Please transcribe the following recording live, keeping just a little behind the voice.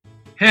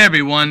Hey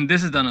everyone,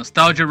 this is the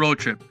Nostalgia Road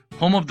Trip,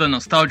 home of the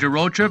Nostalgia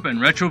Road Trip and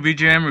Retro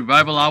VGM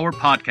Revival Hour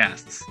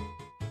podcasts.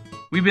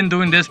 We've been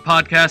doing this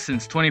podcast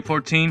since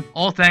 2014,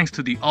 all thanks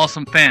to the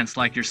awesome fans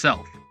like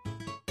yourself.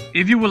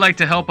 If you would like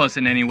to help us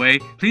in any way,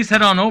 please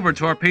head on over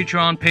to our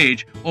Patreon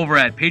page over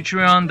at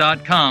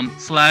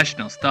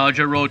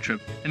patreon.com/Nostalgia Road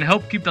Trip and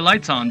help keep the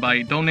lights on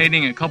by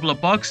donating a couple of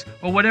bucks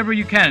or whatever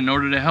you can in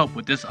order to help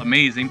with this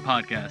amazing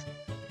podcast.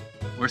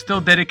 We're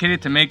still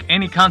dedicated to make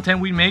any content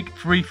we make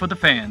free for the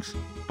fans.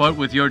 But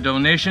with your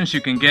donations, you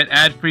can get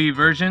ad-free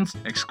versions,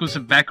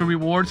 exclusive backer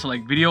rewards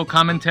like video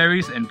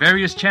commentaries, and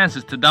various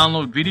chances to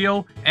download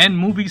video and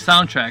movie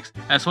soundtracks,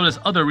 as well as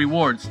other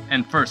rewards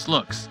and first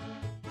looks.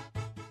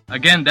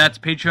 Again, that's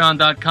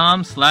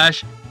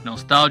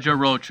patreon.com/Nostalgia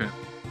Road Trip.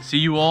 See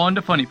you all in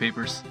the funny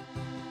papers.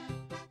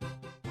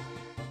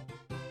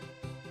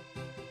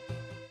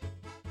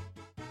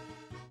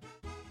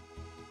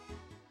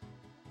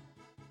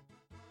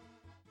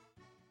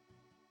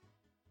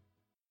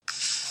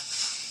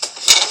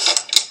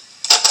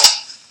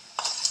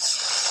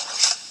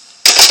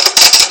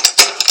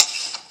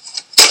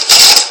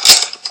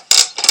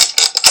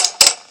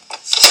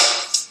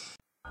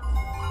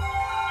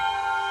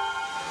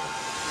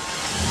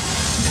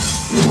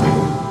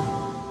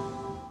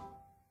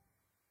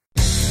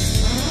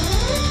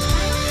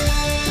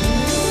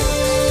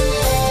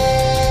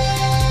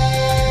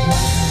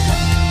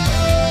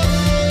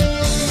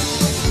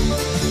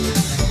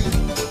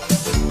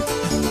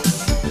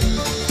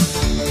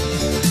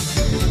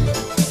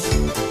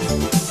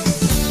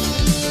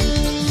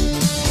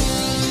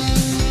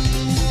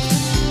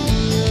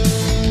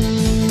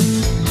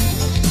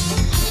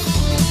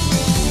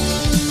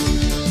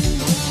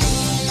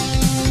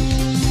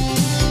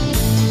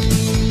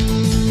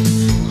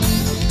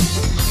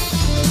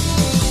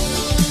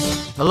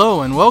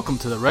 Hello and welcome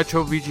to the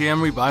Retro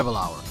VGM Revival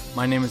Hour.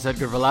 My name is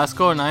Edgar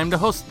Velasco and I am the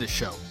host of this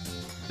show.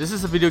 This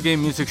is a video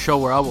game music show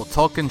where I will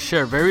talk and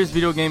share various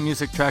video game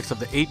music tracks of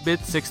the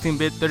 8-bit,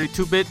 16-bit,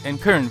 32-bit,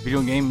 and current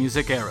video game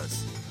music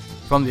eras.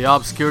 From the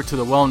obscure to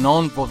the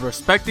well-known, both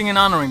respecting and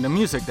honoring the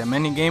music that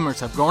many gamers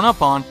have grown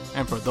up on,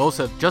 and for those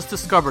who have just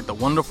discovered the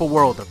wonderful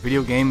world of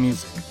video game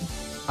music.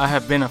 I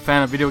have been a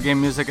fan of video game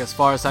music as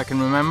far as I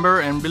can remember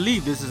and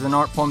believe this is an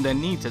art form that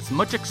needs as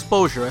much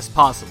exposure as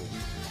possible.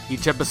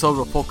 Each episode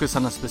will focus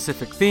on a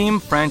specific theme,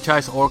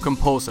 franchise, or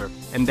composer,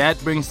 and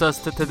that brings us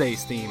to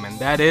today's theme, and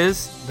that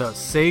is the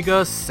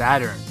Sega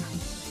Saturn.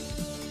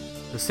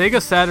 The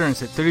Sega Saturn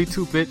is a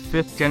 32-bit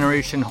 5th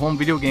generation home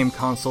video game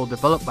console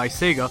developed by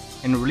Sega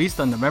and released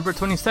on November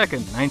 22,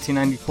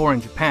 1994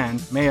 in Japan,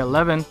 May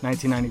 11,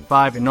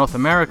 1995 in North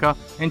America,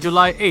 and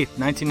July 8,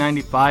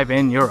 1995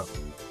 in Europe.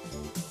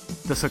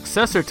 The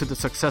successor to the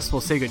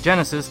successful Sega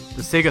Genesis,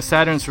 the Sega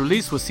Saturn's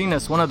release was seen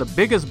as one of the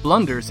biggest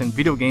blunders in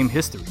video game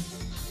history.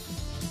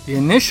 The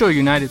initial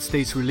United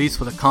States release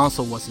for the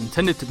console was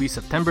intended to be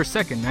September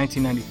 2,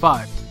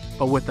 1995,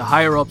 but with the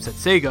higher-ups at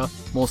Sega,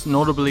 most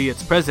notably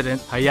its president,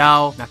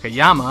 Hayao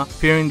Nakayama,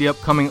 fearing the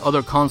upcoming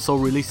other console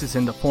releases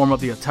in the form of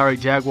the Atari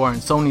Jaguar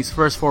and Sony's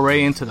first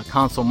foray into the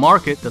console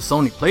market, the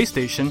Sony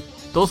PlayStation,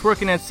 those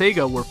working at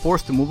Sega were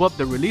forced to move up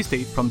the release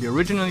date from the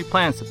originally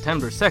planned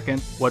September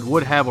 2nd, what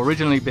would have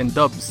originally been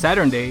dubbed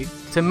Saturn Day,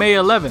 to May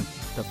 11th,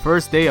 the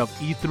first day of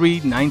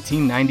E3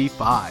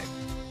 1995.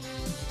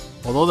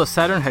 Although the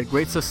Saturn had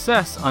great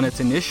success on its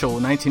initial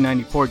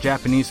 1994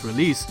 Japanese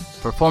release,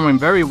 performing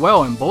very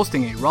well and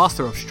boasting a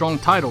roster of strong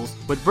titles,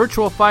 with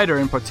Virtua Fighter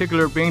in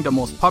particular being the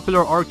most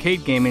popular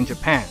arcade game in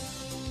Japan.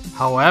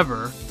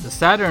 However, the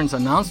Saturn's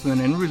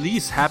announcement and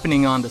release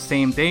happening on the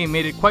same day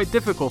made it quite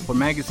difficult for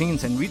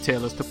magazines and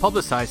retailers to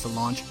publicize the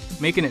launch,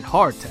 making it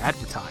hard to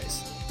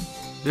advertise.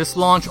 This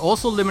launch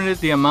also limited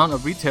the amount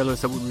of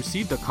retailers that would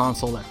receive the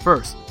console at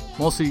first,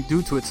 mostly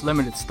due to its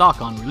limited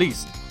stock on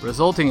release,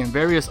 resulting in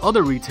various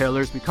other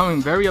retailers becoming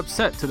very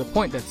upset to the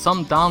point that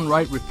some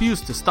downright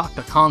refused to stock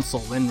the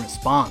console in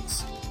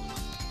response.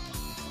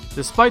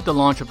 Despite the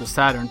launch of the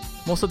Saturn,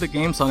 most of the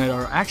games on it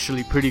are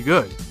actually pretty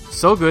good.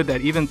 So good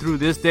that even through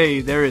this day,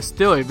 there is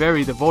still a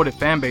very devoted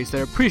fanbase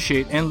that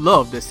appreciate and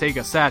love the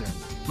Sega Saturn,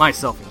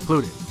 myself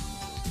included.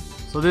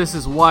 So this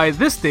is why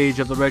this stage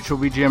of the Retro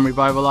VGM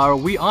Revival Hour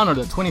we honor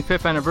the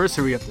 25th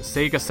anniversary of the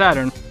Sega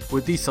Saturn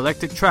with these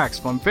selected tracks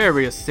from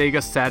various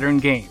Sega Saturn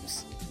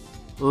games.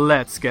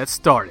 Let's get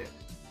started.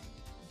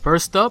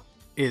 First up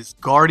is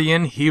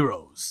Guardian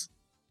Heroes.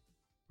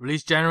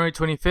 Released January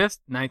 25th,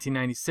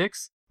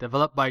 1996,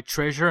 developed by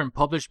Treasure and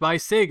published by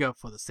Sega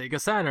for the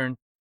Sega Saturn,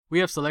 we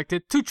have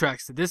selected two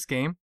tracks to this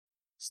game,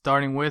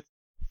 starting with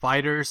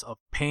Fighters of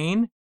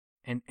Pain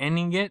and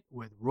ending it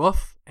with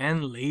Roof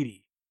and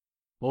Lady.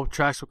 Both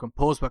tracks were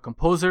composed by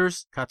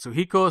composers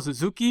Katsuhiko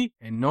Suzuki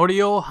and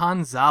Norio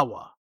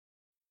Hanzawa.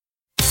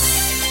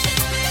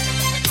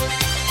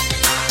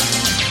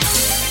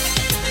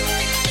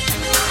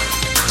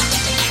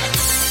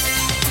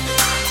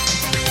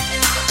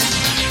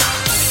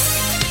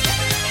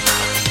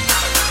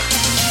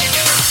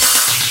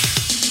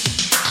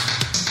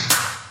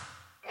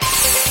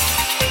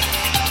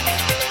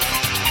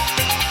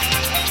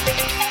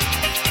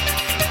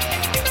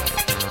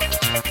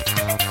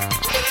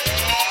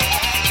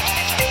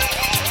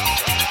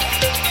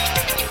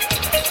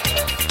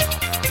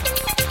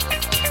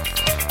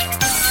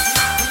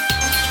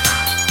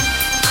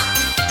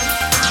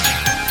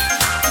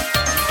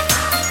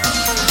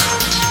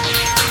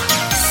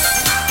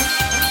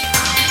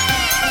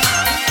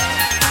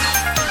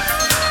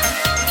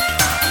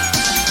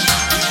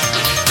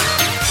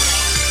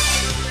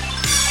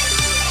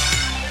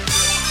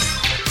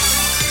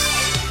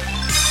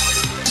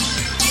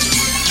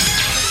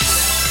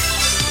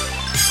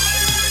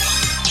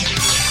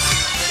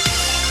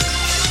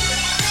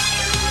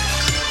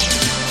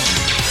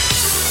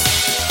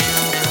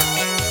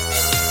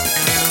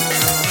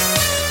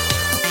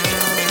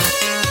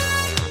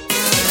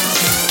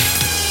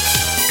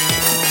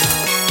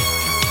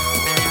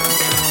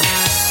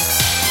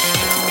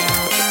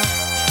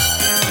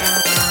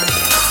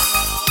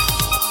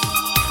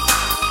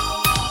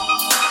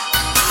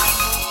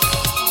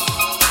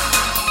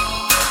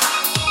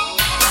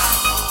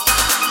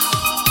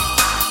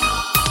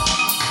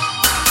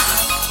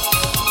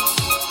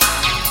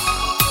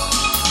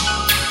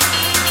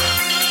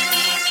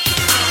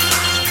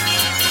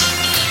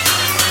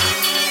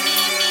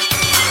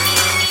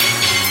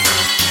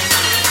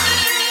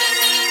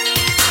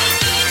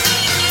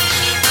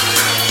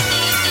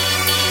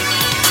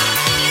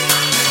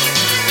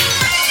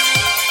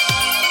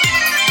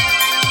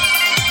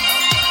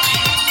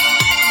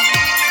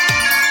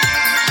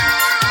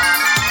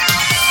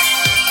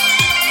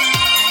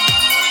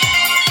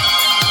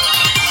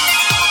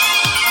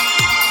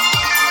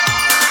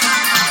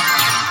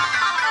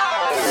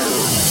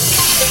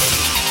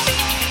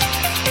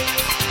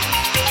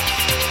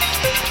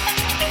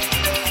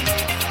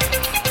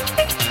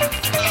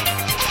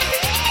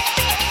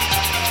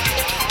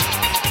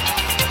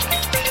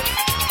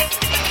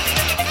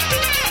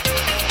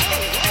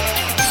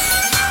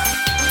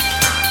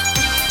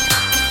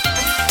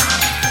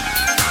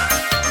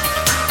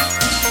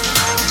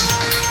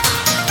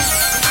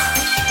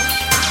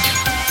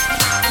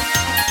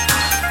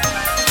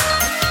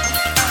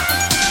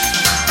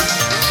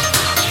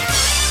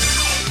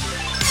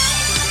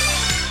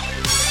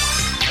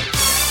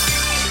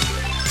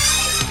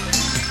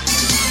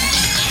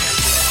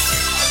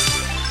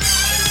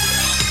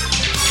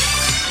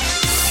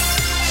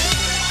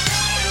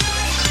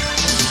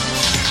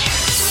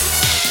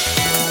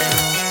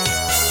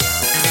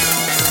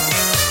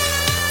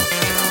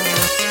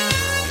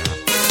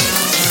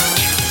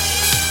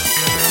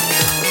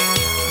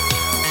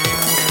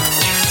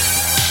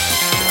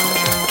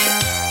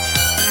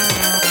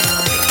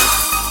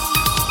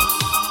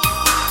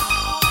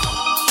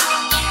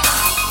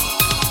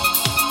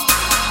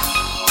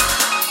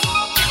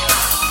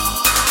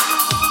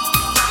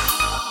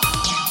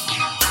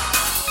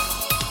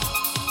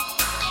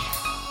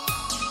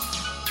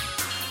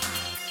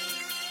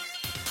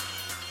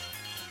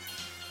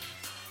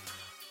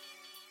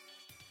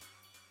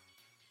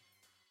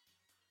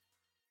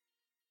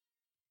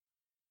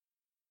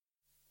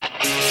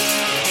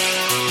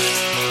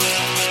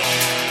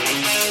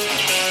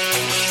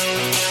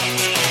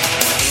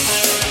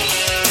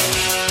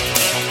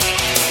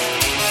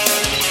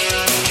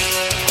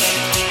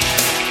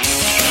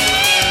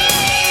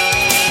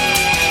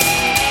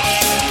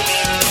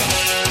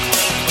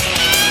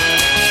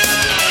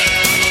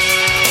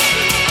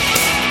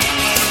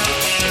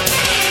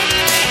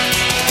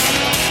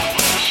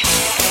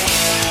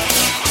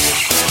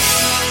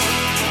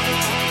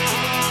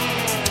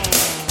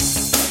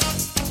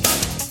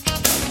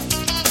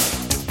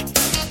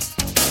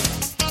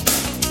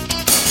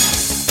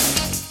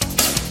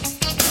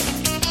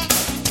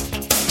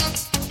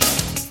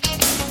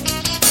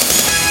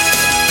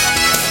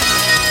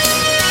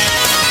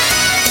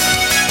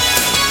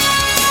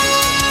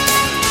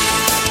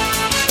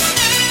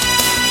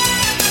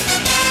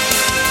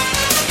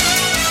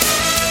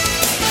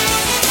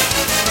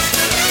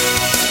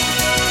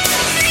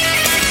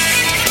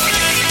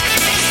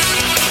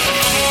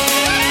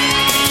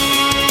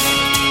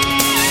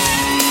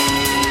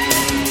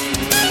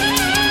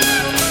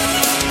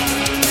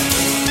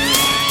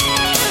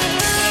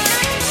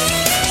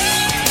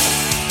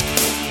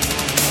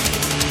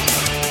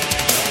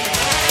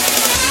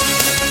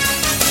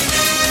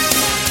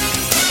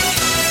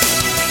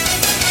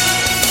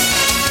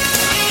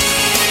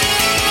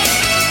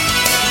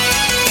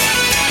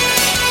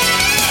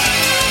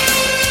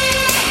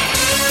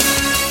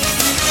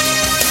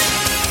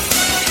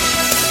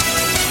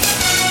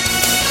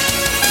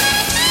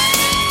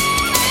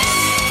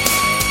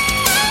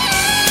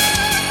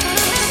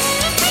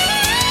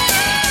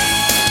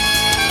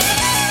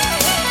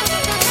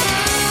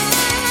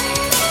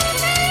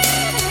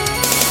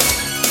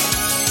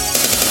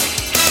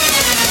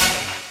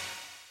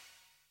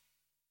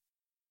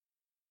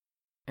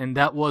 and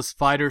that was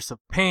Fighters of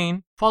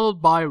Pain,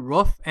 followed by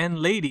Rough and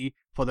Lady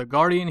for the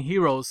Guardian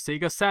Heroes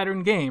Sega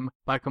Saturn game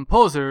by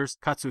composers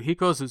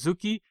Katsuhiko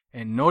Suzuki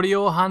and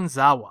Norio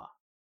Hanzawa.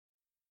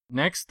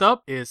 Next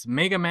up is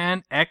Mega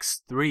Man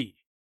X3,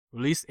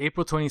 released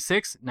April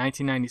 26,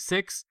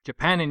 1996,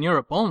 Japan and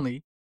Europe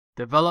only,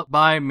 developed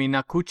by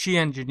Minakuchi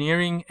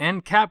Engineering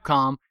and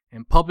Capcom,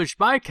 and published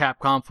by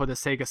Capcom for the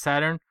Sega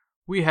Saturn.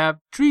 We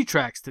have 3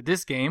 tracks to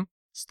this game,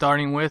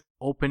 starting with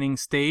Opening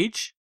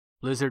Stage,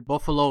 Blizzard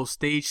Buffalo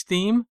Stage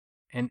Theme,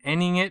 and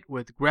ending it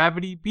with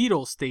Gravity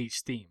Beetle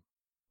Stage Theme.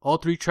 All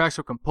 3 tracks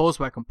were composed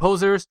by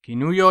composers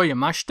Kinuyo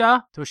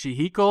Yamashita,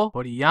 Toshihiko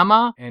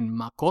Horiyama, and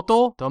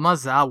Makoto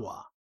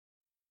Tomazawa.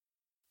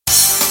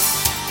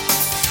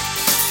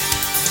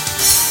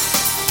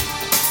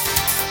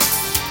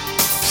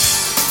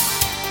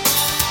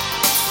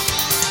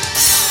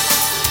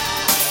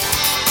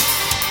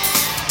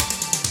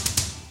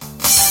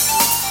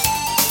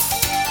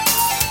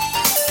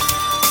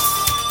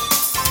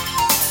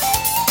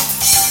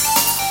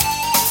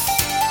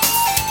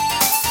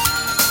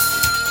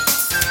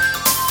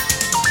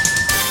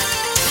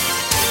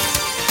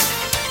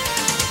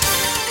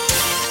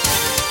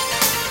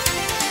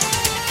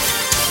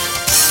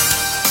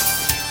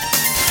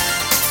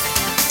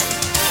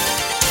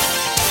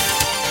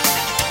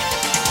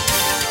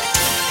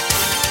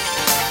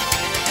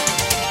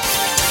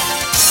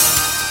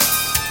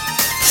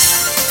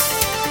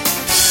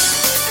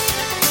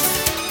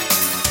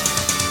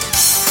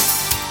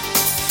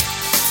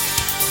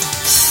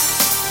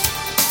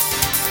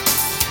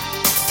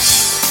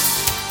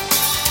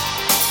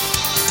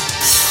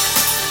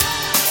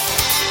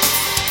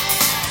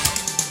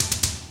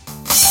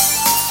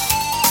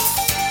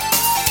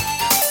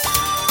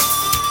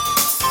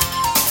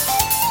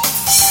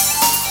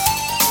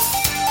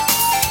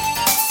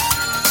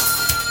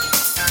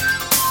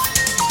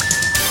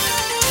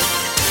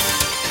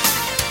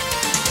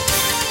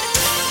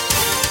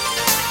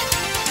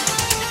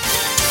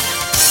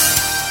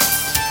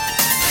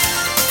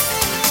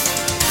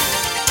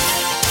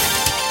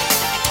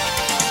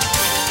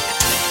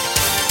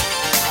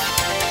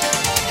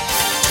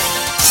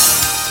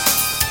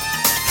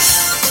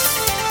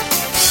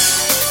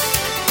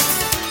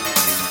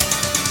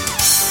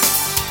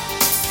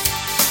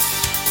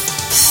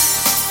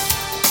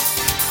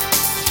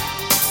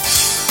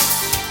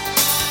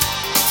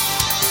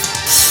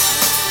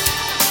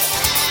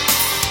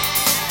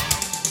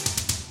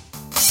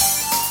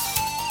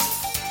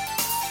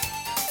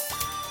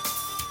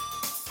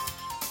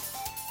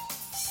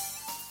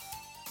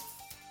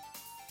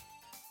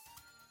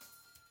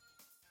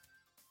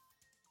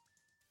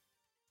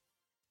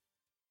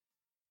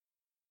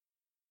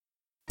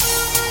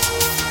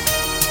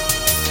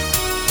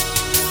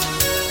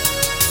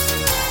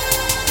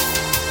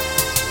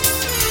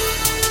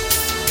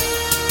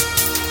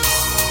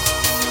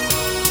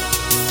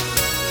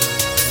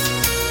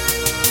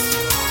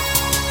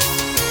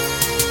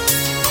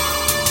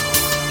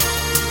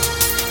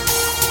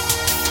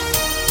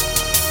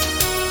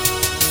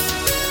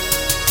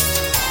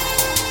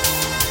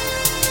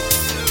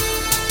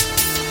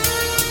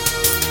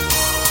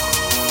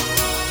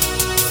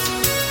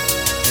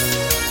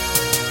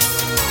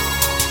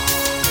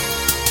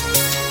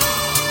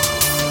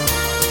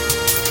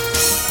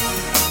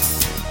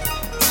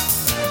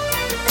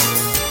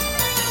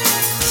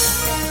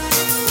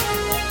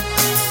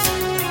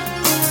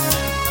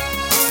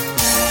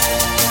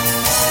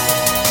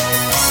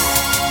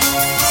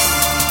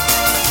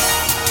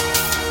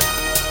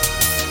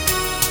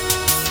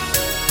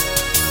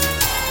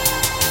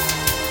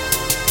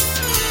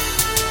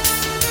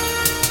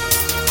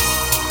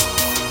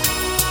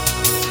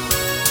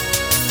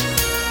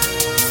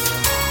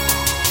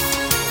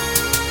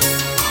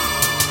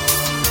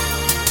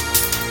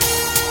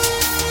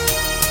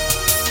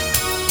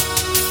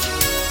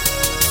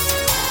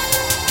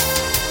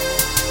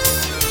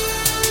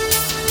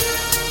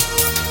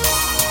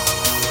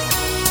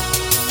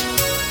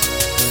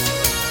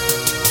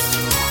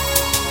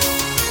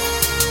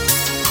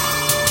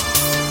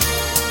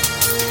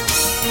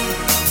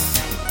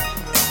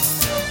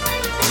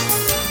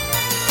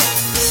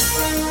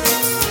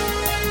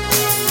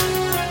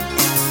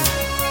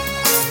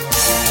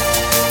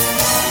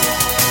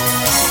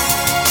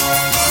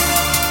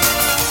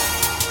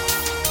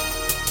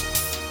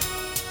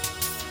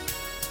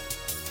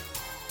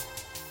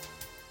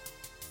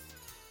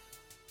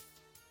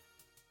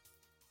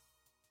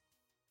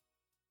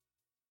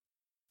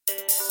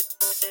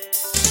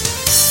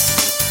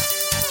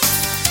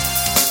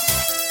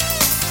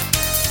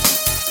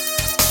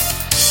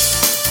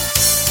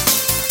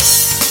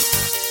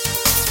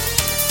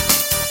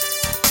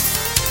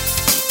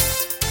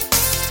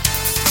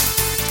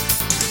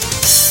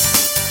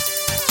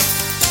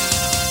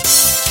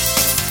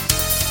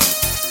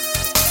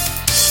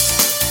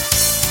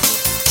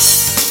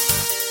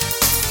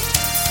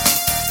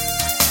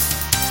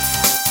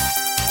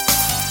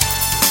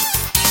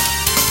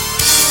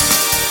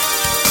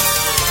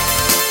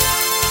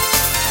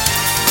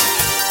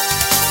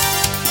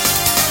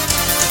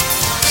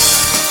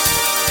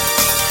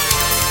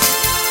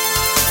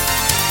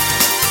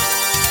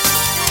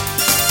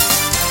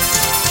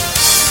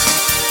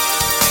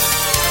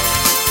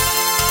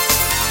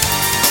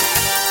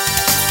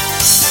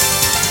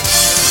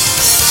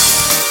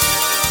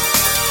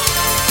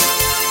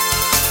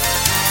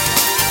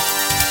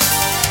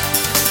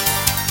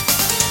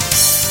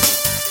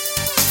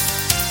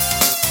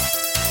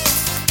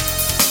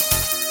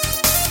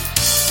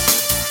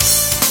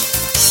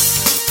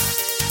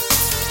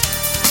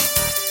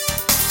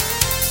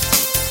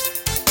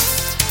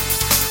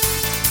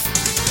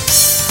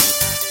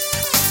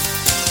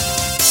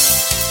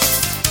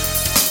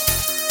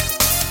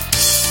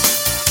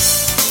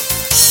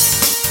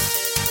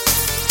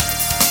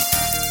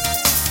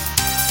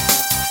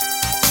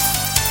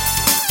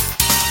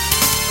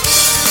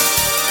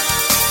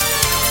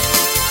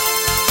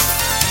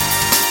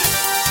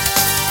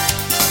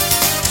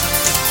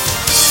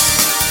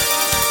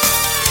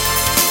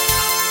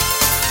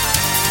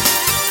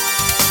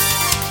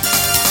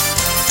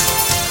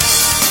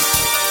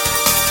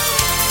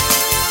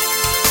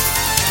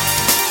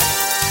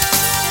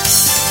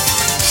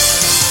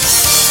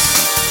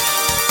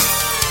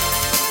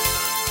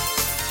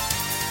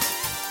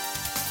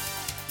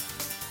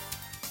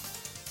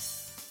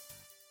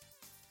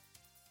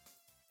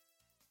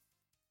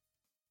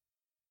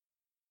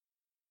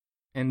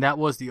 and that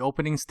was the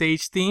opening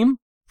stage theme,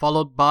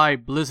 followed by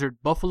Blizzard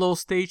Buffalo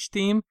stage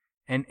theme,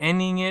 and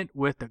ending it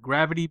with the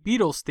Gravity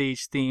Beetle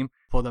stage theme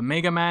for the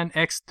Mega Man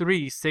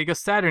X3 Sega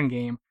Saturn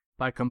game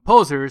by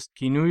composers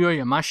Kinuyo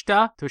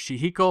Yamashita,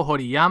 Toshihiko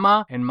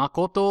Horiyama, and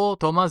Makoto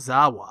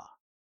Tomazawa.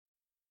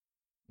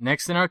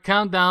 Next in our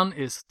countdown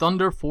is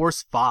Thunder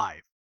Force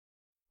 5.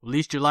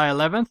 Released July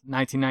 11th,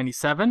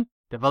 1997,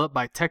 developed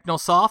by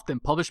Technosoft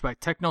and published by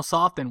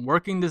Technosoft and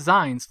Working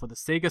Designs for the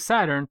Sega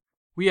Saturn,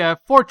 we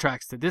have 4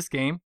 tracks to this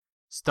game,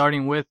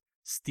 starting with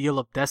Steel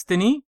of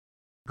Destiny,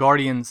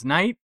 Guardian's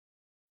Night,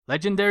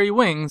 Legendary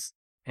Wings,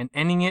 and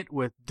ending it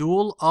with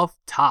Duel of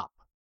Top.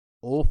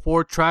 All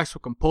 4 tracks were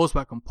composed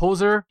by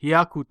composer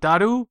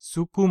Hyakutaro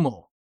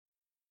Tsukumo.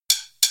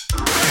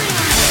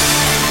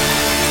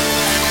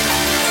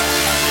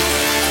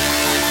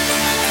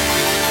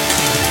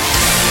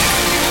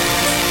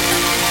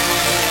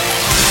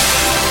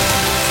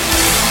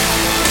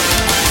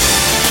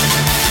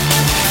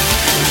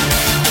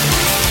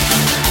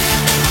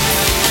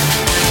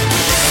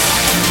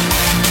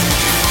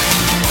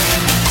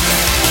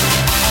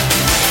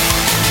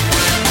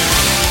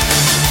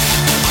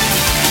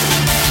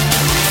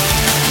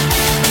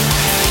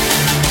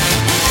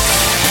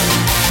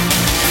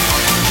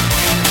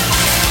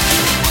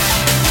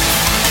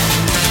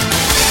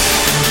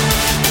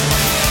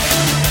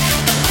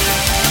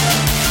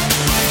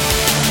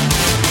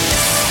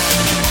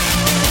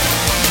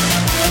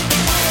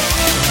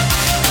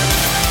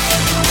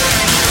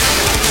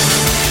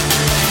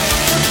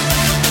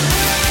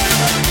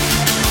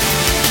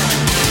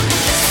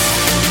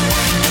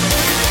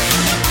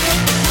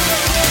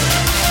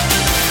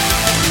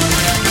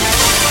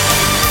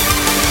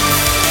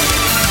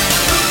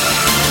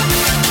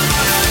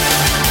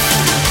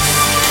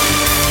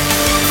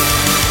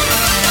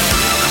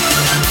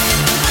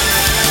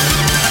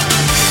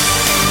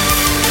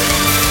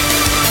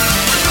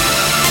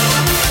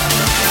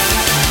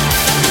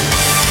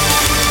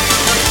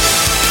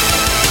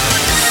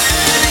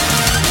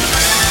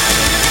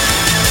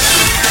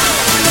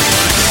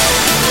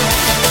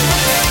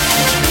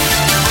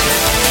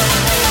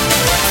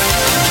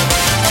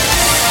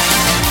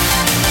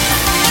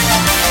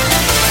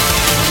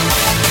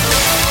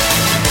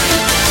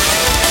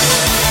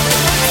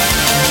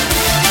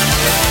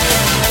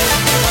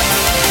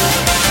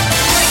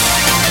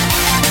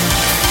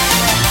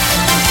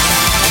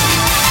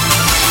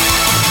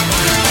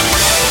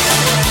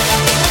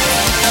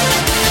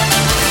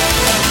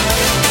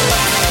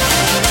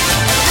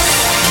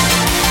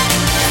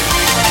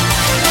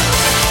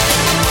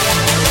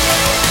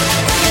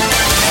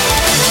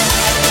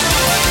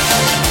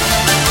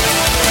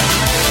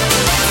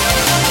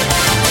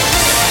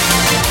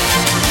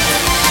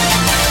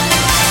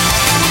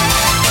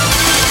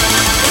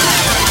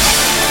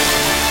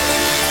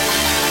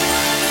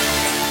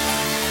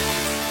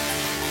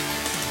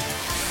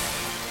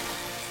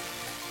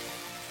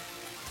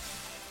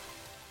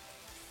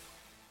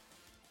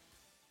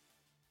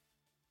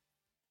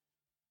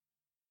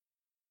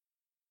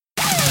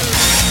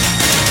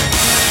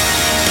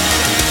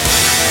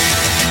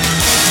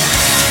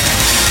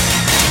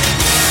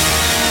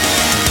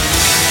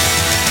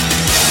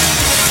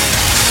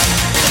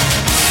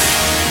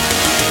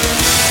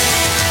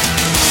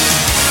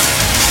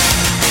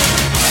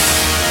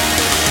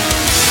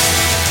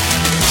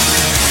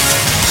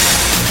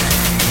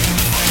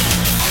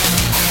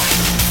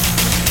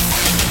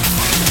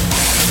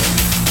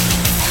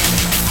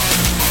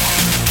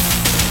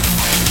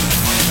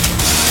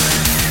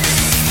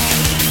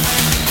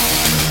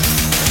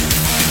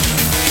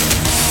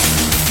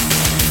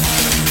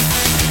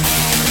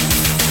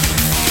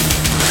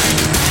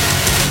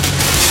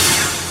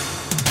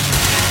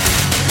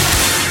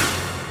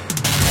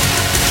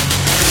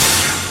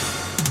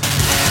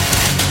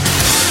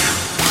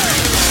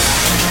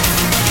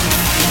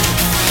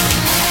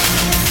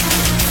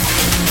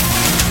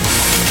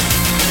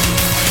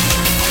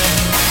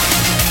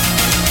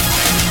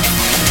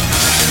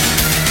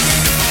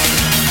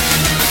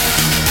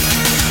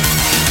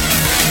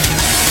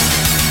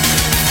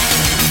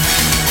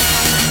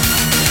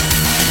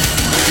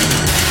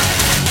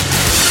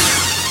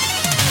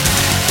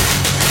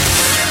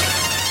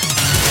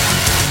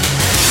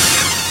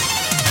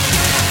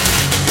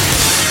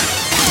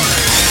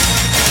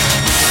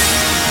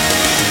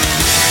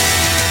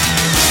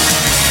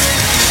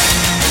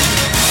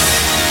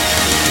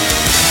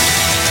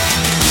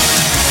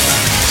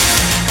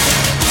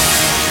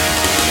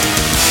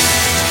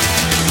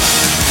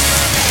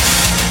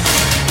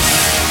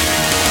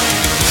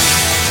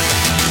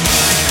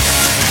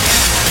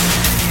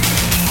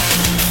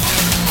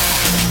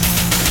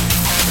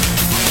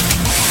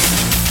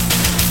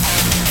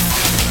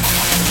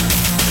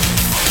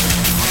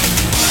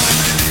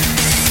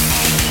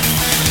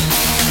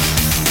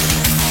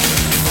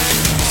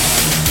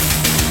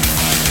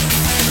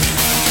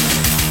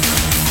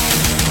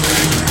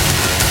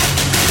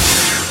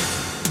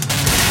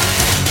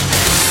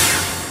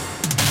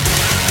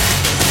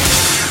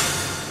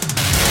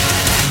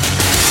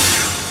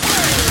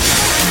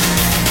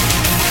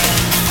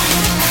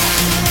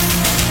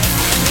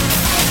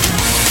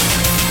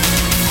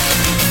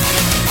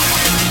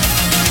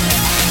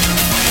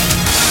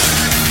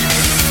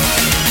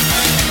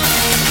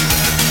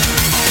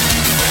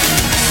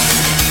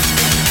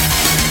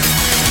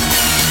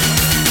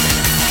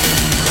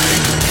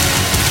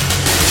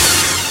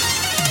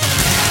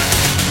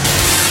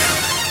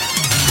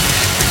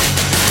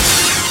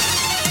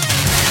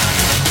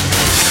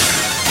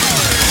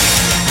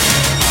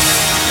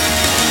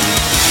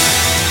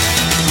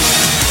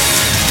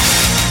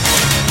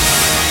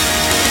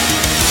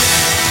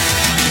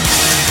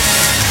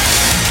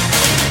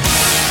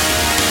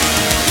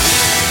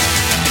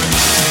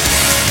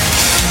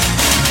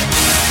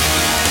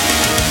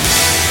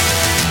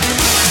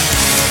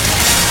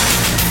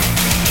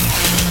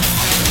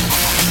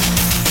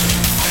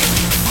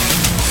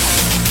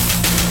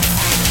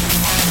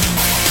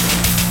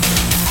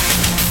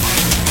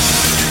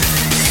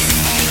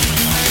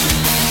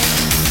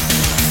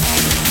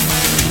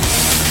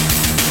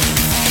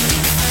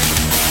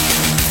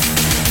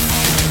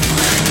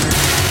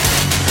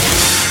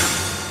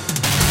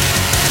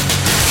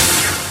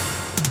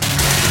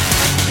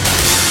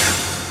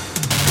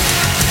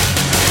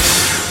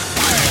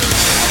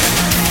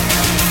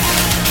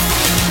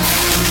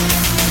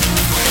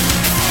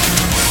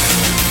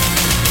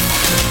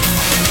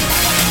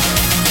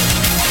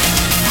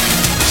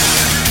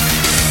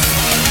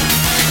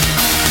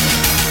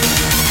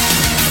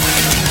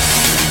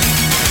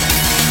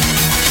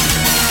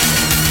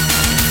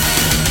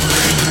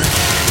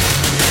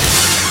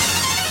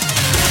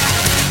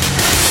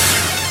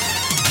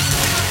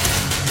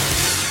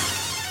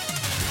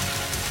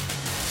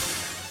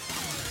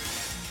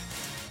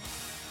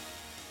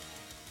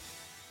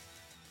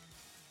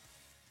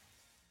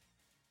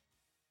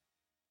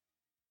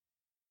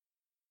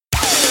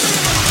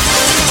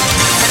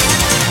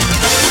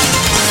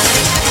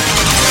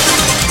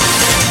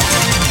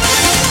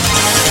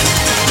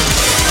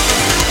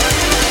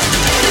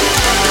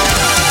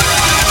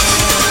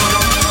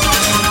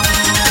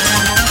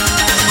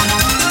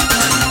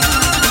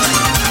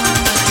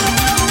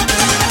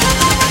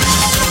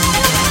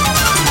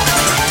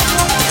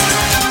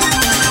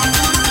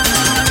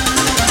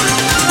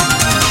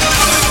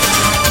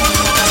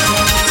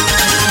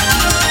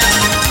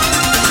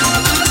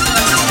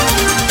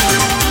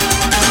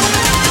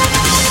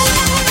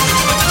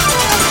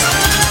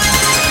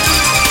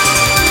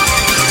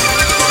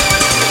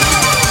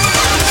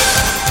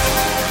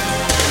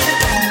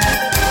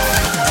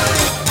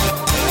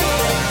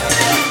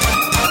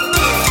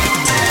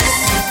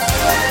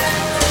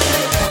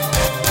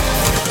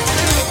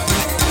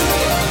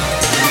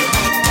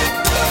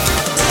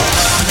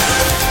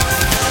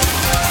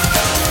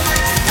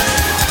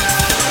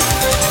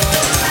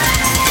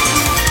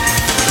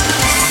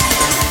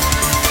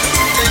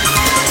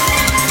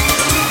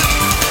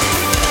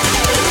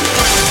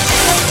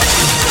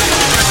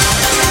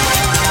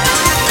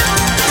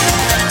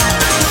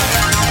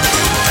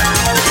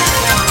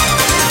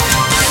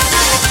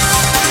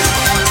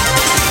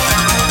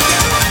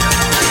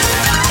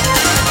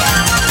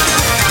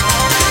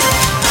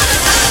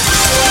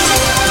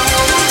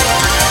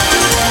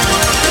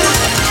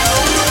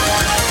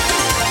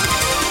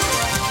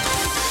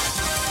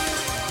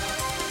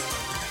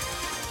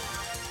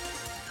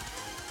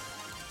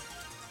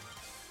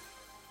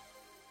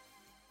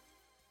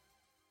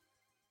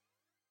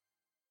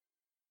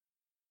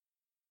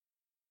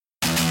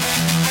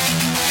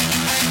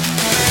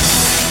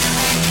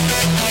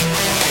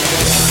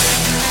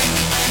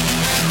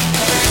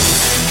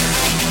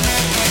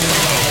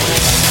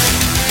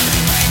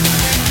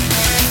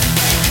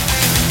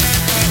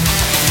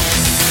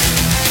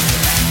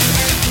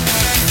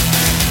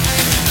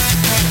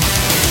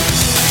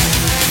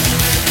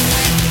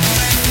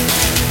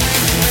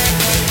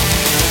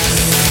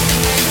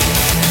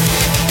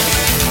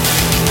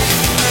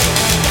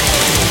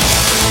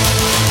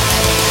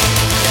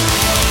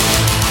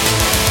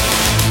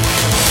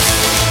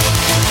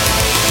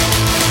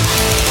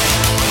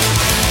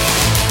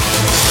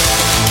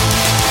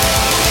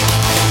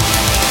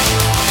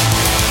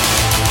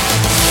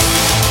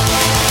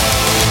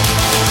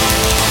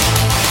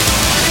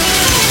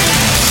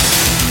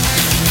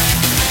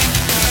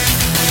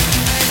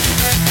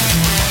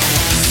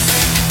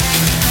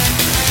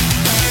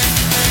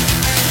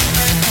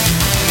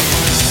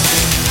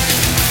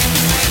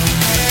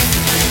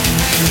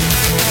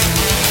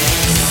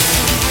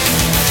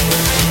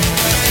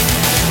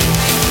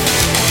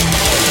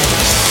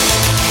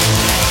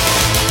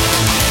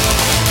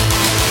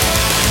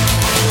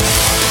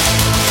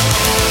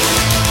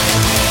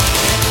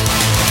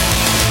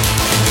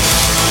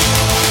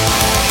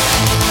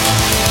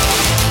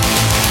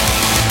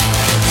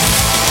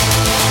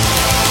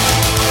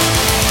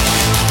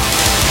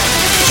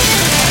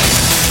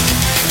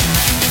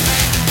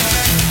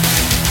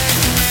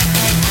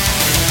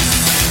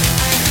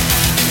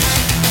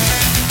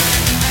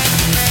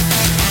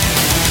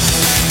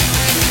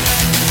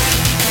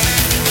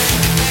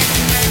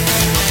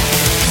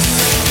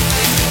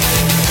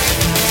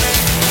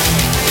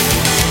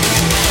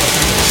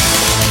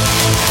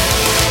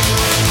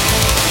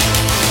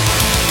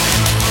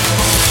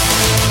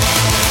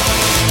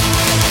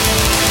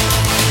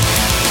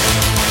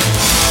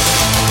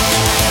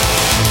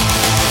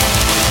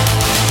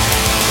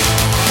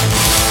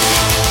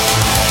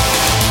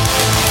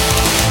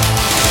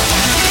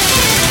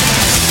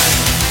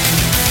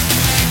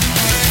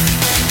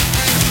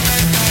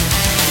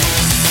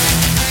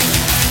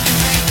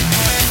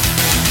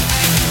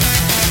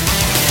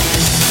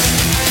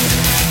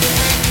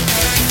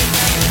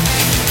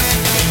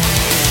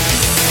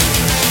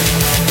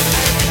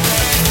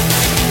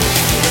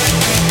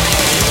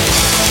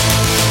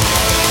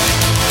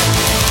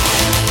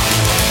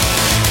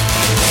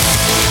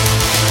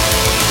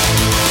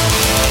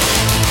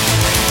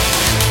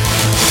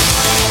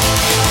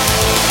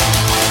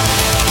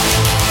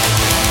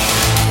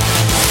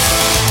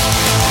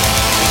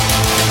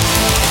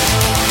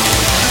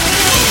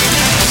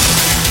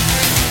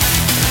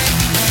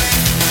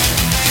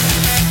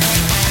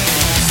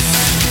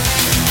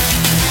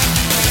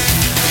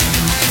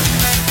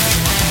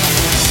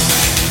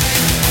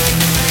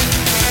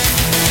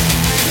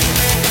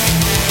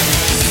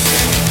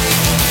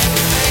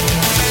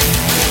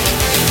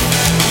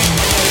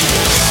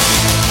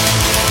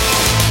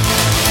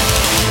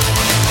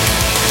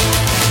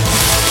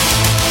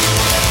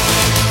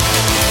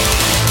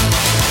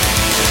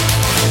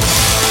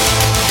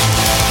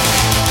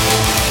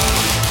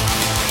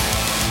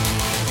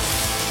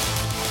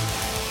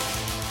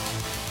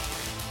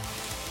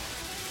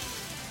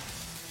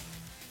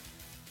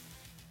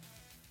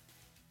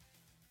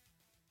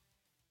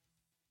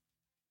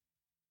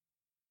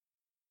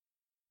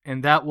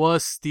 And that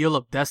was Steel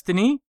of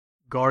Destiny,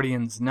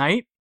 Guardians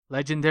Knight,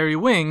 Legendary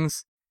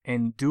Wings,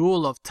 and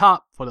Duel of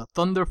Top for the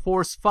Thunder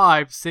Force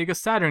 5 Sega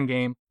Saturn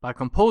game by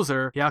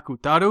composer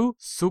Hyakutaro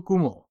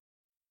Tsukumo.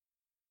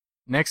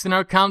 Next in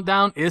our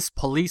countdown is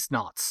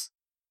Policenauts.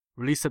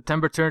 Released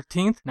September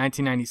 13th,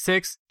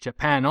 1996,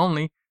 Japan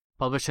only,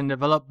 published and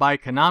developed by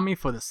Konami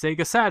for the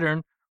Sega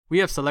Saturn, we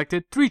have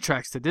selected 3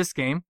 tracks to this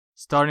game,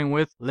 starting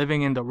with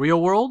Living in the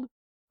Real World,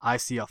 I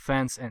See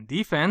Offense and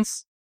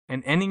Defense,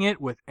 and ending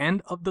it with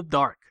End of the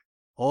Dark.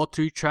 All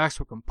 3 tracks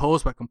were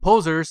composed by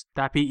composers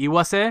Tapi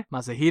Iwase,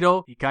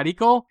 Masahiro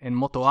Hikariko, and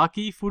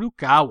Motoaki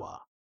Furukawa.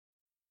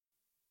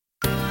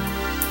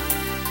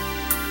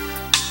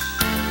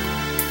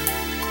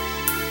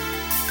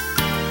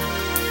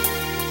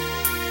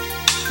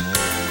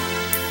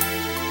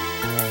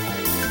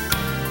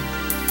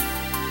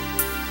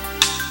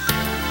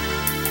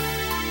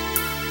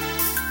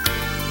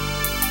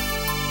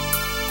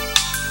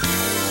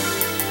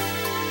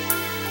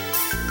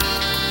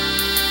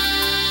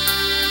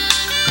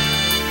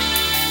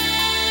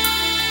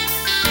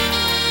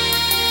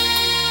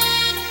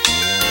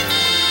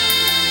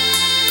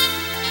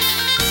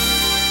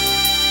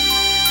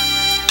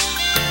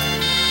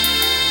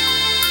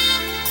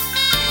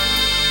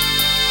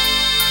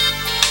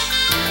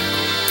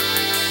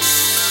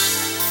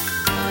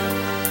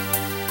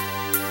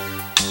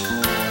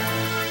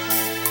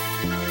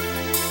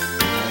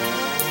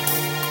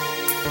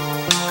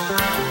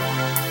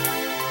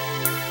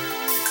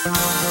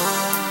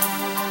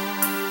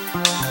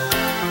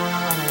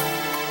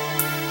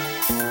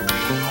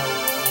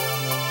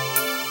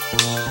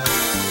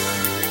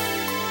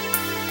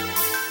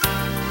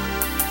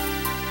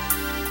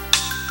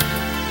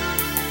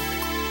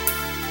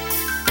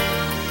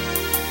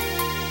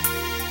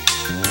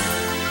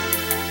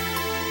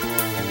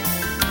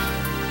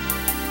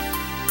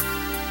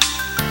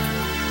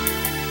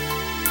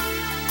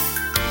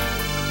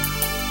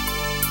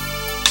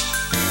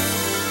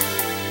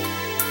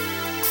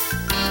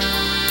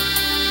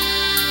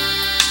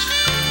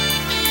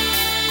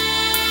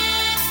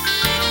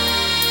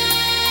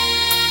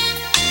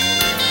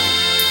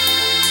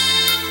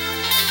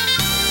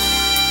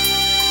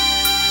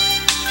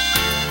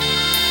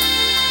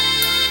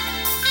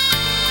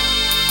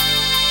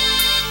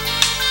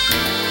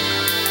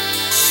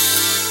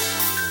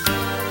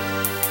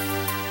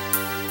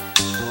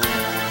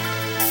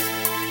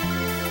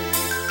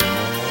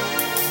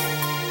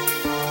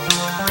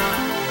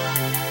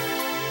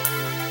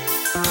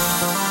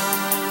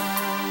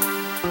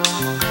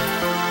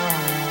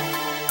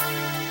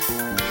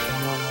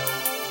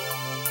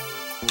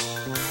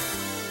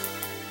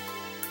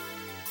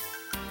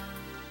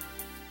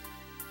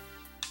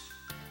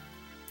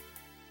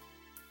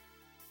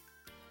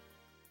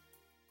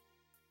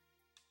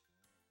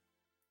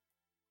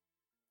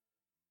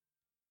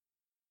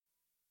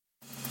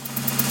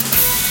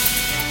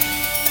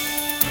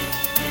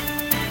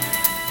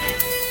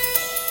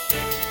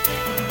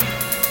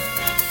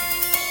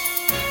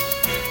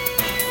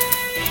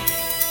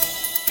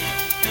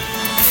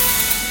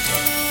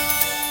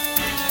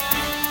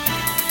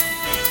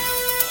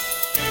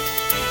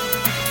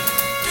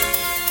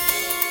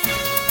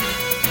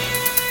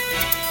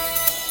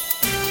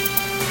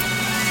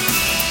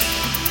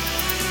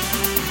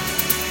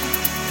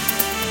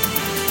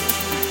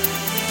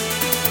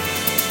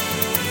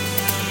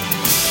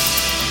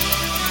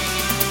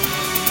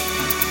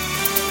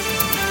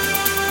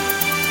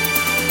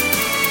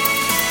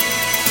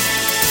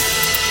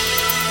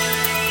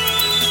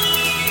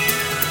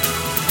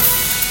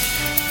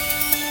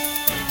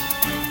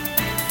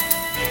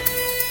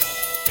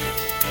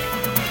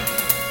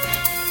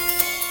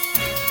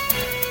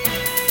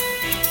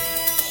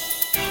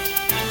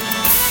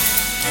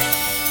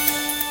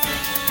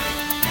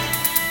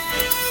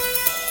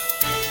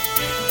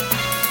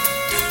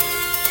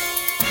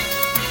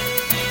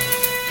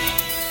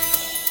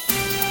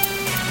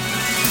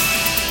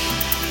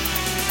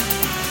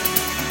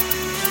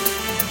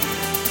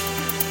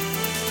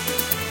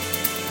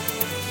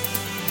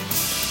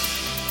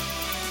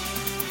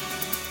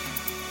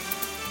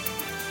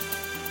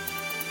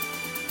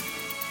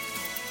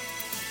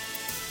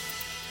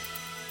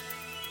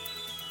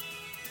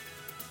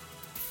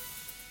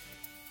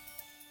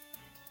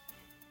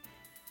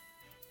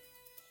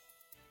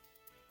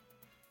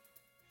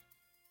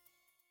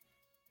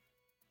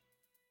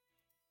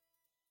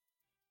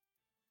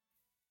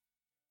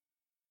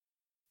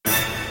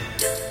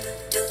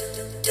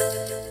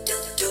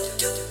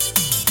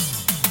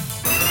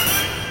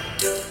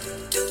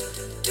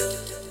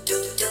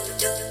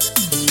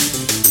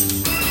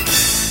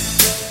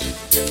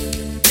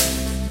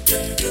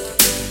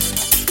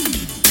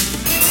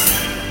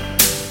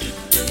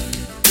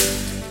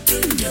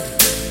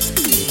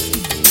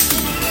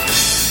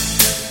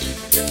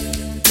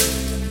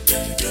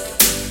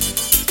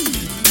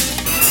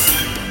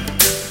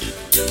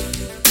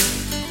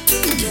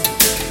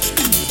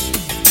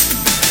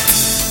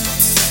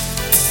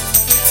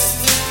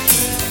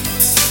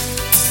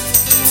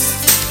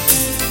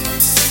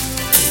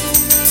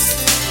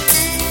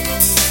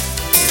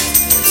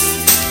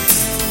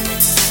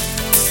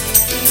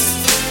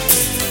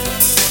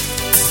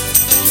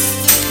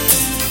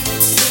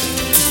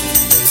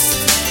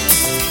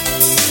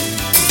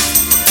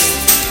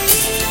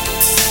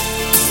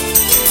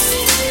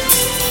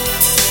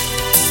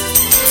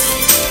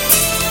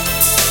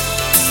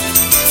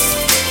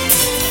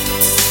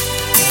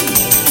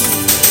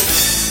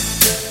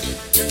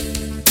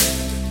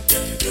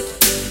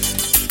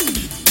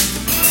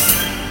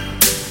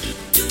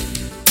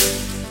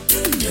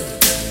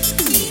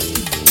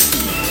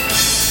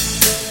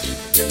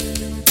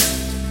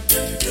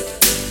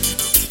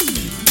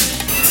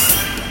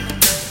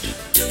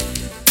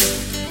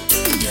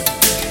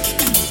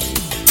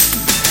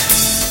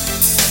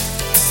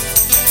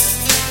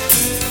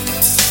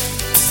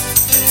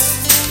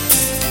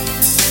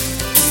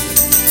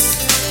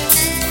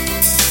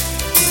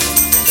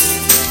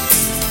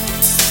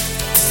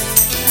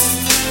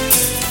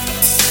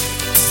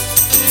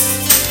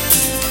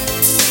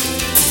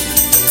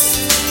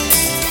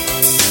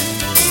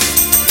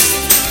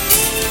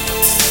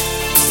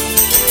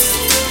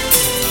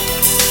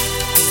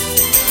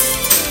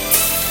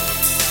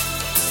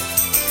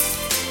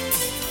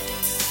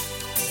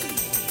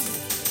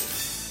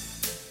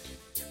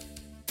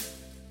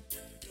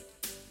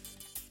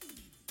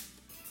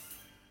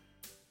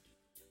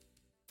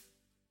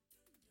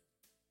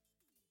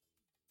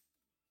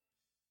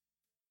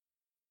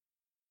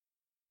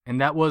 and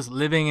that was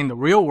Living in the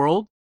Real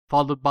World,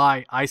 followed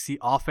by Icy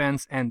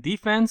Offense and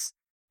Defense,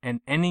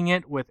 and ending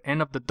it with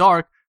End of the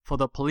Dark for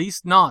the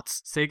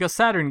Policenauts Sega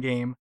Saturn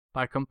game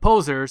by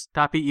composers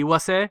Tapi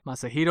Iwase,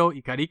 Masahiro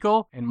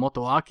Ikariko, and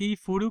Motoaki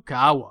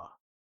Furukawa.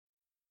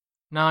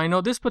 Now, I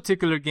know this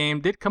particular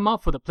game did come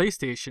out for the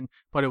PlayStation,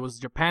 but it was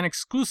Japan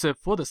exclusive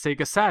for the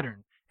Sega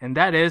Saturn, and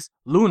that is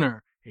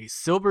Lunar, a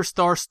Silver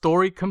Star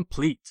Story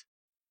Complete.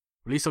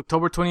 Released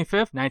October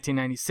 25th,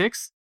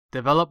 1996,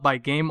 developed by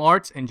Game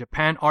Arts and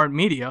Japan Art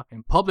Media,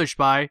 and published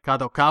by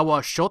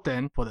Kadokawa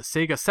Shoten for the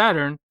Sega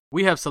Saturn,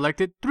 we have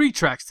selected 3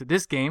 tracks to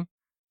this game,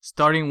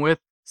 starting with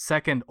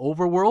Second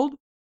Overworld,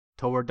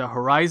 Toward the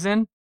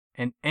Horizon,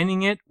 and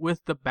ending it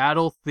with the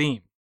battle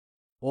theme.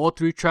 All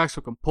 3 tracks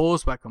were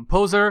composed by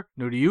composer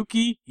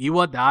Noriyuki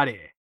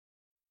Iwadare.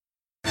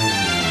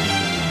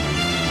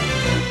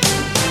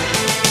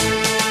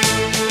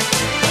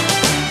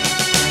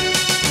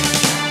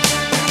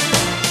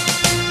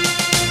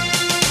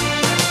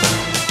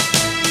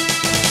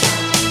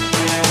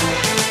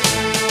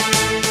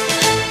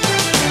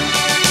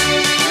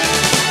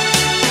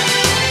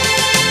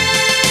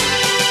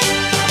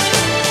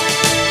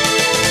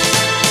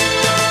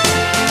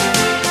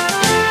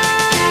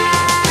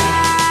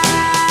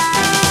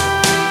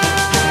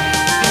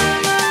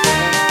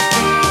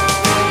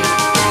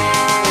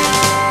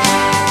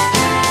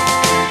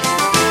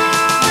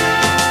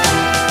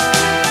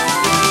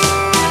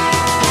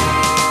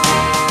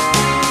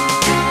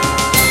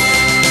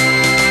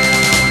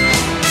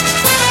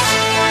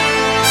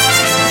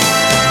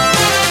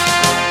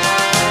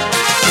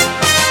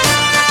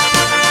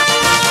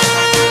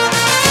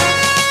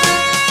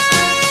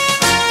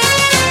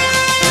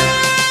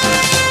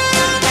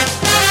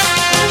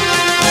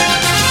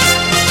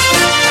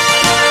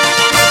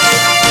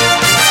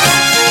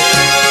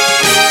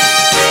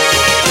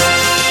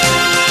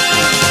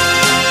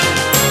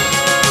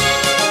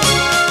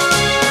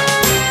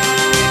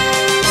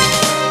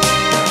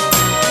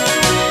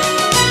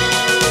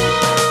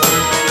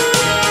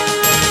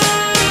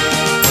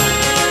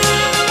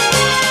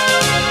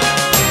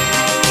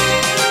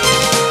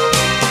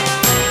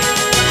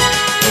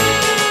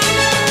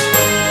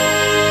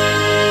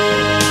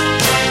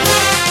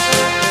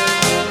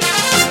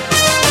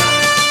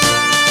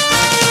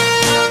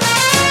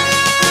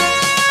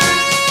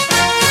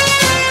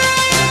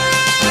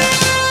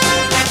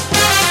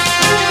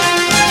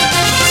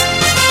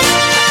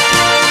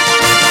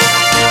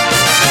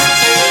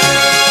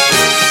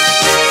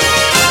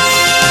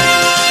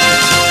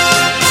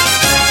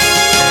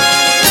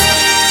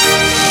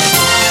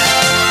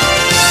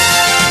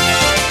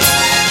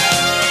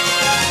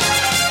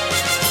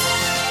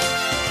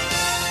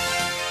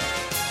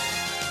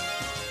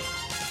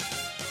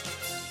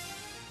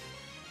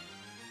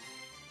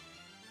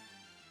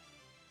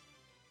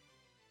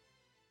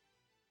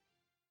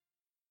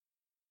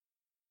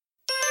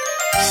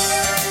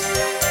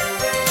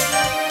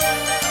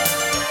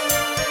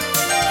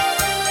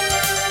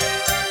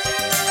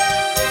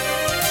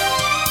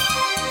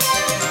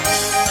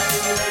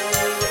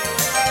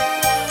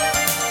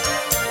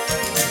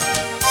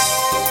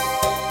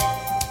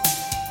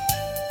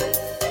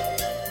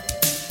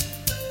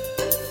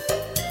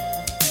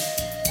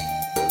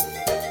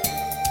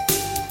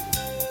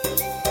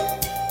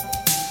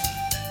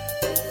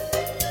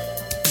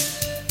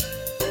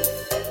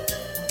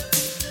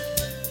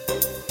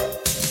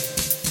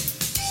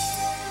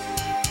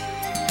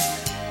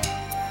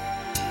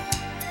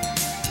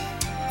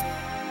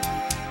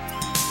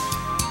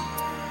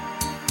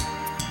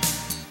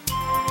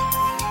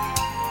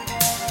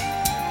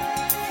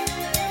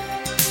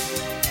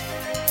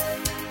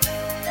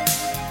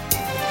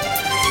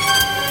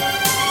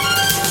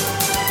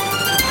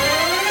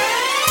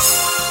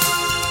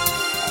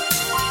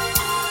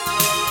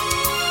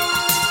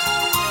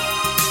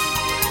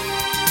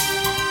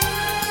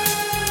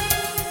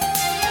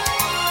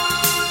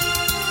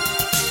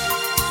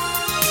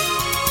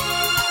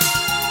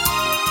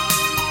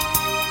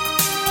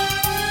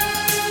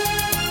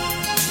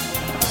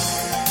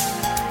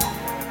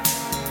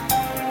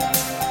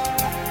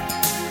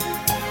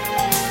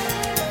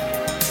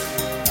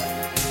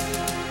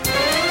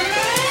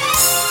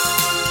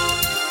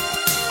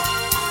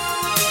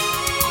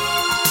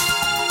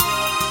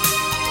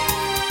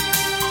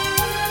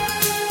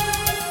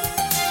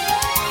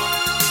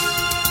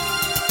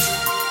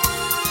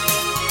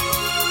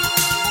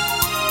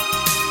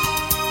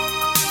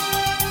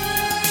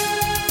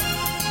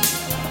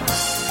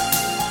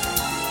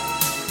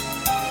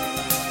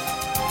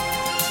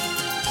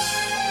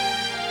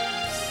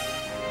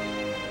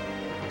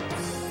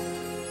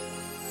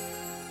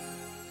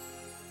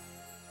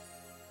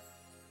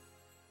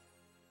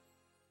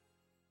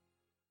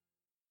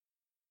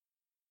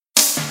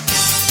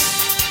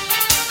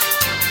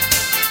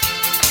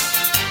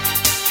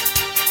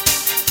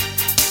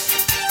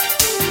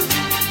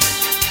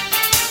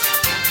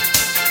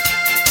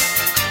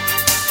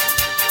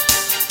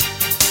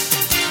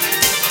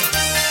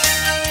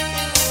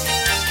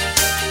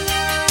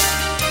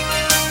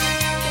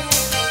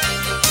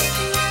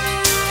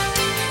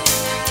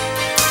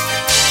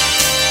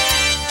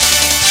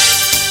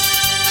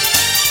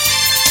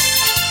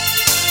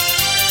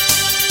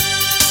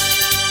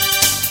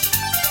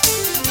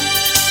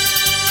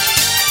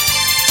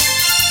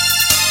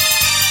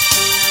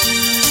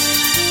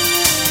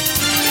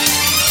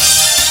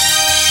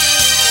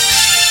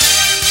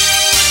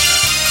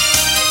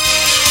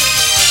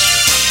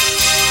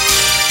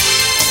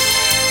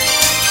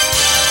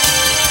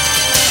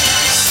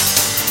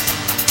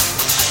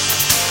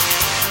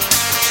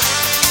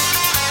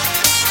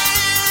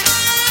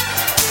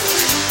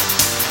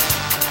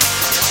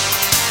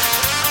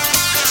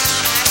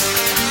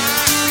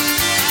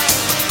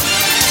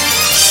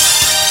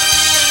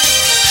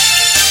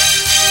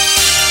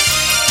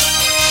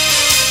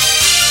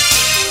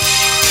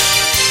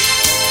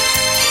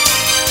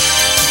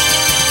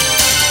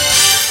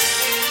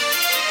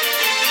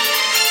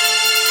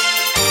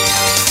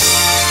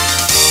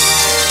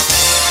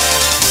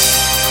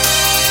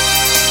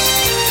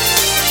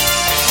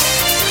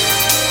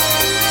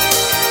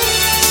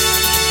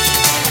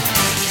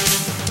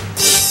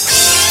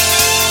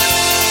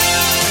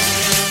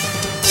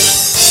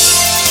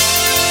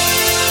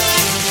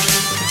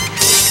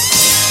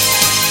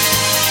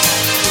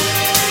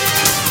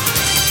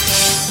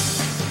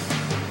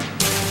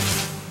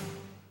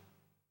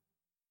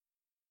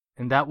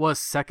 and that was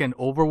Second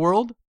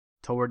Overworld,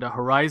 Toward the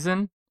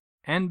Horizon,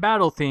 and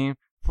Battle Theme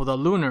for the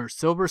Lunar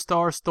Silver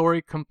Star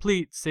Story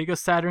Complete Sega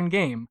Saturn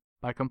game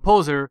by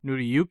composer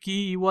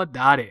Noriyuki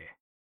Iwadare.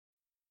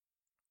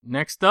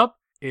 Next up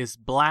is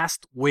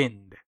Blast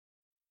Wind.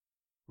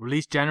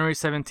 Released January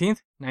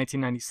 17th,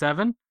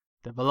 1997,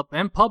 developed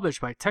and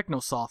published by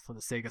Technosoft for the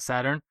Sega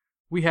Saturn,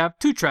 we have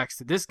 2 tracks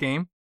to this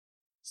game,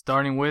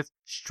 starting with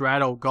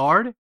Strato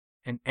Guard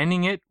and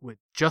ending it with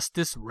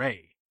Justice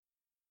Ray.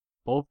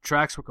 Both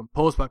tracks were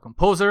composed by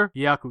composer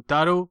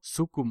Hyakutaro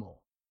Tsukumo.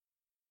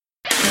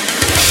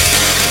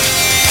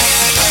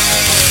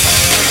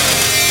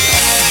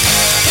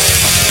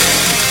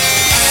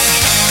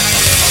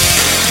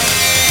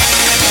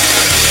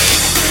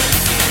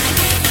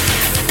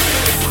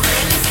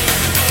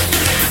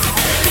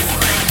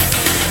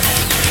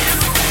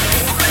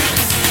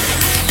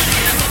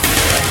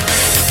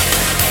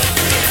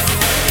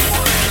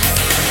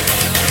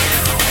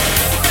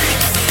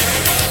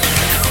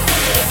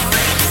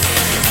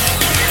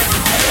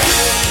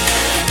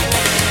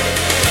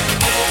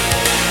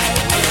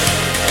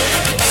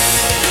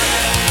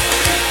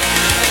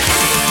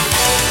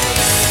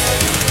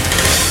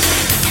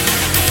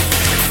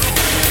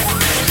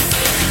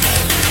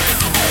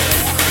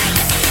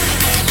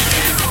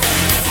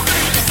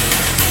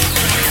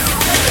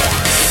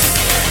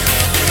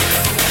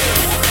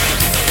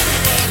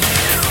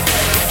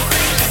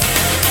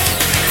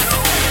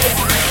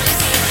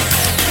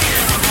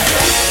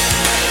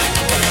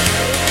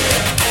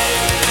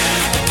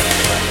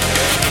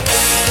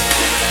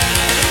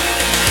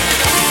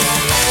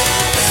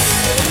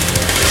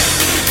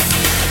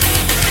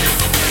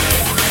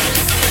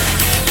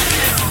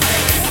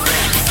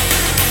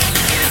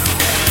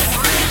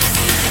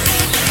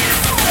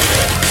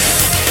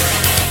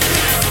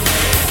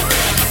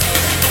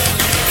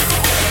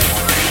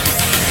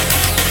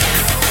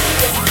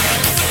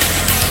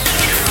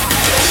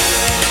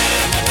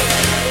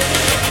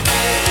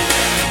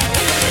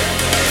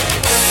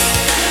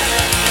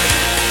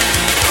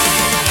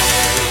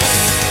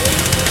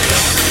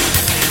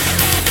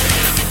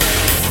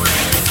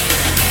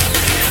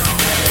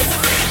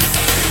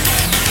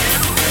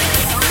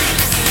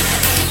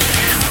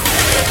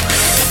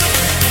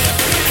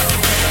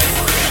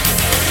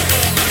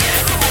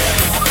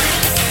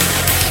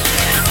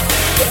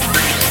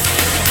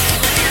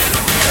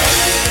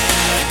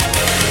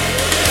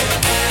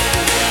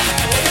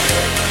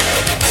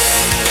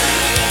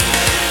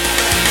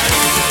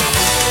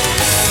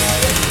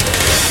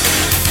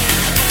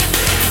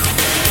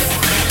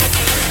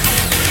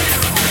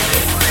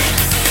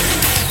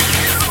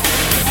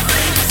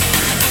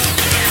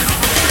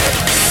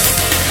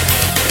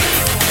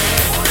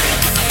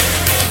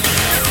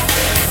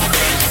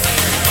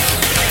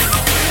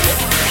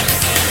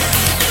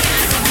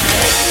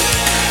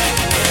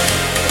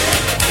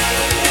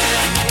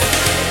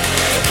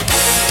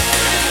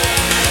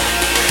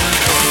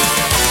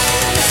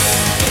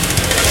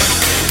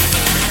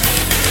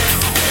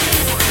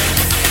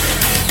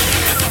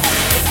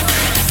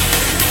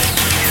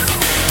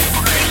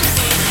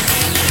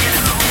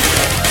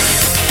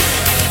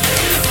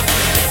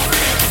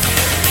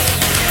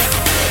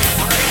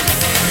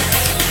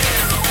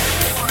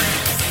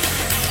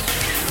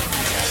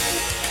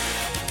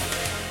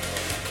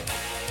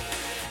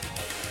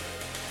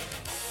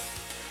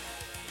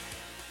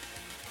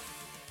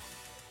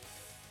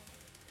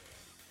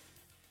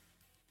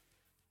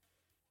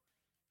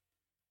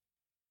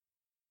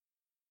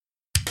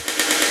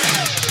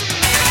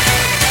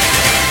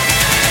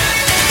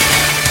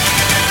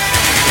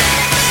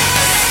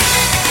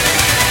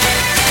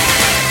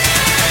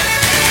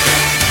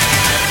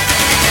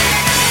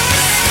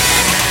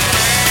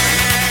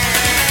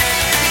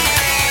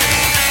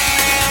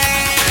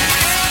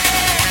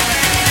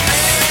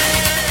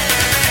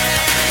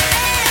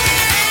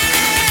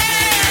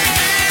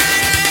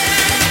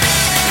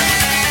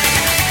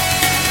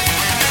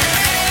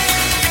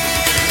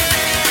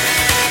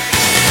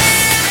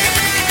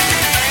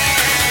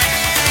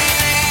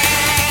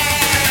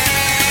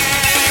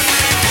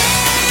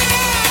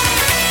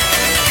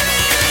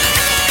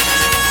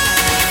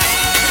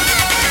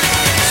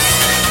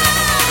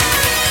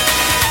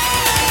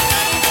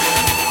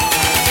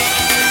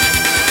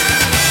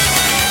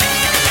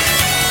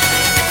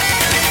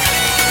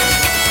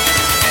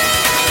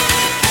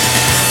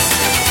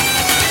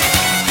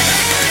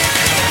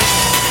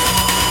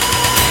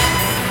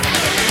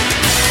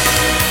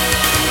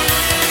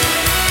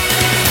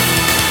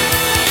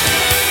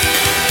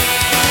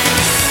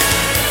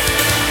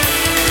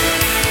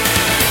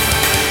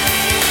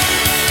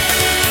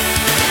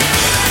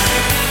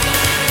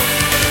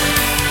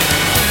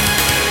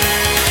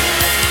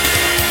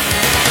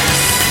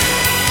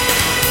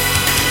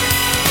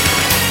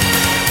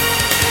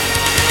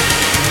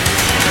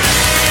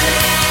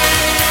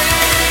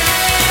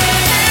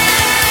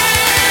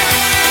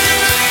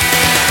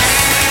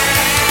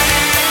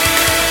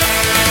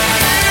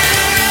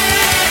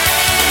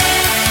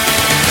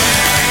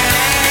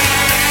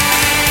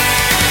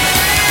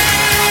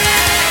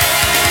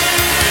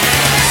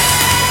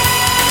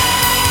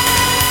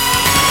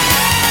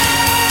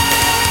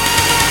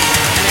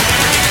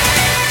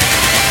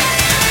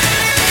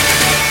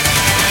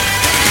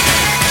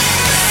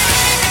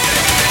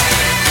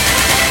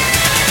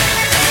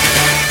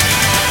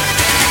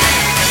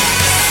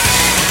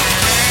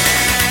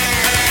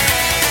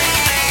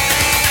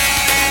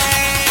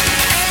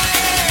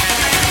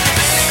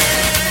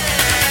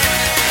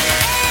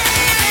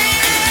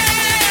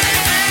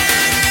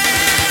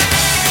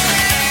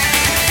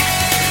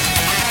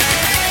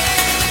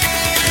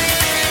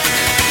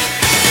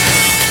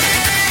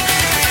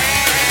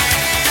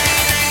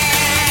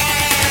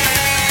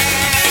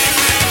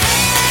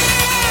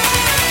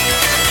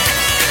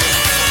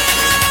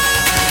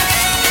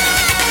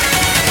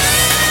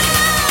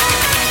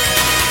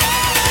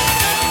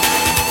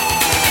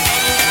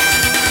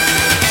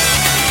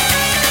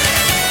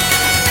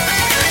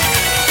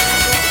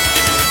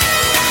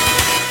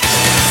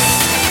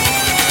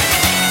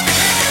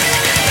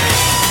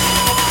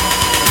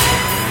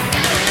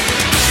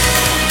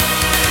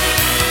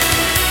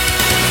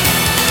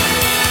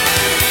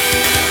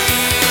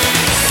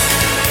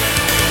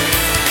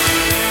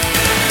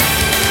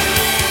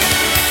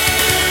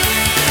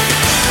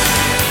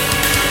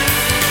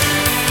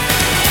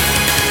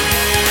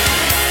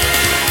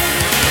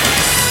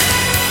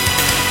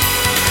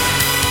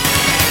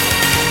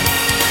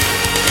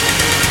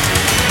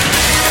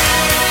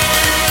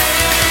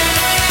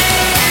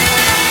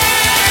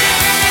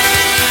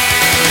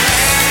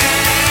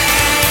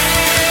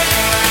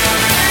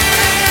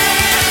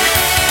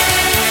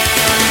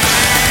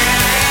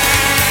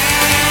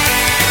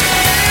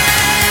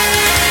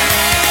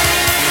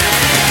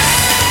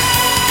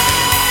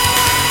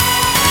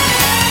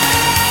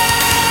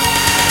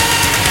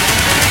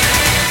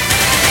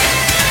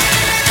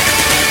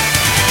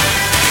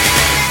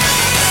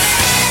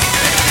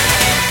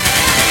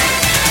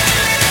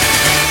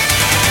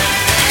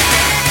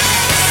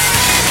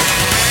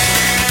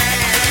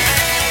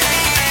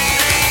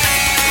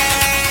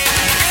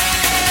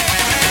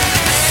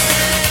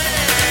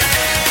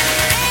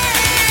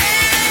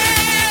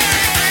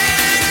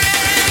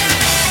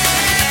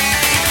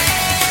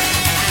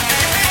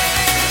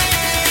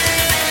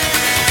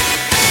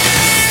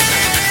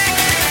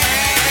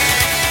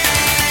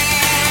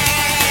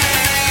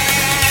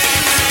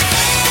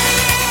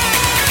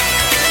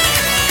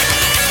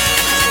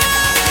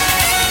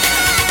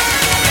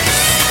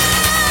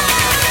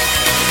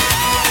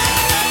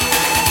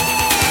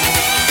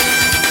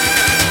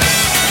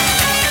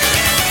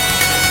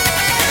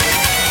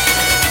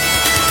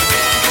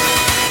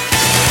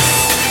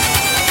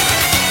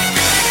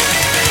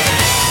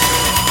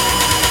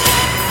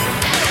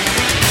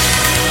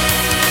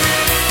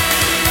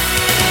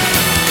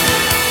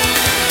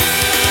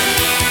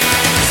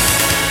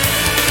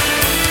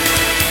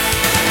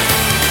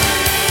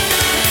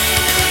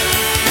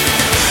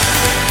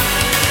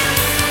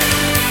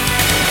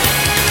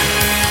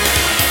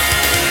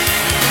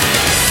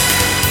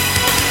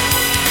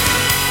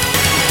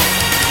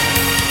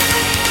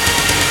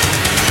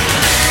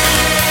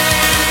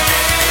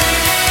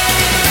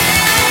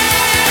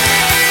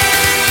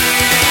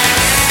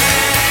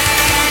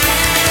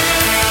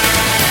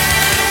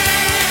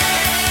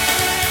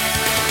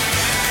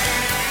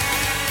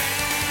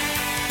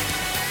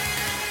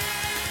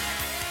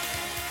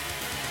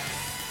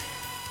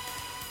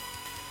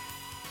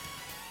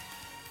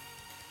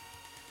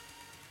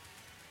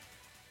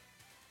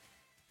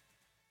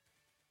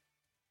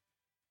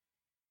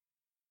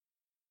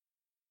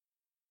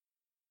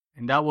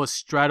 and that was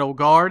Strato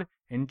Guard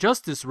and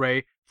Justice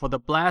Ray for the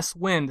Blast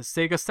Wind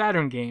Sega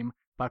Saturn game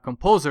by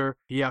composer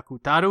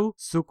Hyakutaro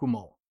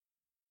Tsukumo.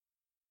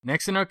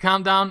 Next in our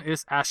countdown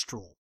is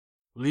Astral.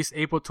 Released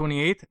April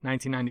 28,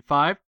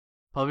 1995,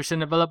 published and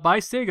developed by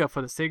Sega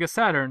for the Sega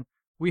Saturn,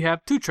 we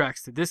have 2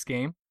 tracks to this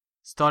game,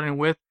 starting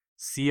with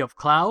Sea of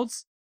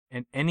Clouds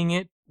and ending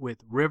it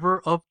with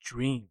River of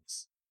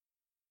Dreams.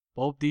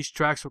 Both these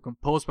tracks were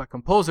composed by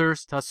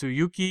composers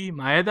Tatsuyuki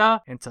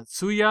Maeda and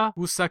Tatsuya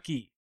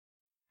Usaki.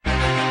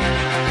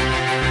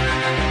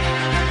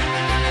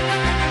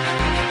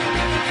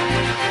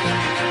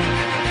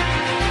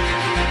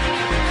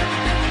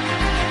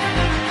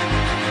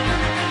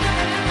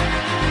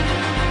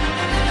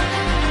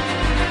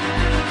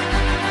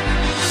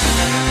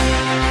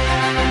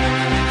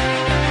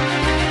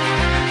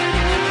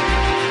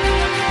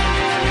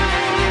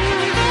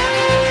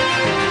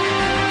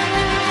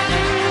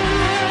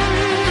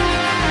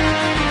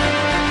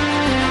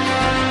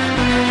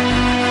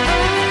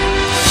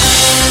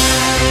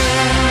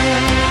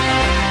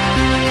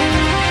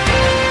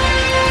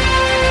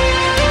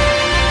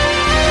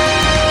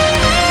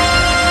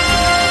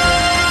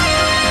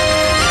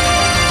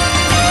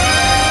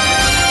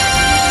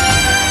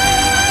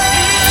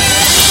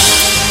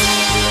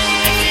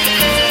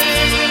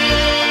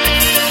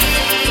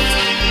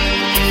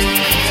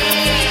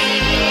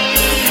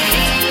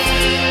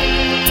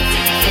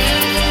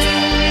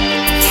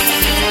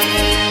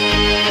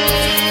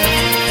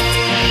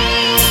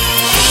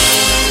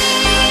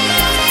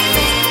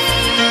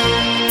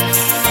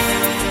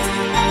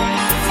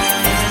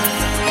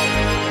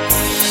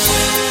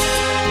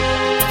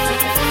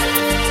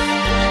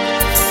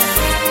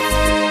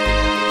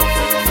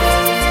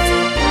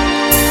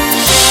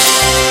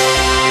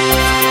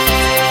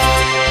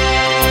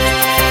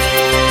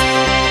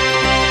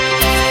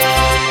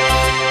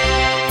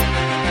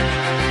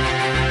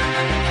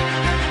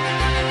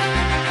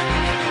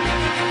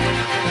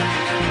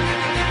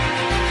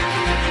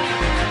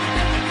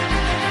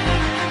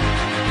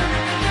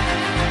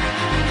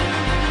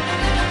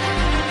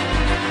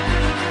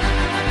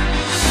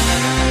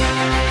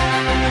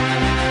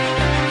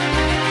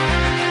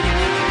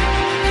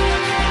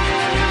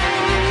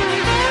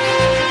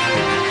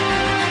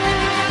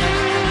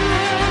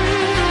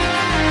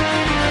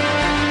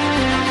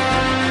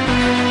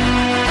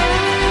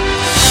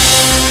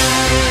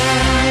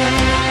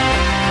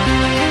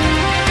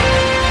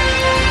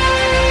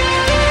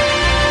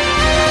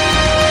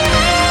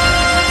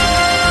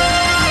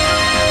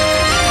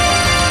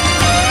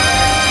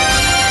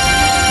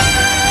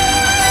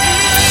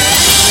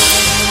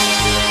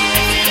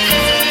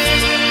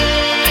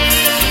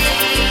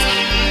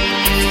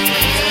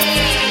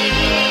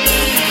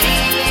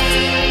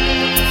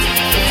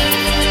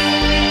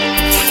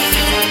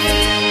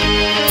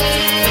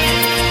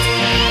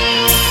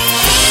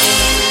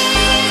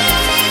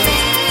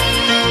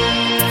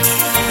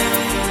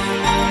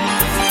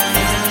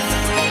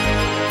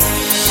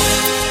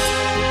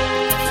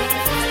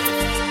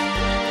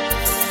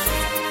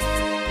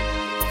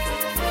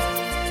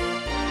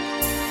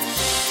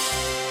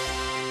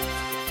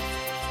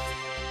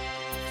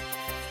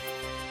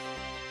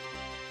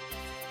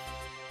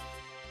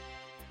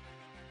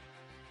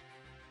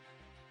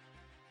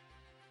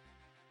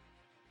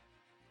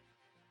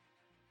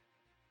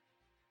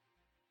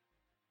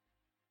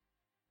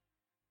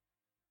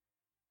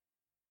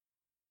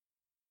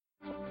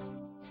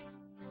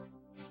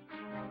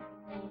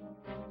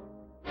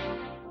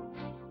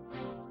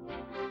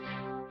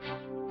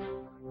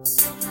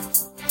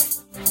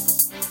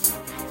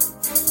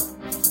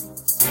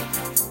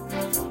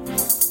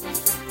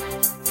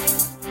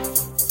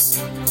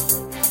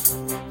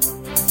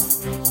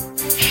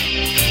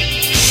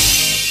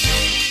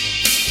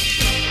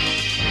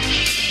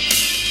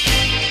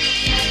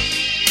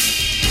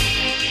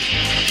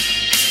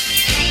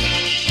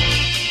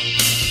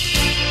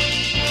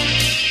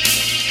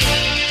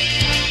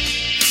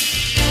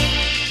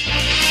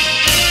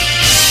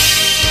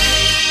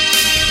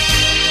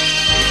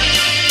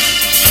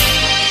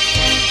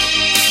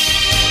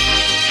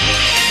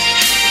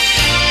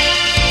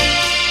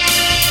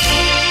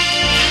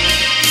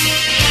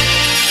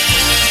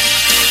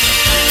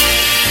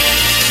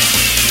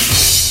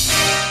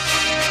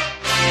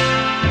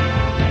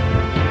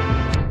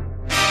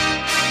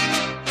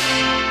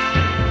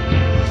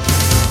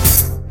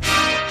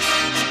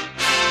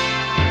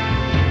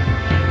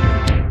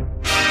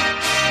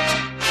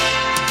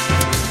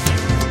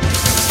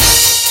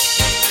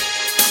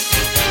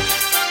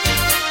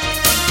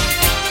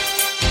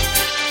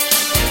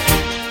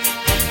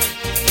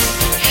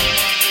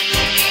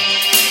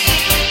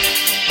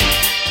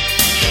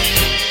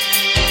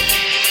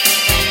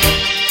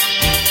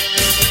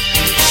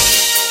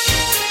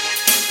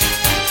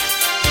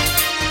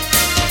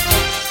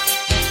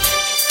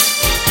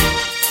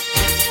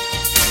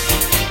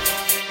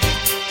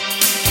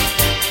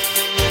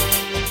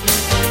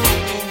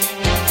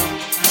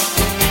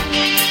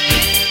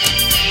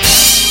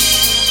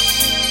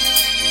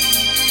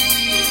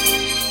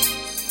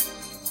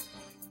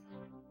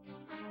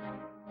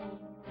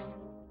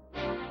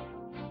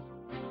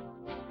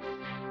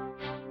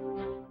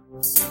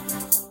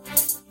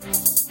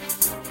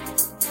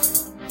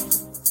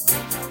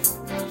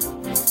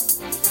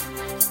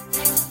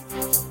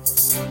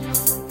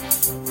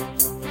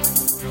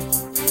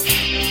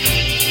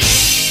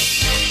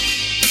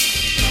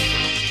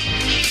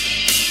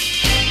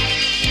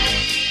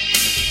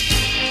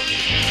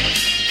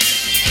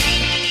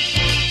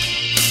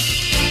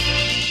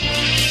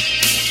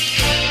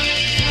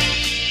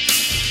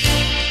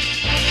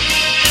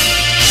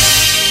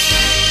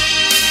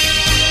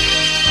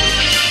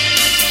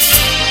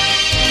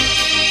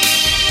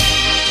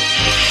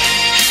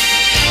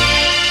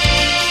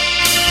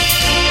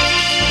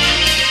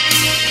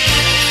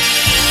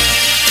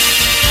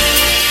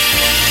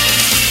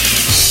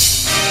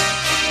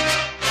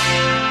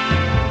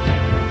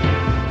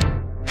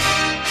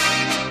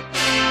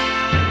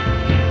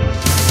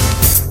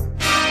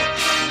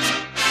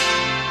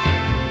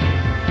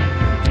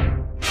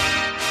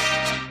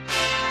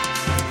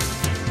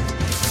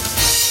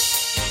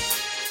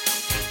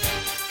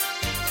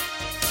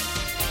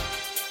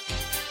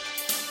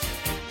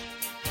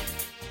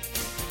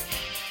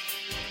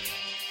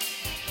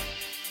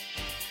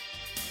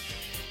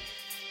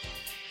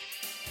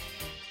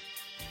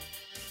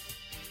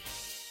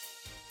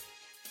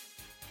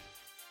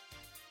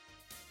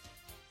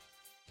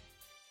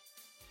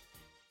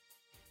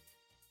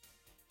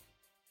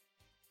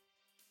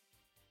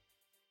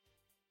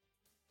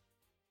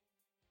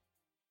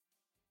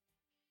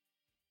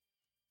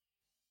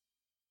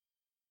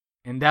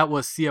 And that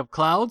was Sea of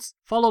Clouds,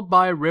 followed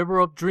by River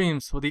of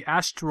Dreams for the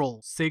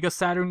Astral Sega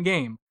Saturn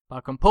game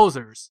by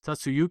composers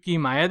Tatsuyuki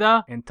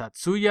Maeda and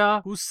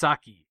Tatsuya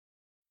Usaki.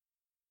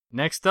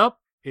 Next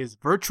up is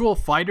Virtual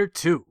Fighter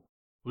 2,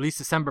 released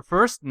December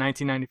 1st,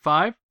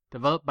 1995,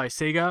 developed by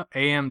Sega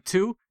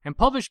AM2 and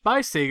published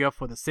by Sega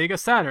for the Sega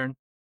Saturn.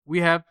 We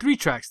have 3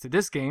 tracks to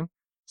this game,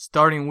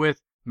 starting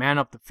with Man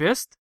of the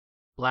Fist,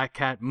 Black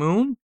Cat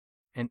Moon,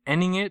 and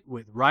ending it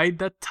with Ride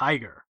the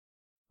Tiger.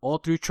 All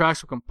 3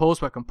 tracks were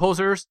composed by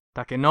composers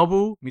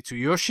Takenobu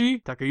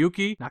Mitsuyoshi,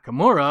 Takayuki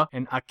Nakamura,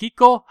 and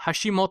Akiko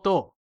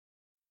Hashimoto.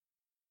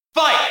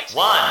 Fight!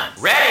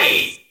 1,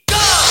 ready!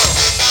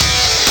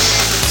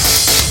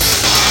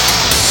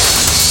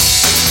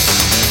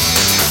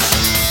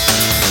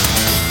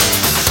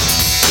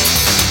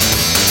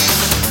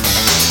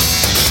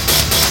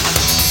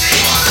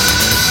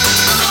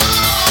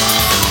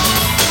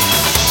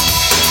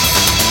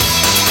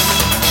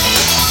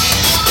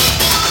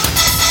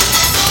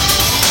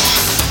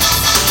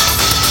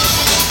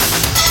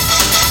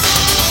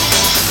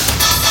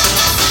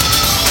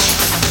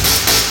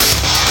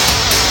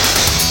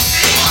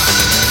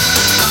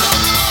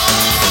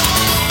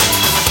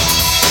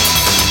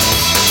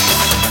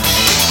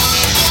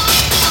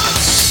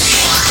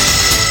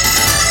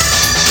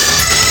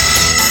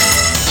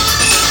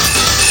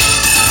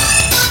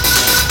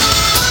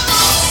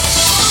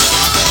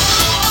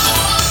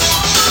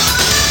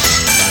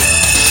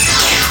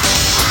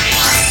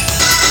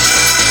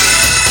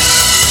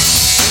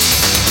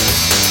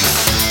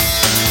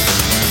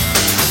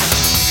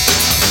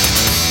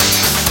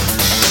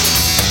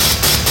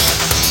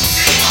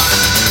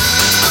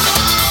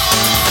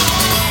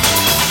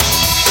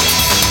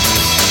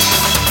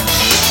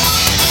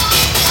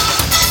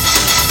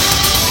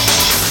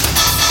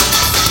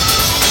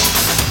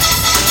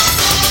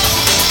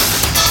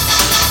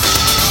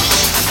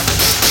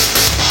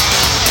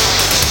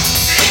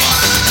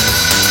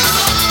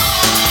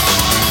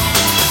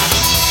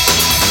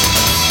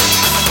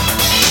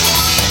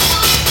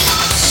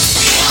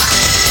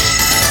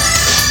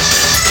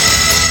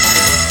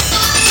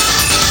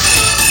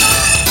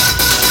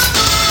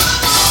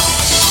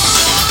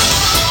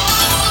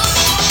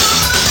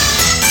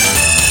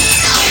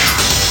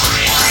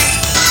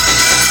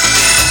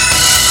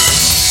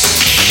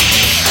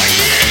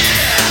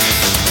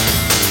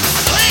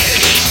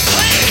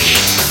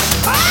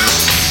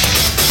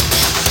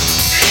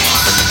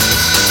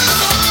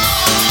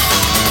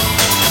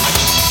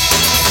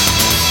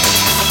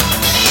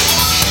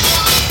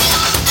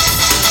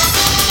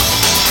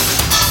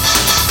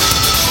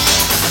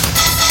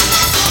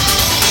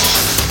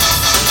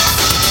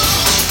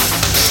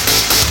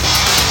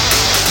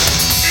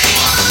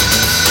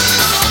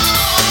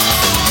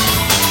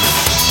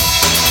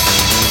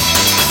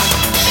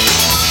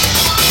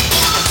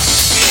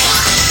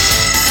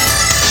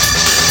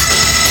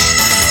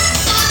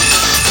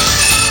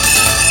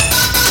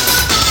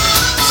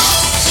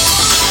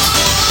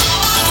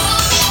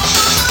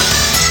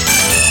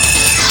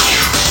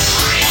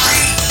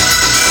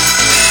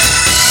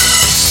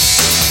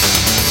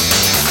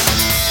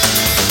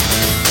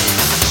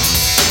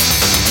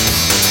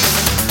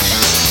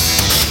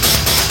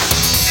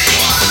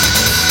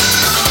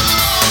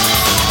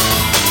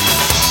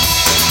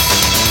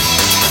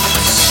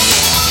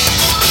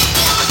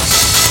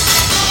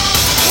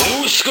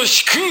少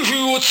しクンフ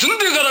ーを積ん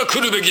でから来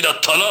るべきだっ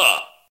たな。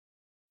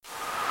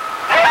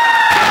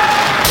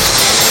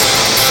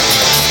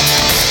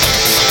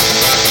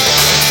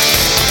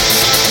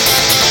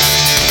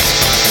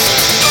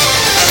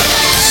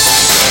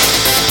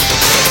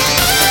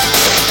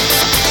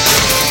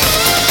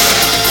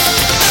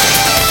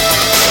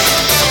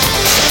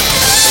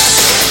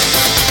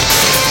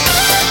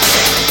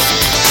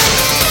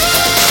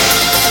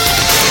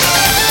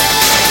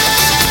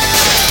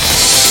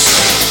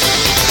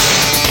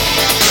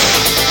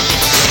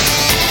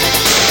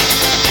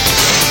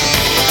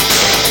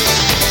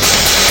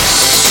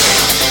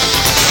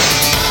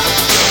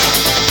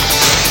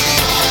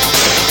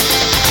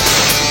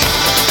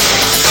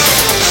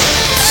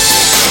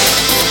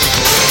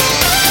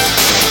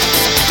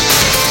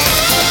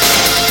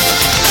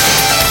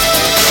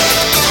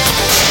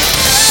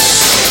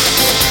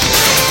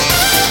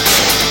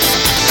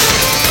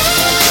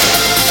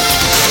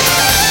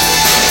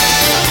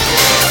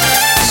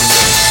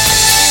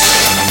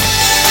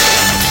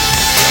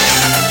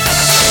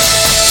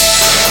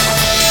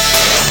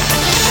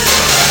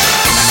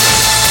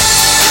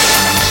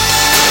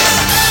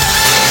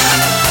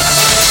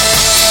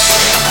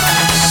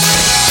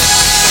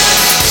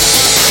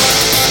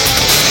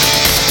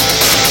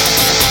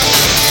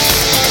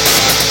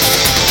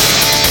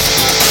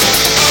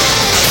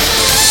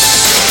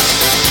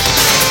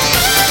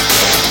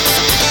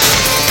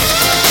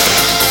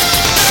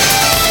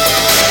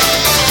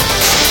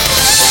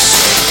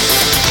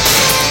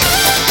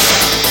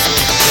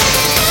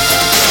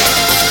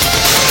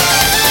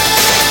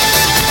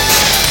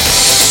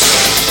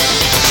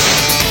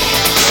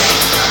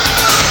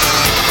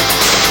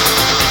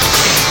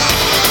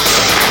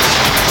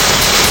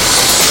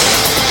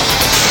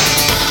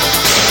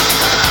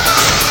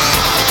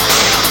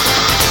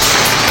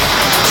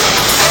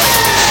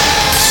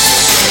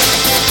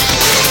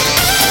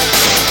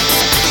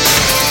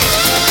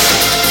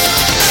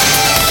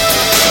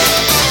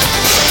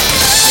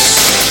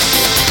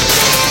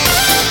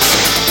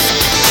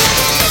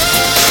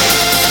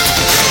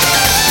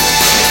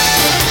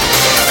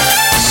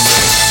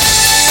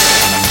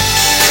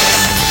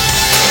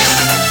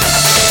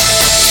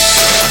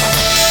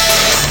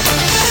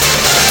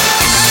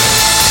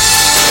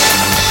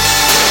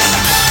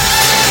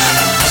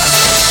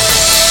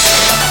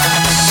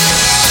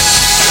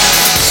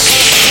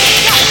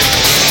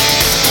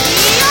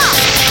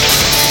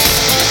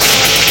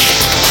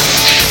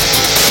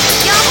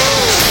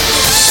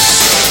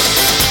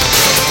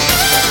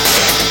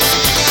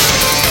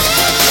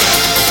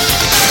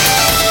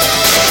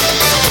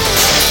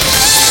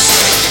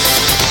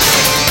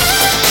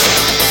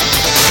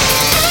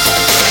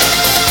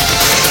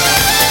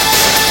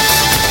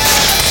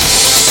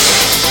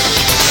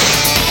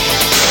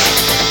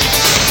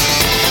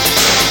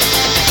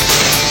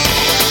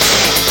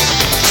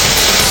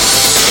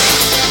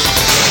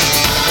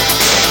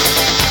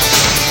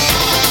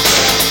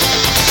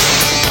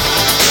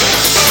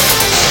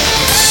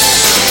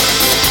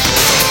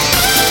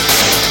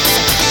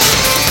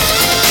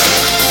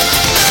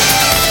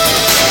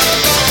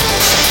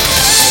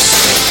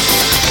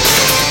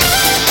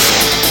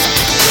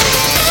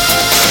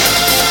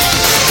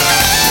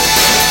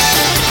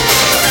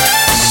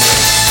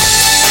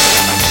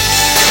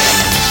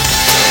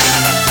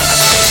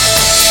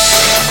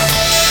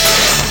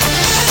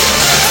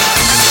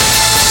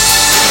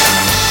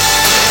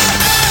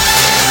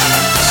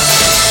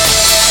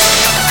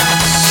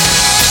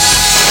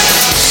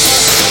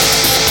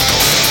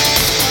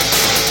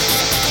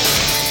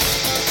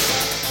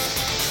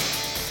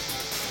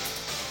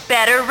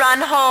run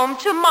home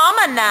to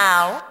Mama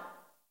now.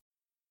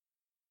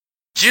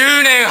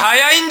 10年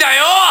早いんだ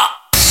よ。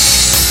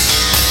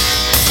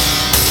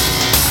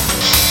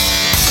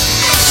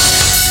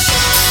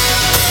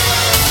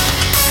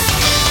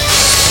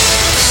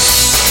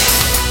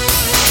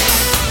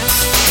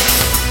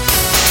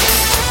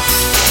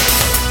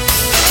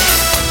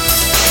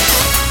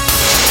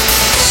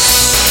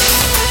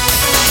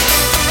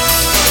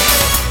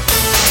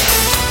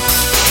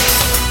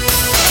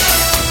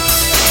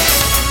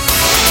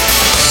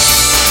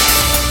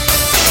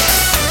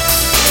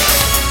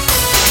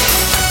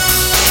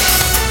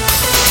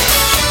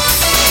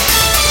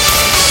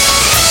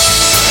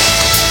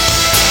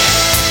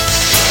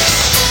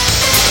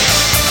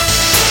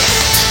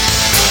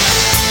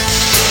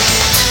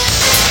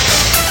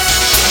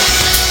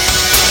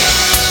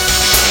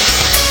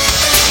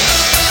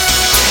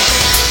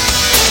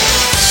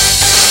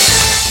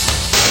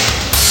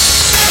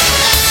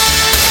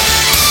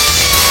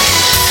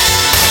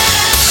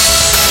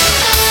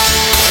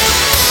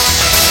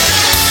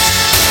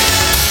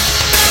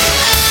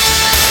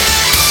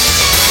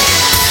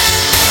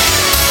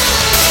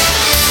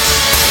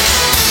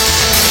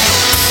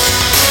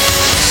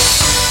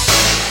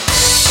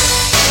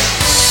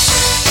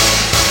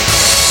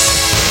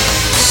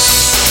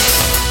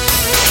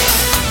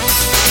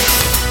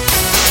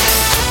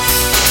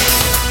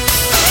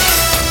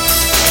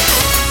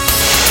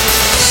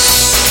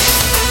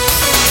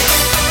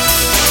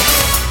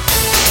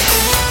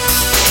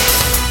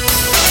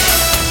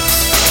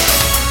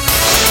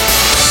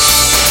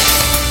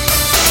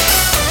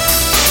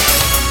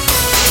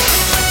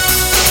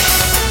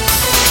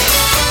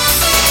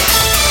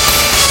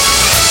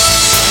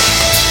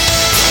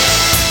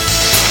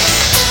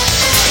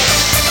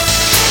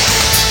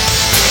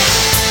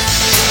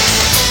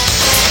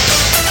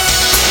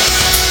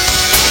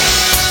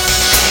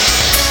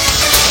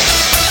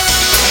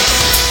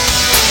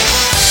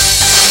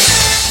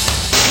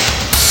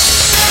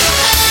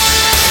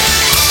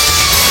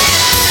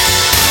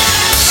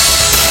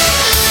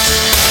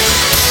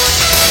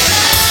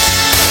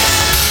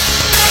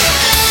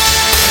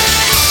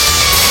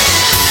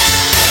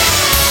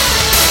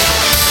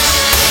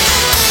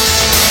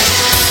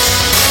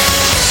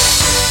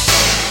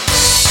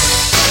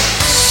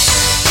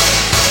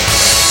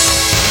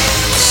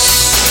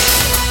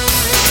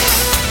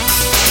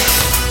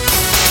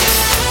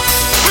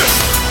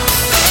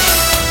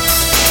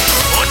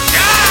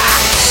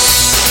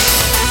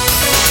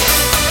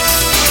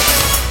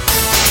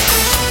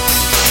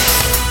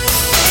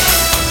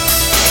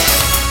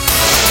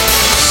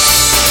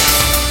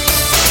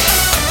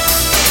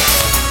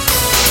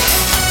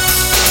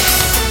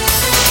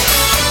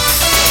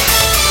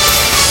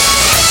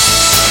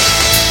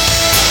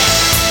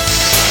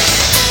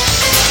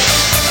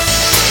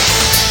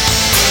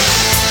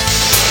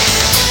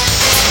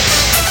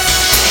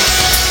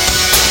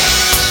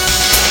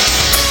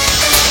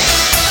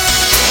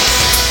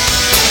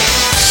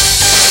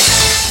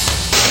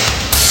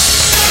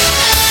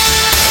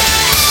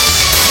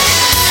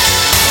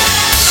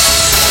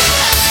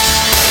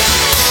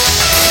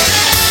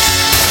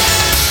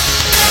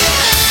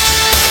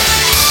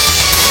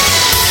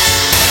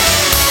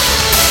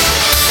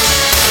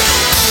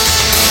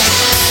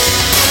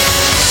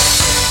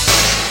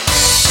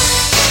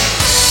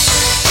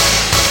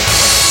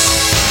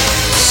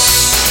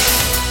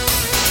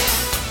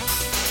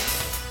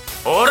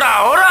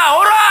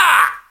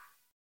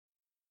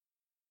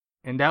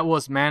And that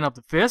was Man of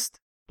the Fist,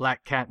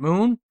 Black Cat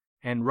Moon,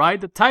 and Ride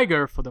the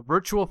Tiger for the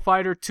Virtua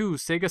Fighter 2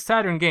 Sega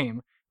Saturn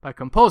game by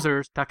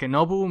composers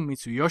Takenobu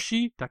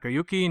Mitsuyoshi,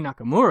 Takayuki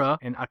Nakamura,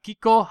 and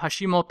Akiko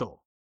Hashimoto.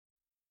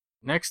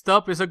 Next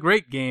up is a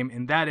great game,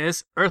 and that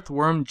is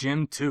Earthworm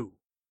Jim 2.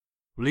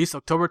 Released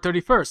October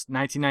 31st,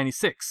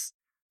 1996.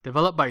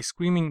 Developed by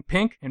Screaming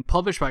Pink and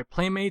published by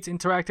Playmates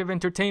Interactive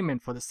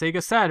Entertainment for the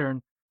Sega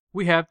Saturn,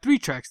 we have 3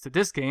 tracks to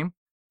this game,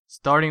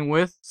 starting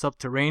with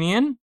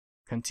Subterranean,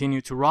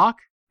 Continue to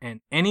Rock,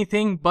 and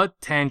Anything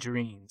But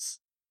Tangerines.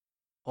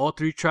 All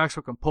 3 tracks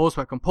were composed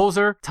by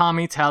composer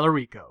Tommy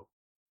Tallarico.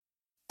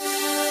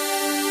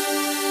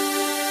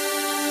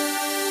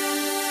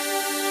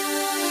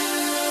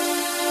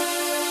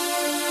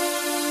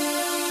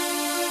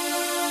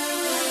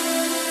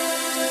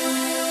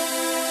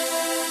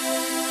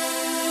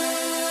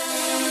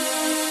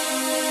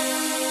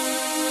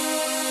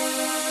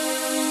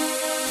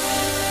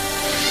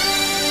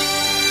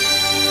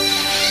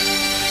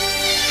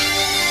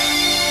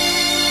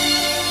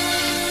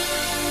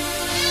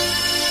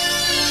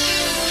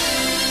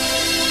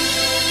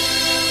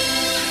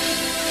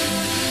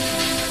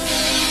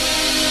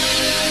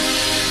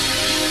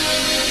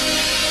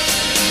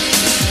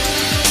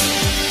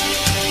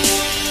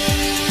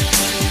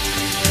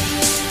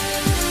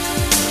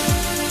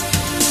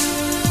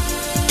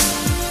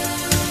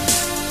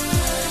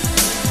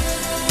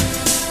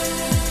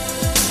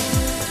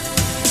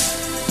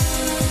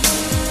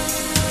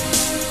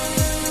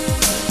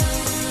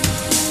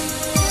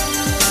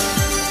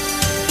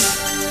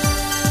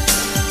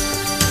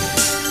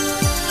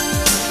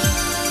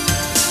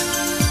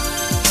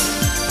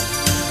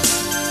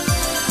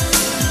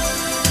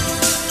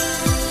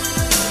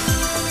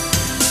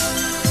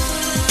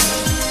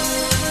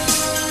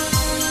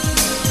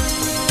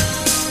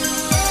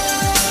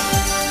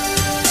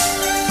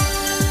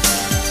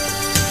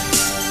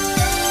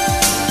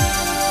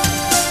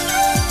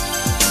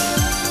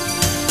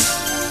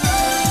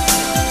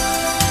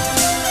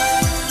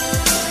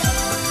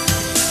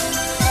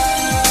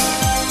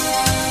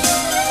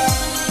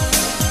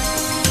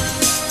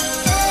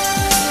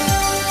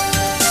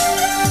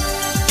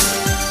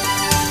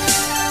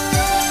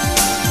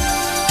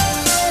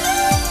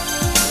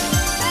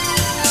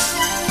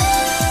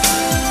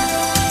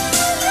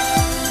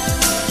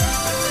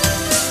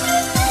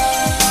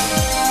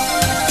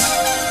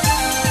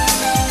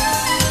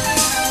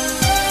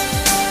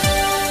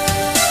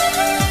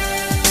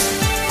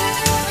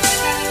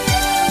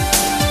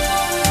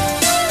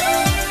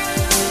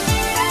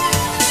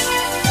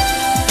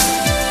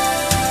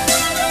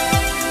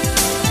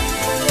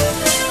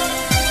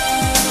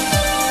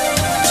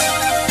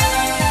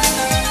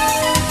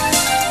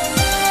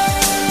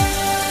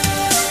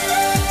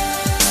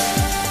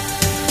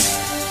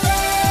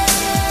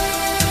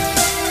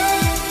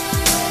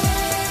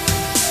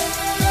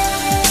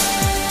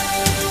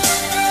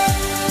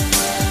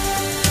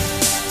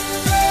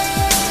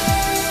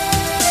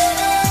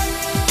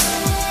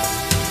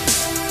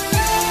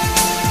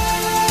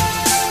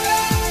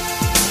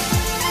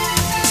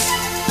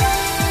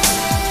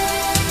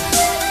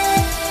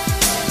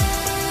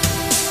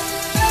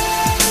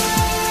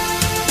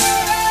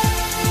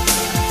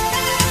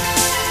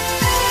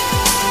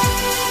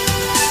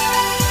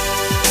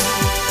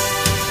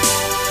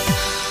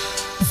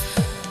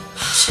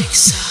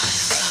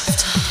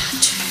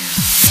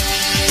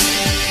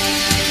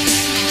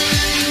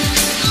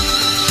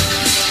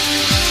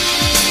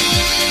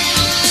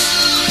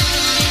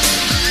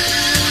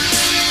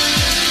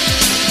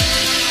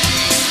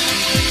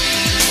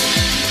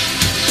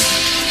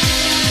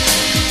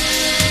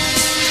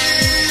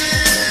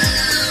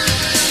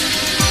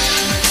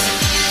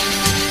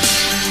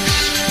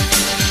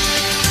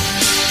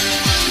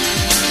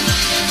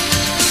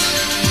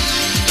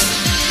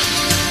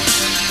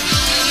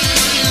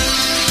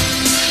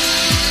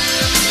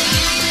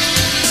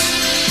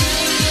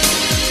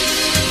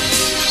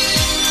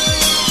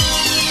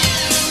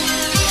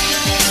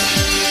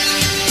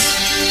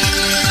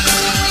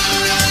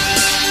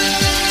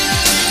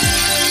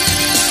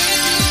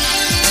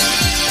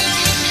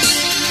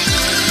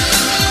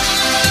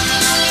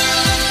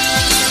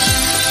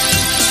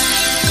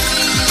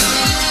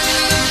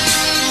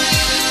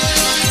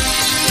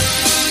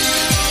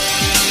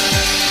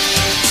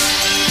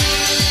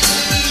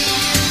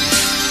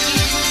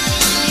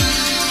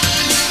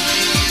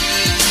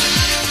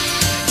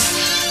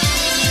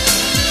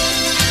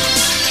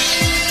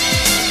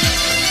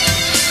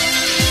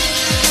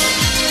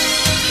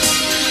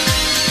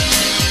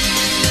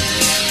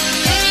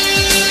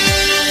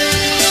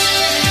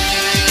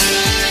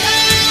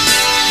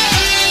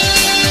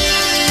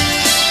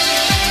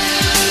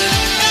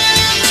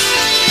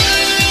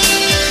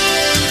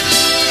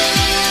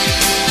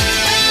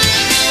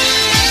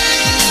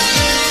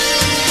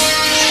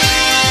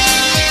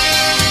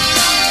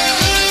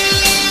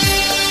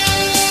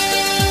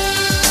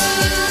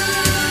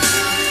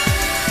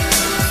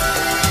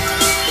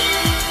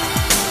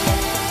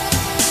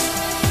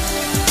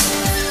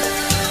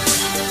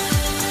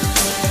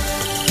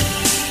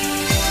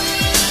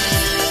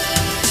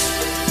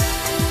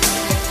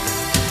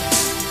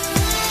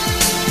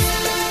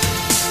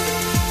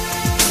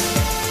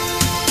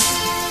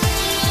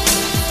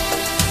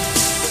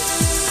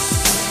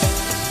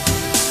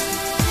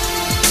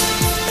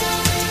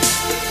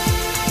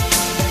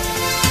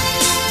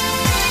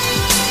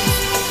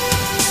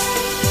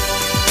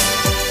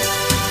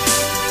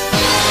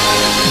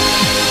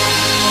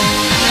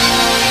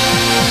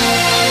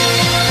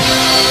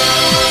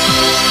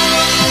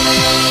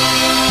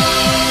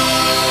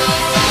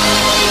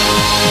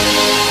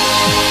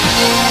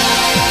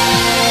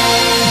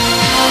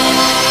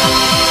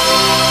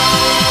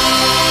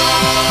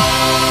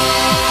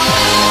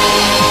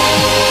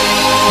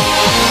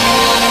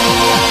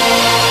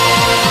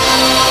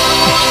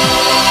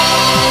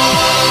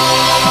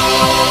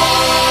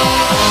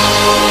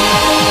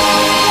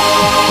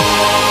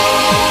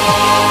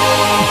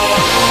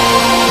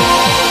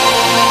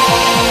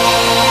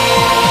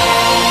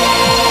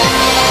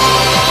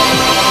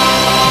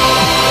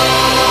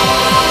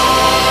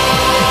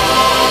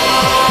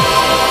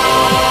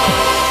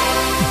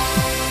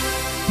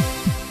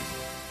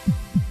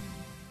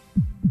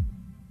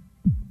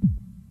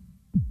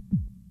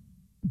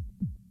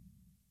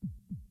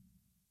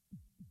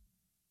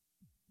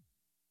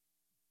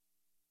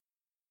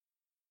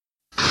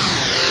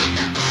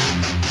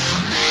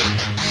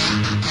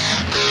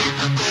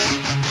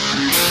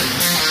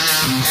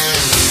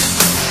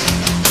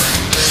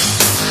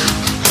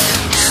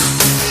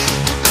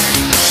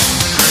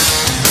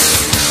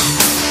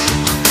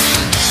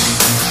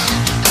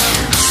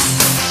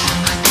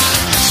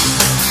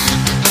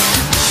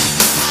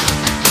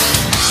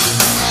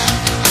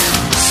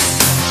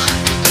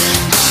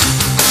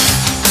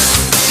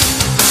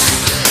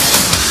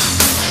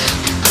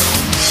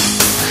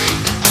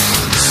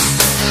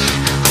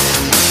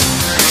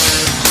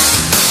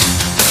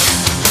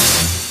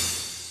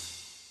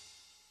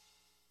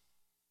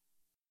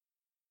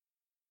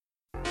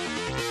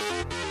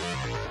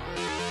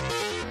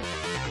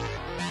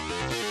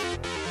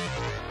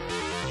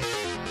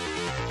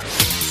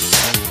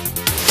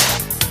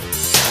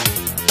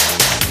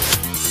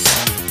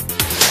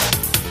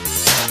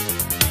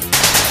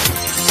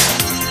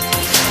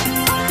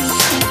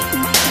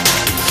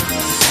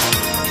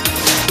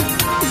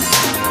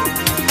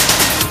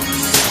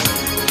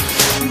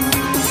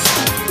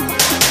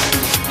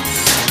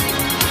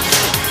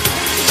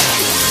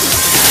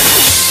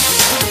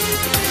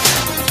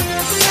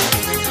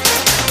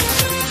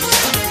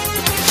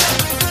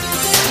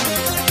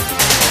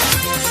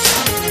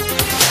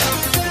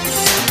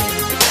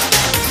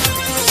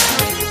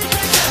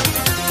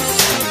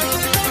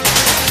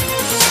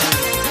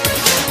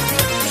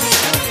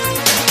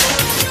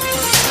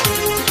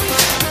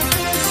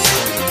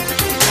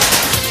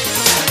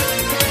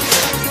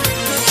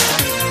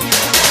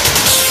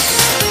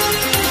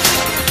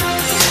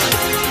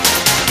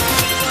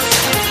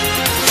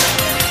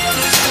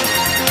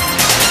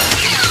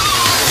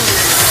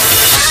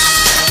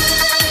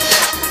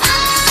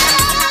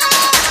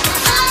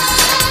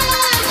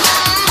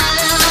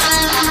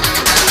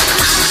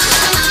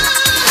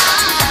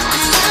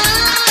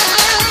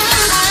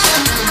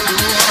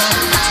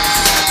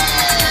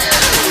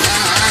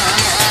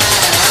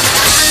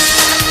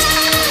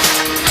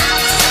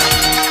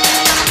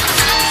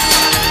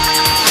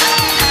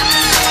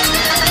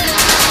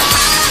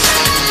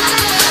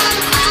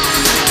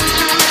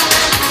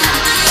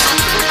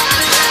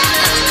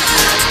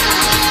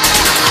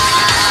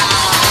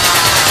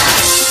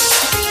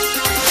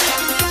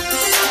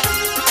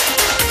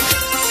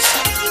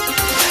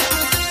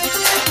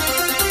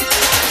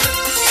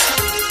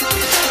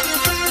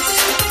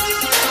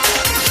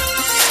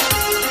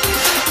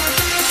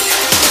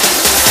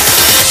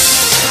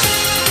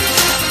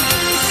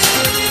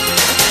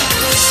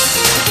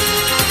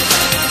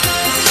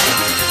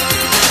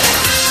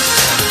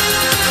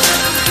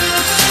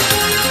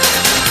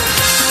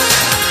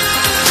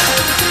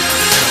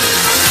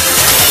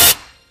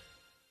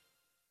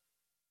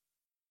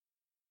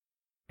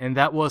 And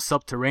that was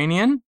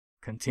Subterranean,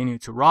 Continue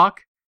to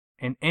Rock,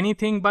 and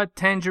Anything But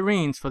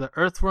Tangerines for the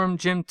Earthworm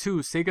Jim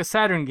 2 Sega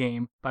Saturn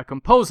game by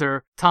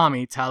composer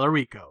Tommy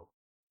Tallarico.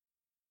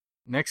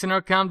 Next in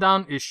our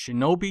countdown is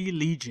Shinobi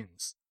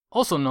Legions,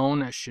 also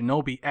known as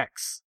Shinobi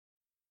X.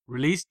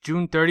 Released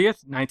June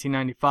 30th,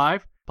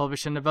 1995,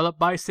 published and developed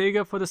by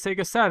Sega for the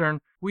Sega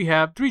Saturn, we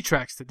have 3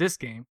 tracks to this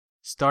game,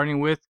 starting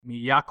with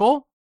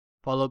Miyako,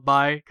 followed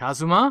by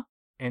Kazuma,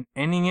 and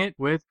ending it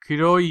with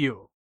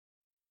Kuroiyo.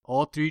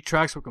 All 3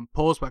 tracks were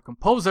composed by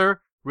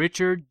composer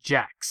Richard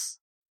Jacks.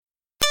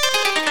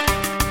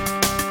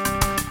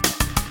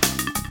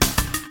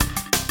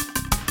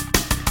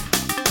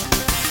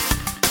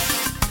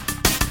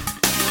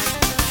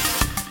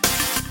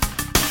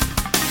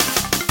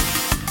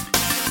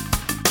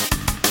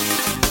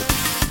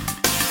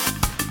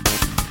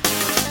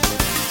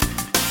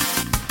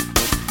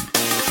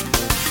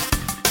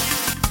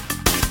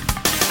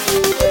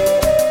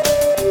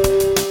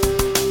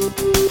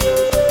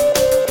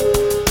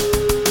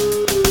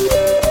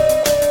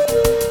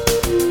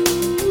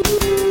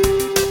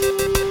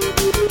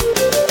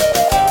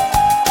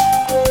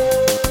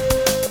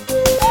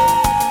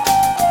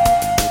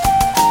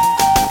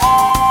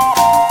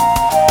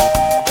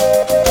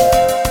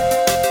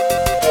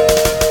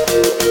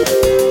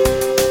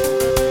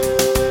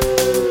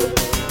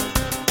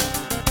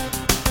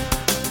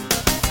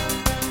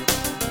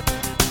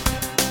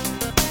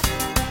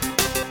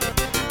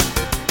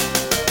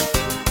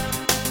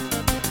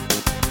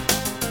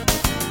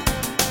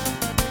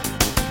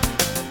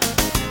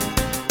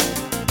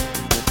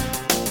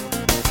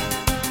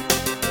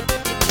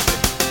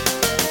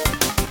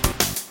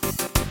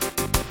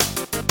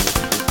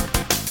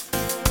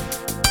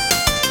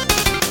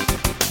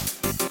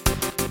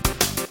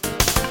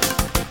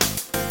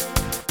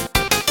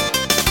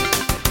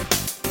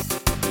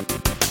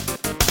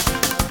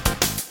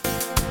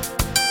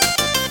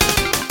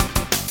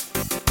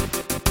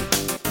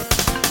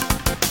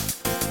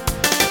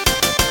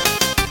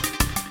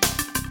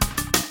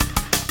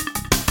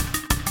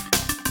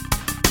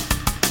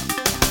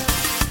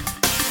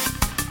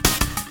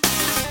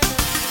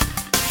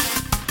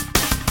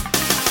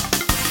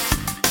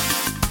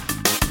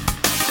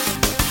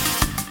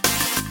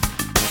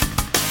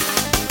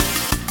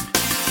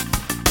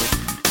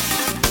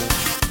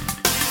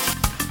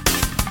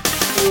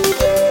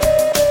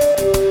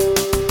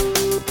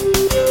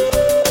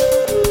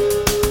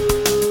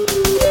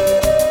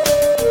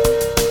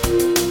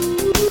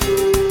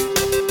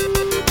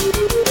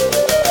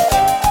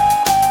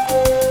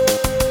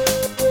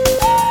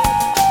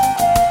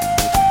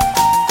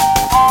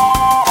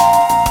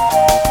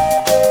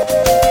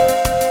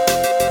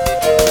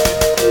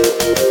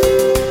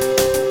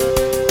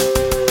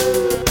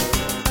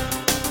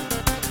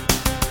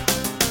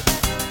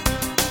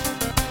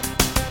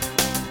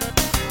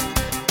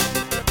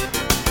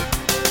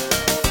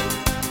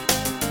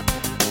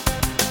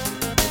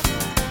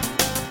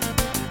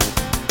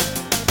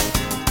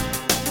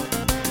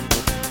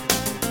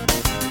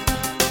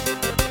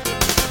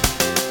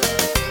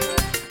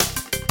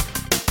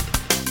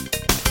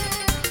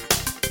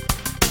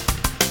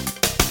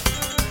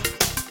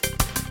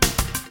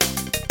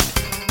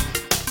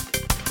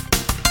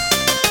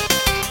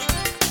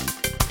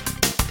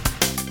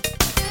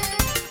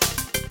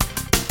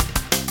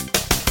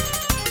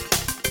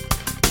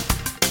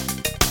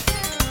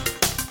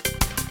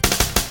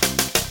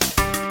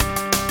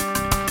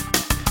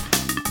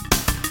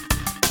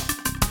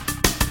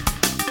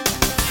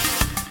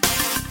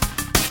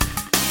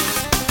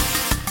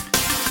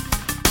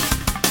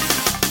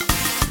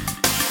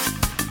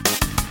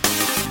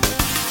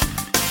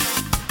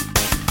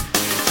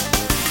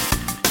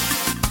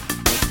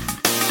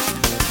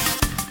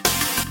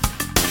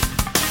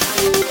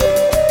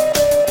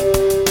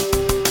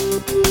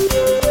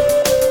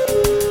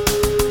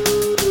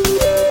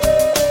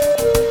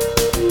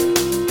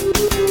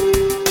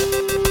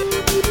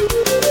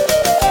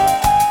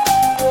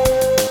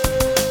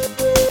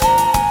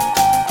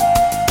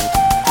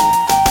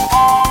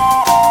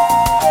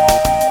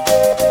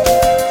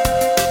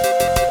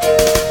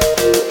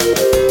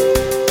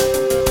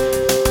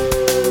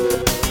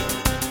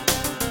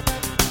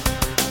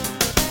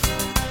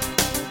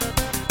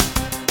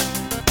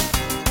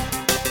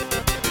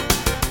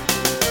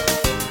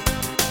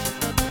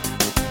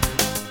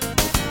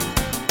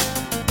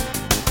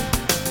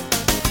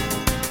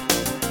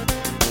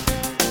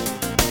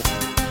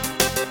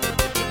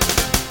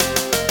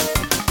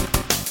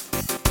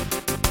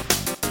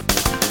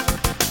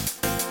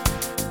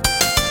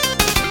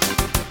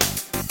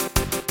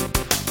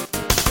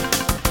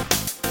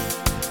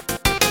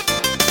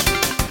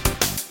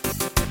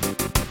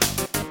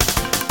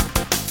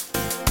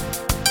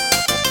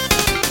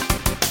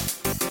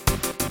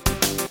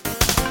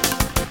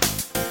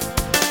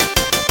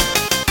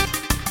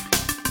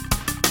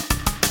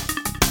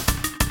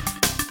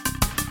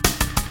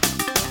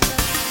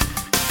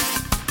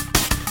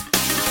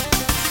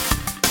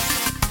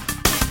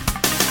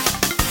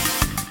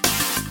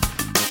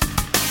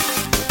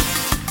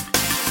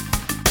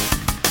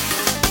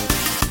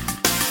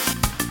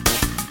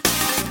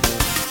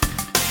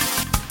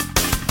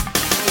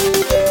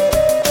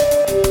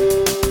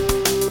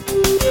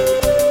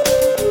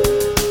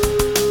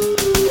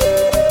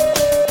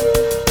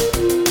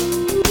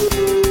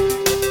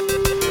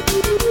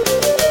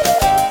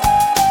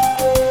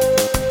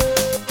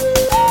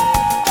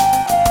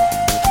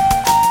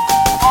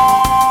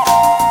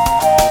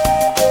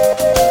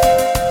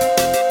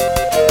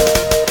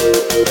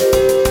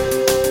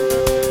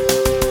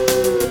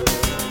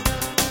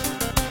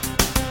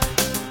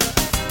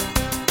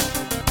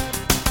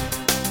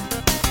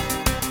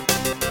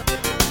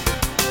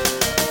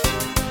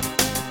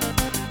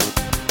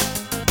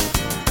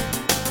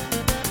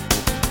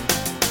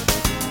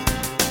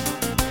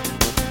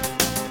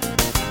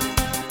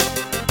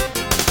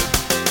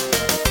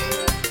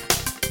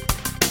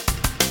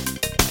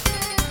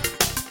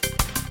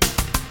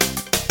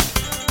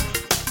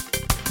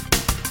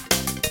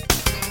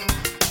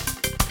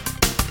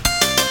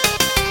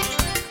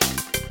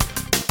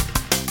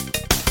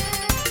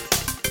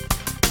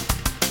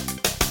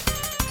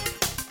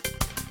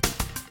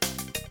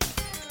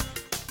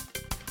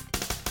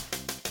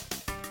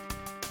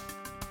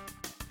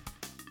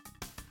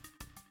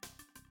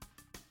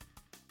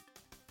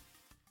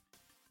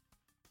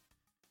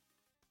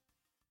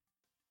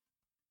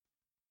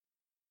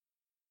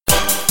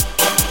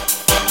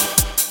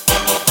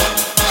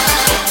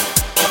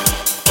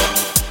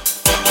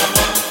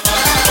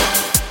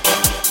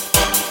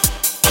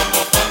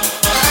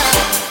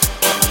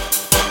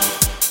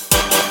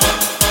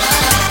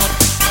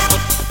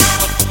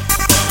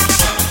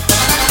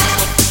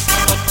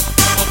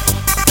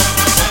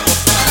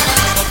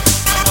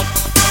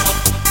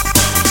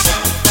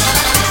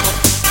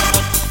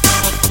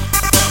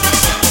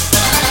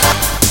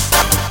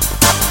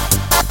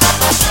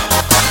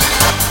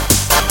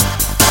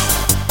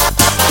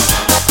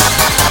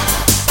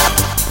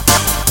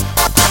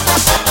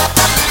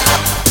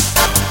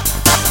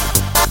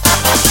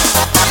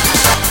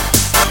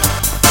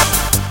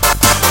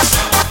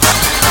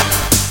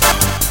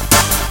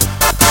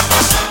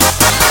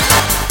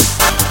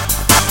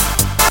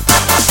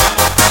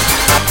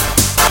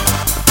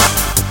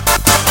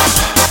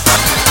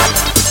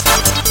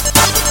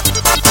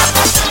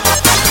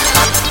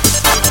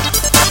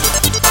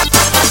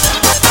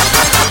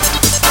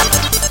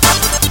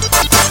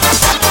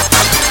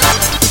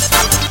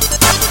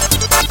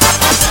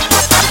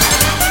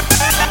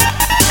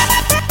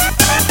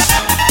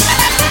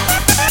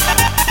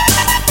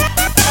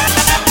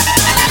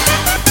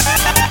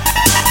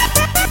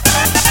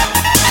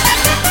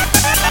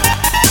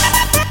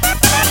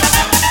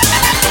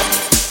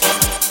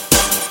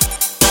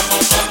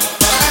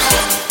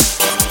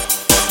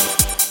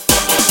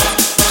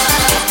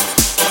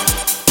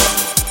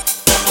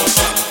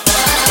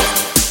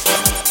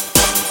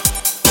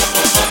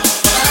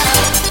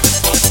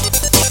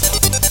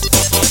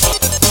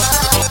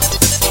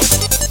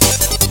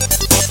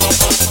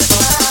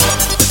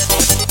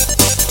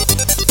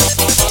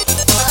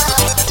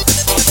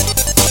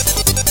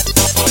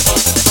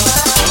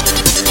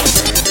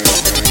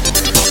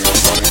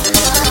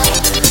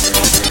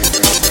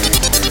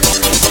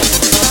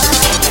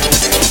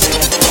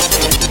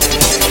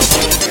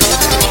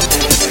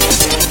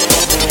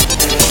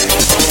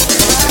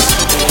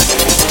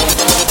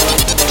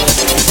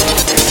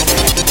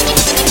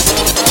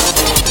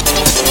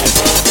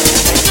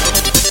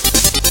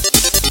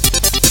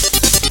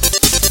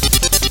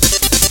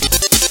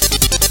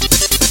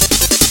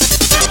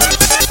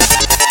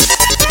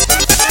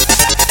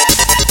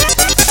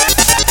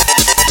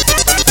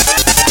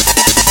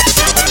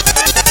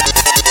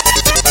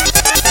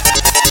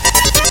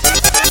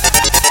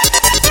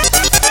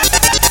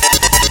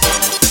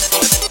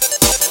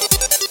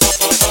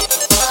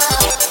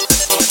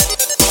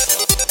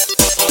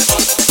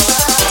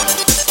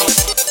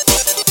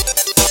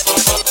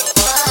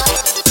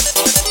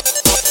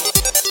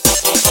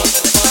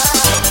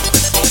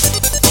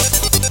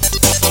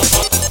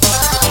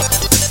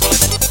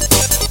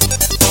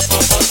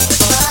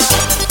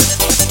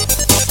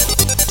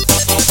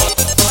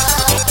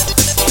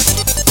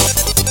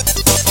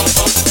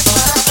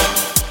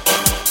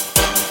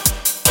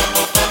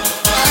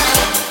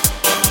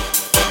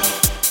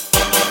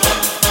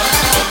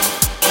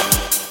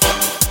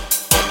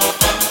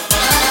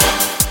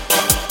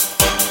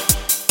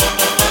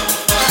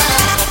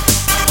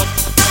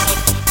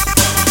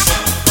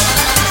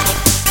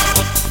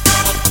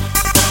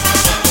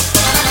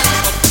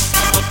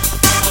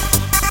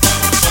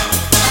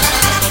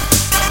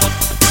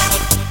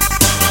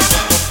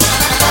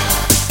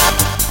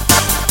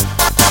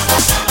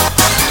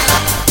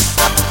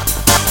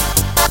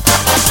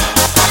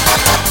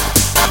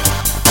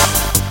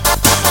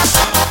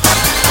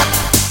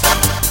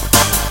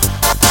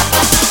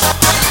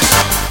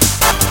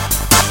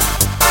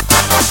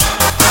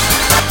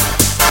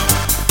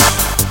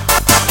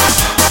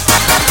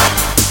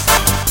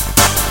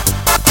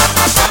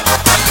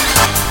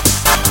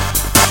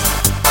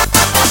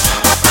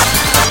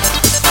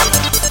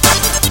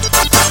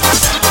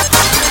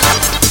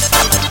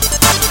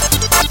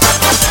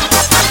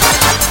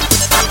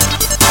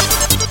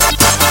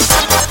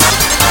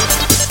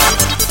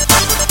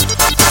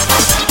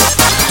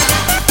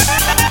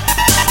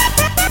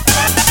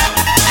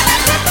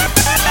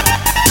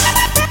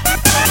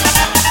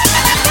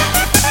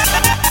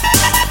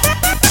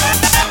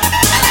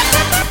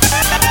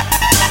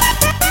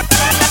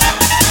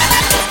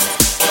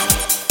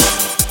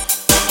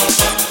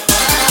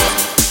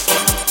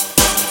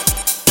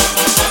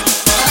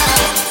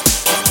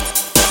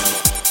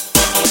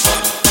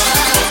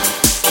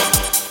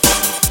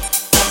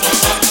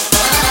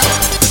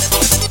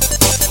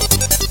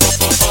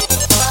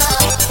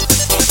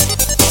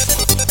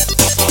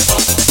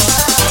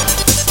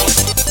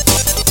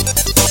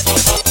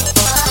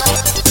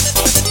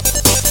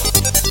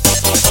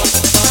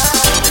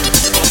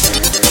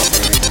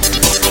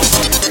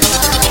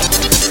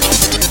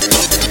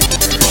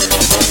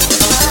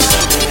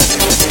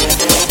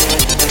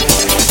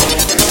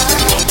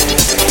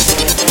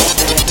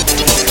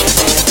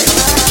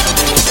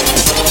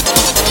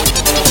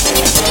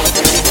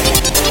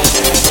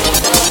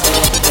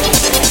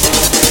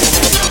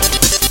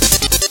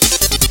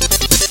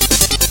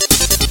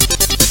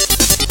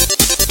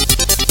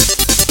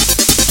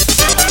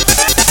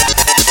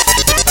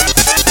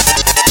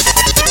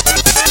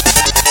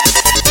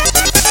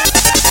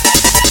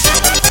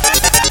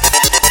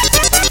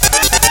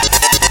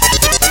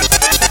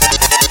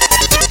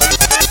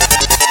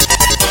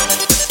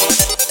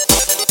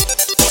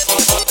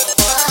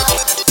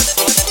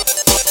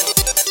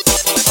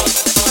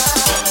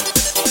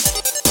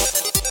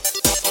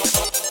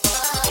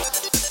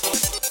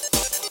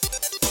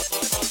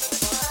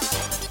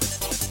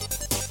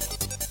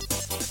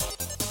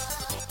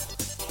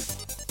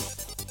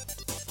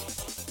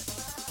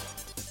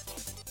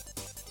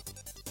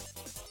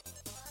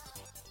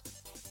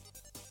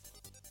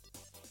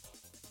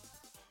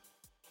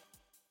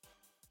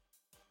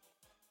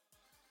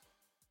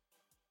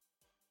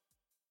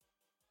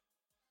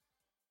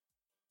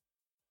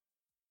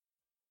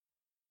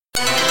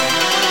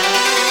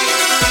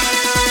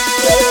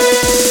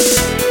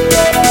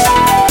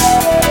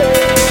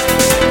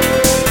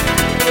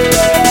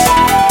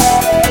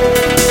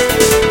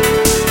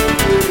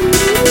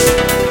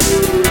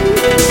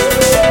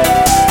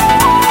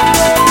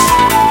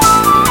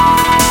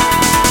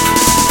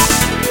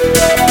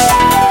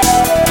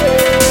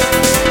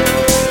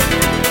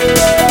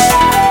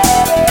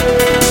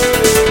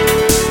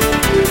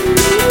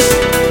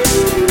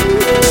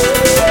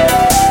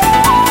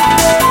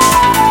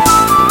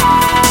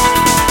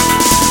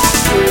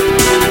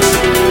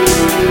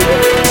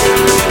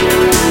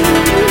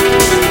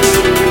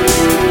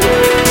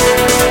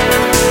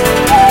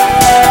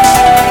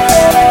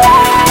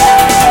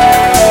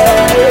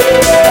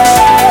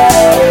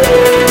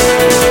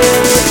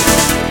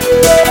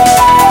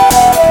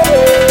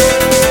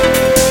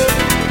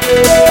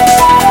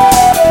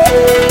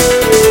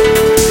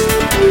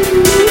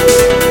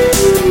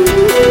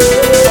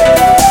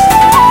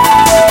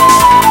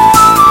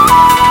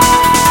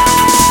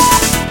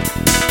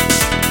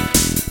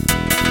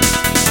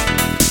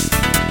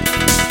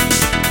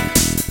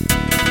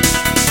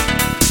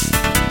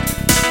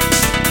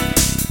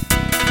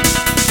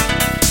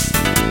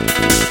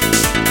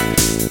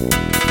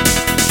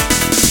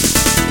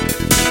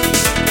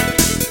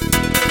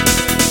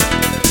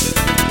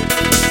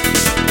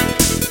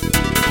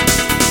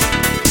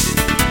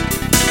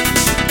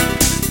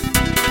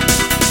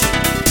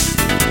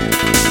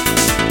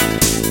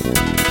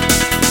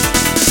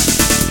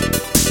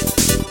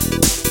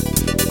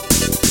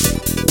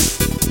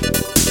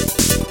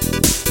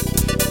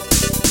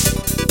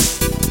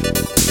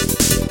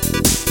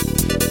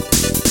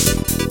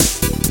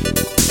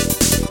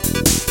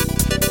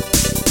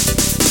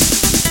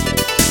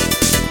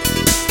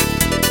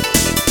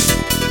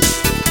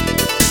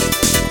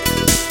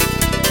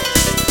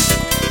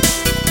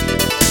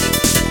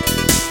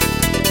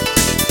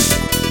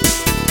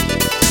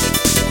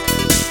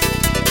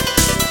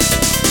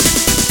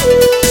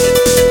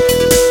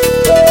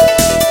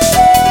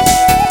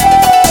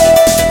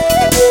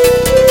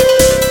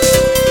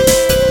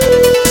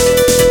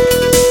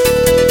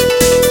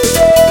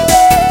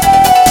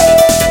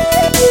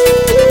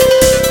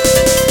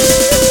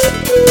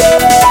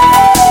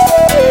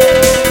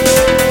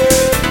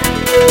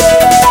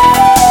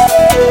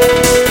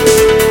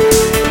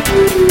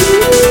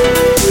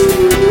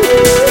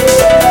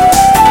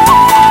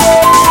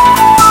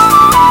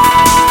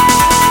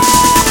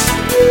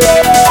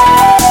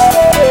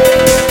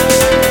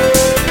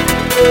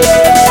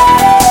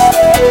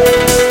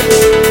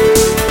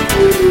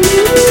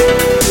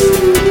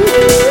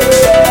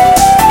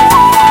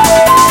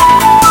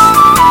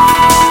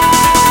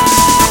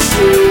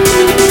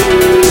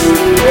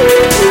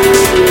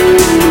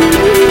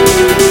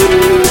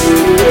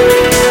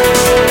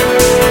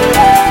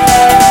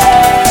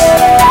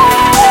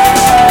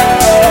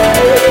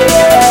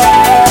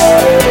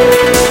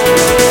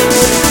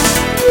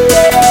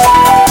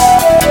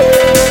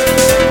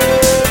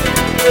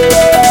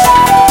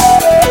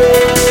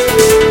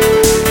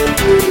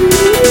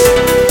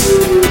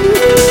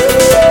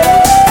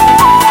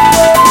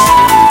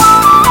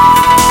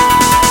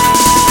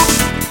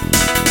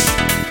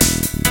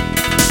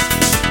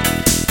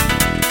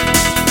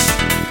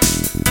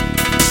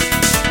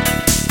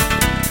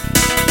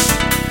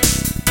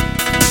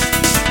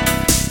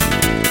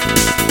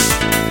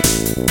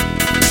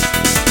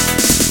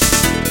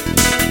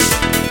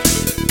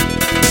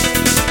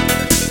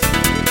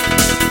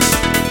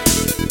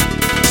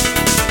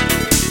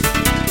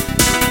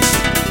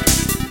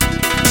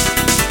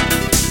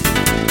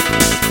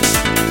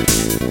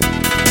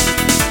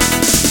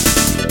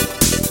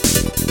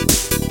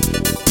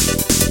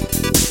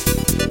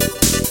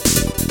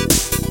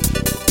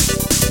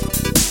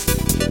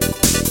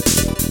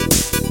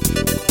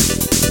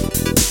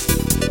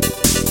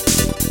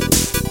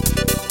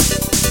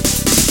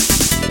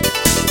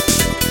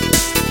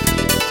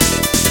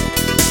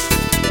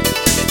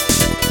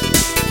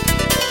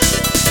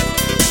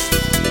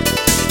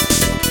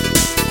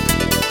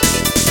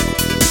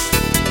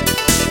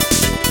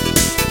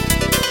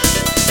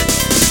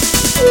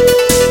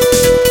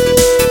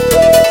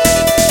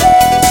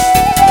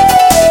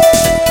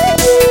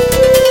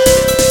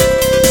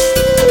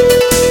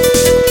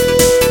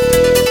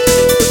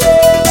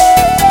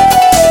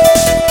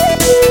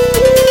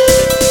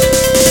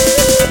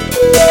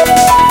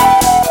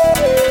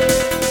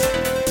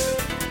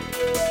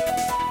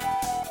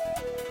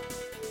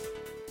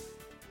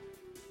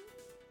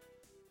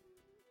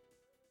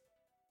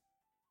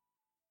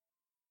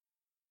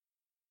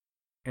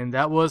 and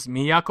that was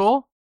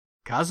Miyako,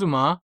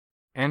 Kazuma,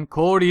 and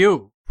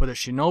Koryu for the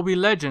Shinobi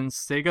Legends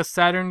Sega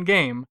Saturn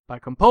game by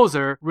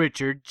composer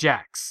Richard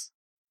Jacks.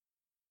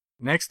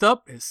 Next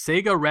up is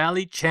Sega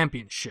Rally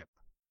Championship,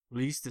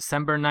 released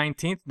December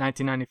 19th,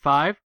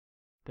 1995.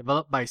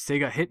 Developed by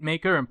Sega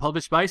Hitmaker and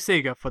published by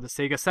Sega for the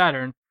Sega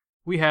Saturn,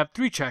 we have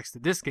 3 tracks to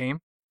this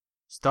game,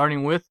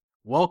 starting with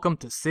Welcome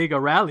to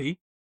Sega Rally,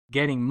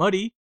 Getting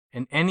Muddy,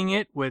 and ending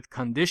it with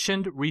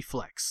Conditioned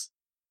Reflex.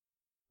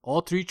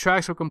 All 3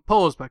 tracks were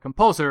composed by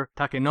composer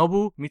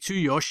Takenobu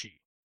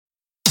Mitsuyoshi.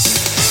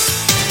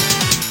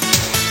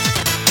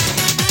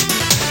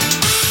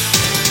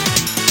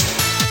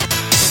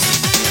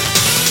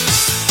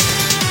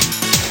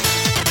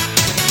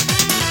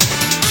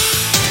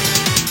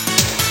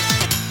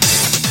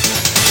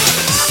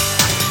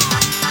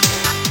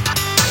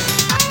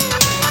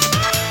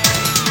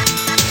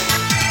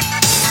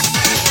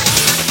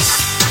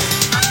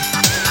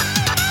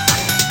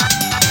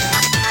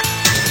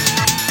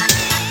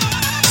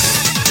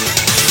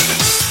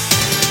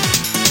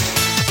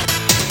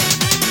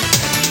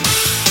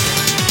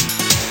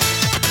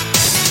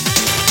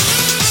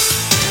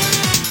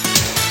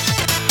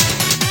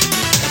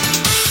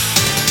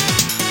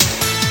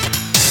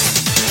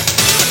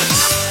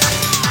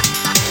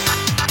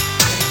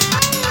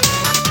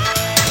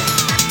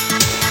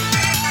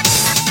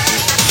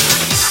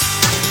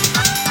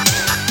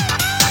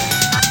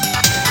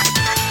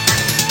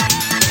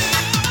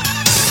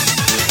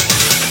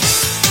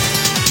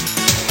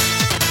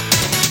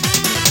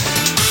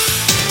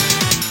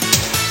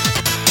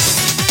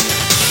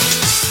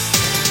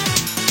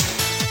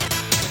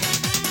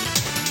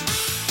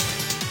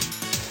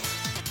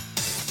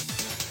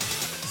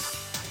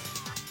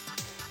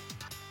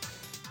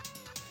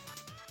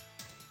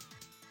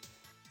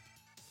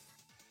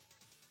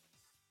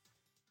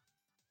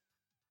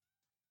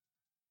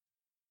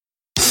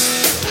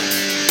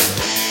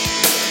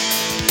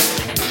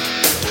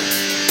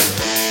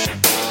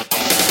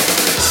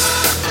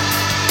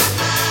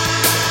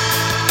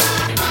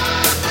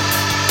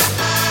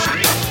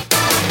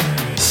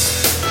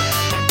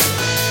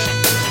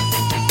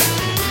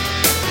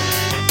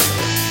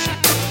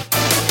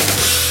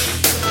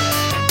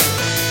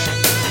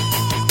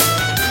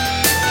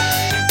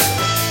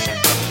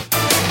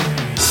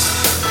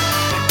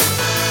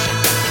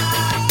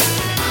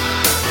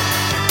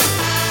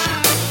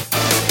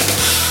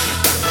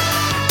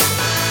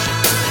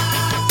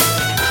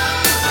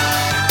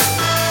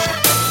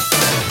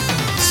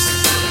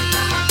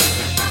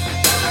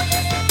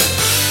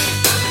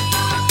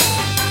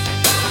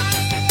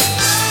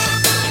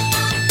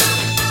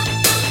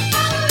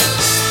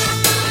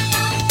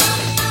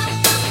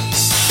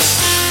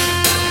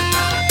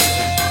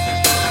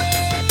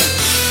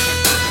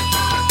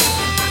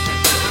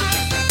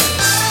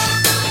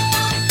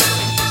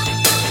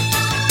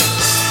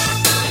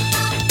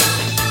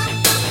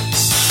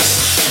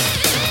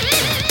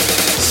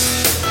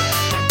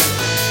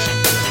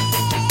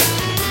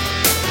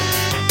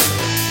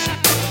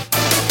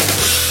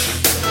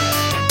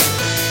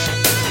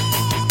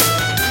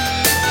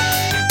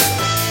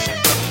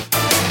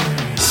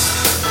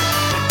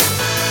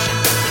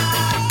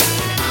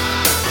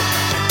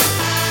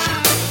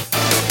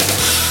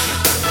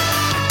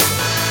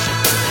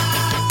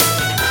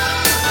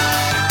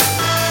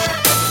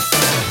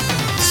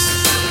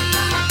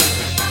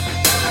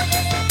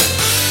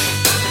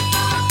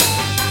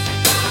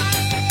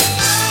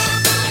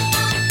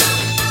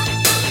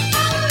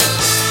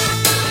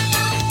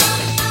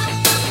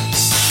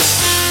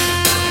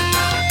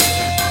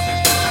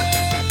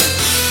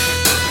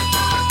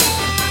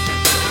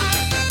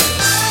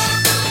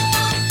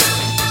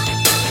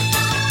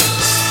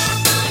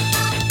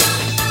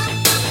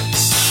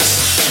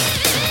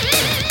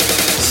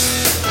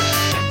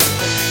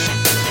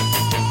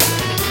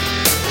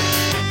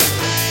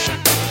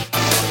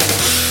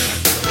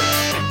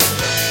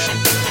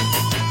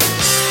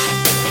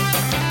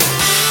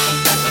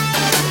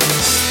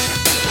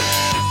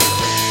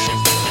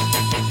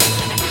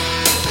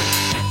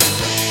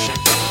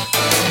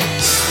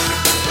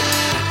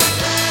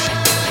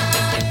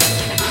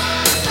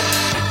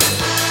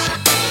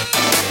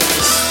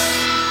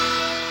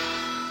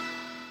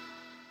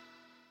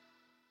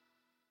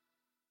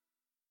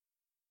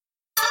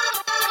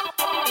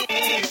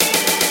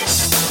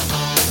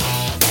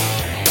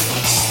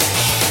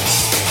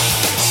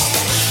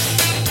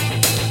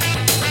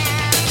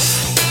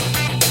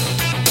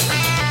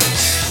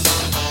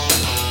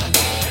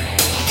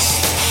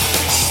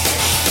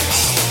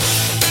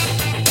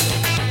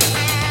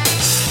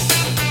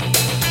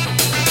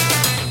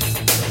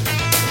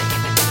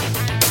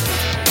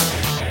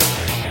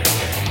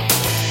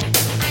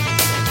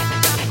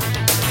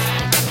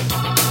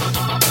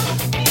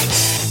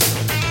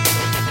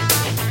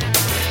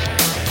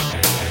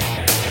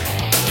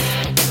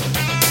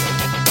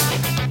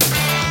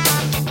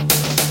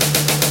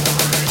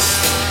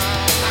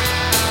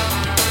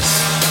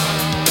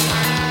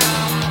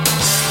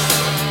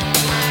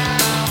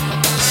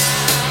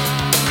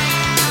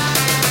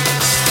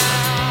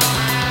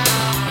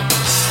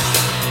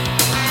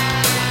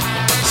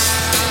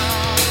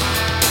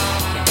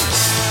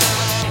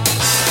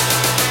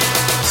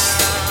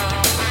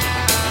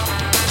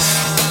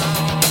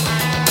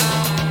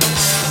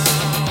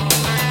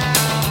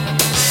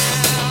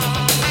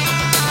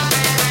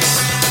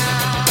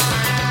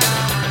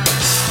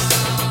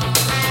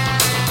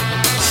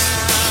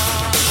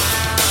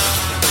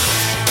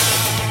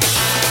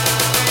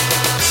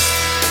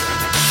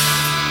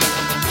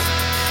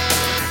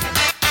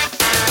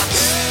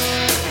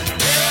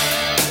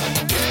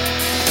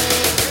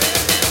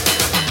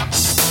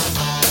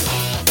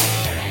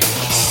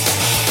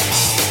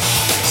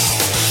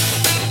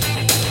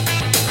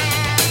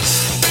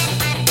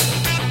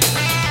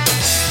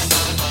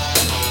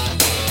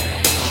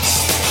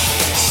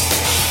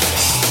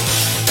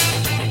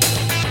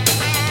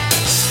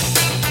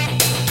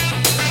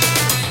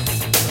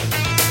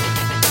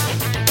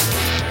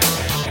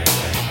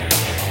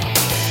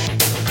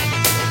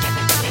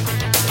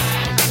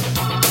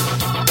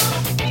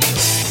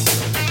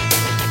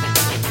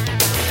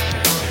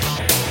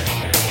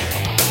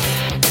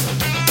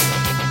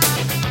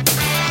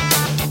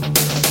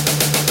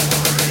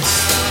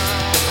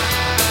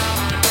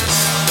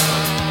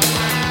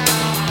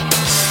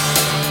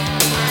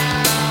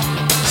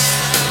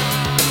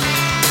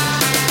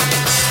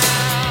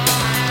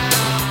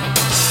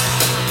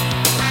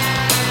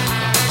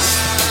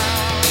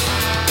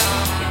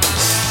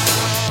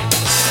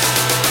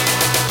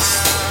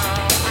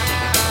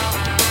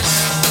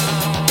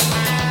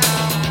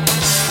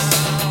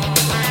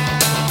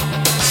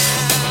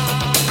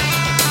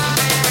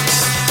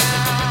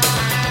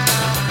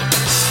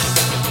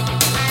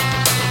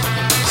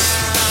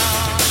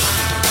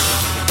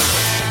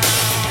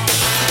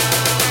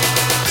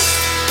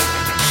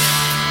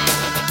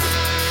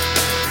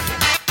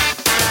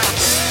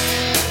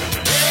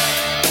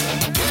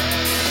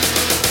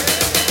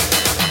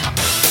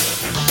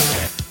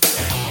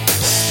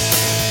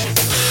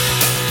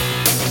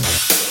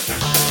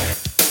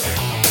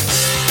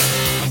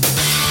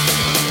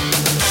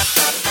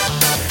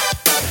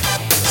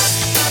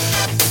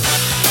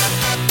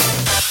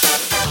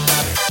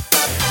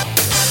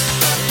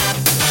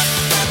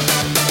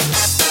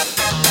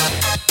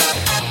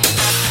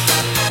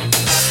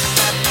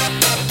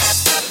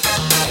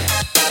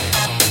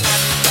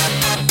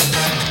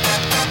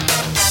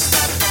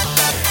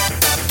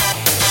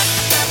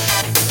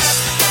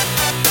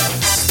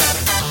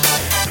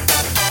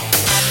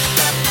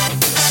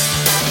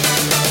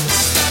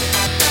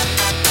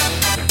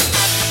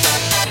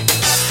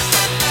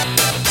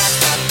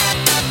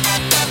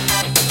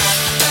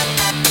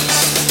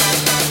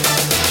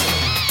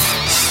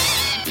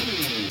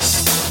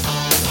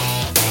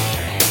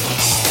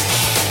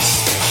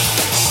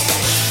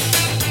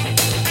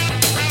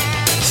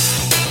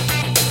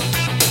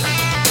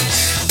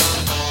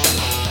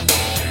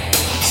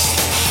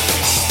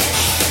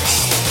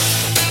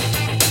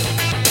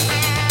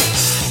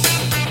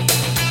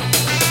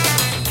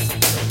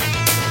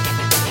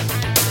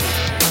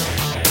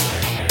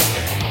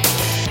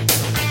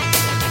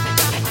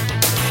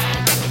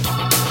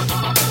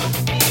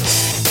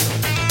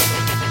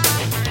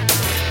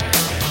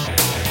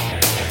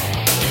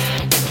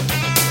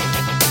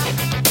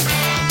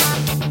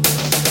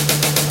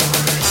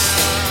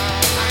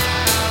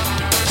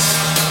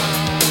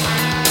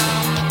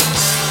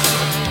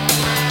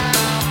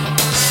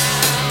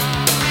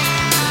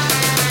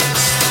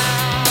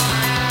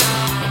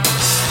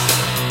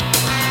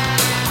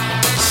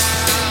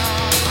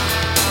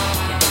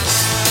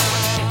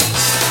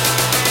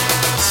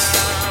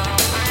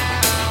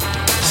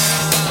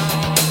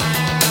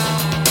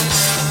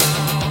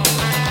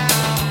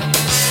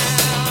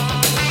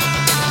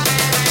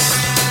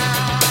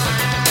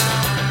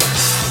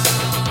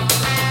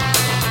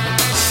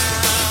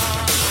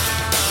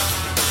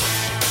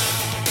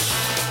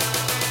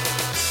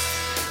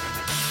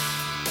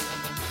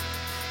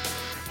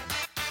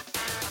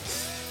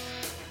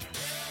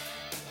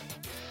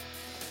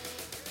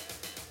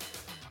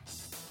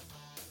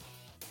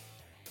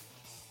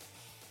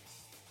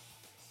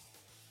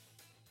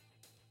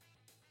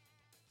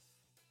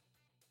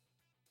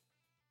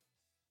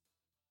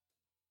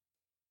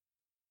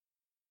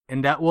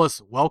 and that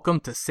was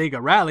Welcome to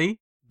Sega Rally,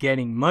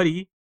 Getting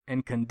Muddy,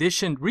 and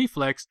Conditioned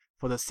Reflex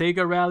for the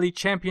Sega Rally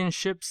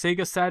Championship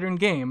Sega Saturn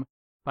game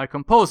by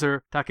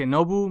composer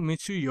Takenobu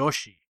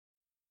Mitsuyoshi.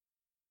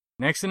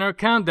 Next in our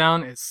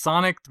countdown is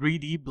Sonic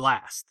 3D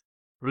Blast.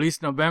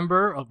 Released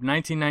November of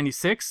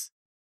 1996,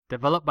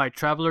 developed by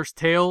Traveler's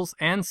Tales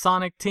and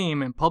Sonic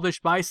Team and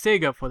published by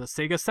Sega for the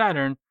Sega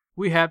Saturn,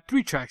 we have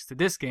 3 tracks to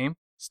this game,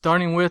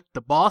 starting with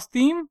the boss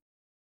theme,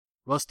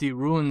 Rusty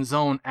Ruin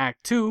Zone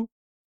Act 2,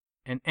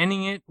 and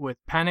ending it with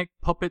Panic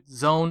Puppet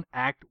Zone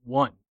Act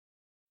 1.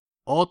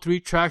 All 3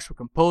 tracks were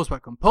composed by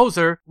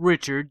composer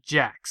Richard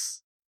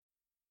Jacks.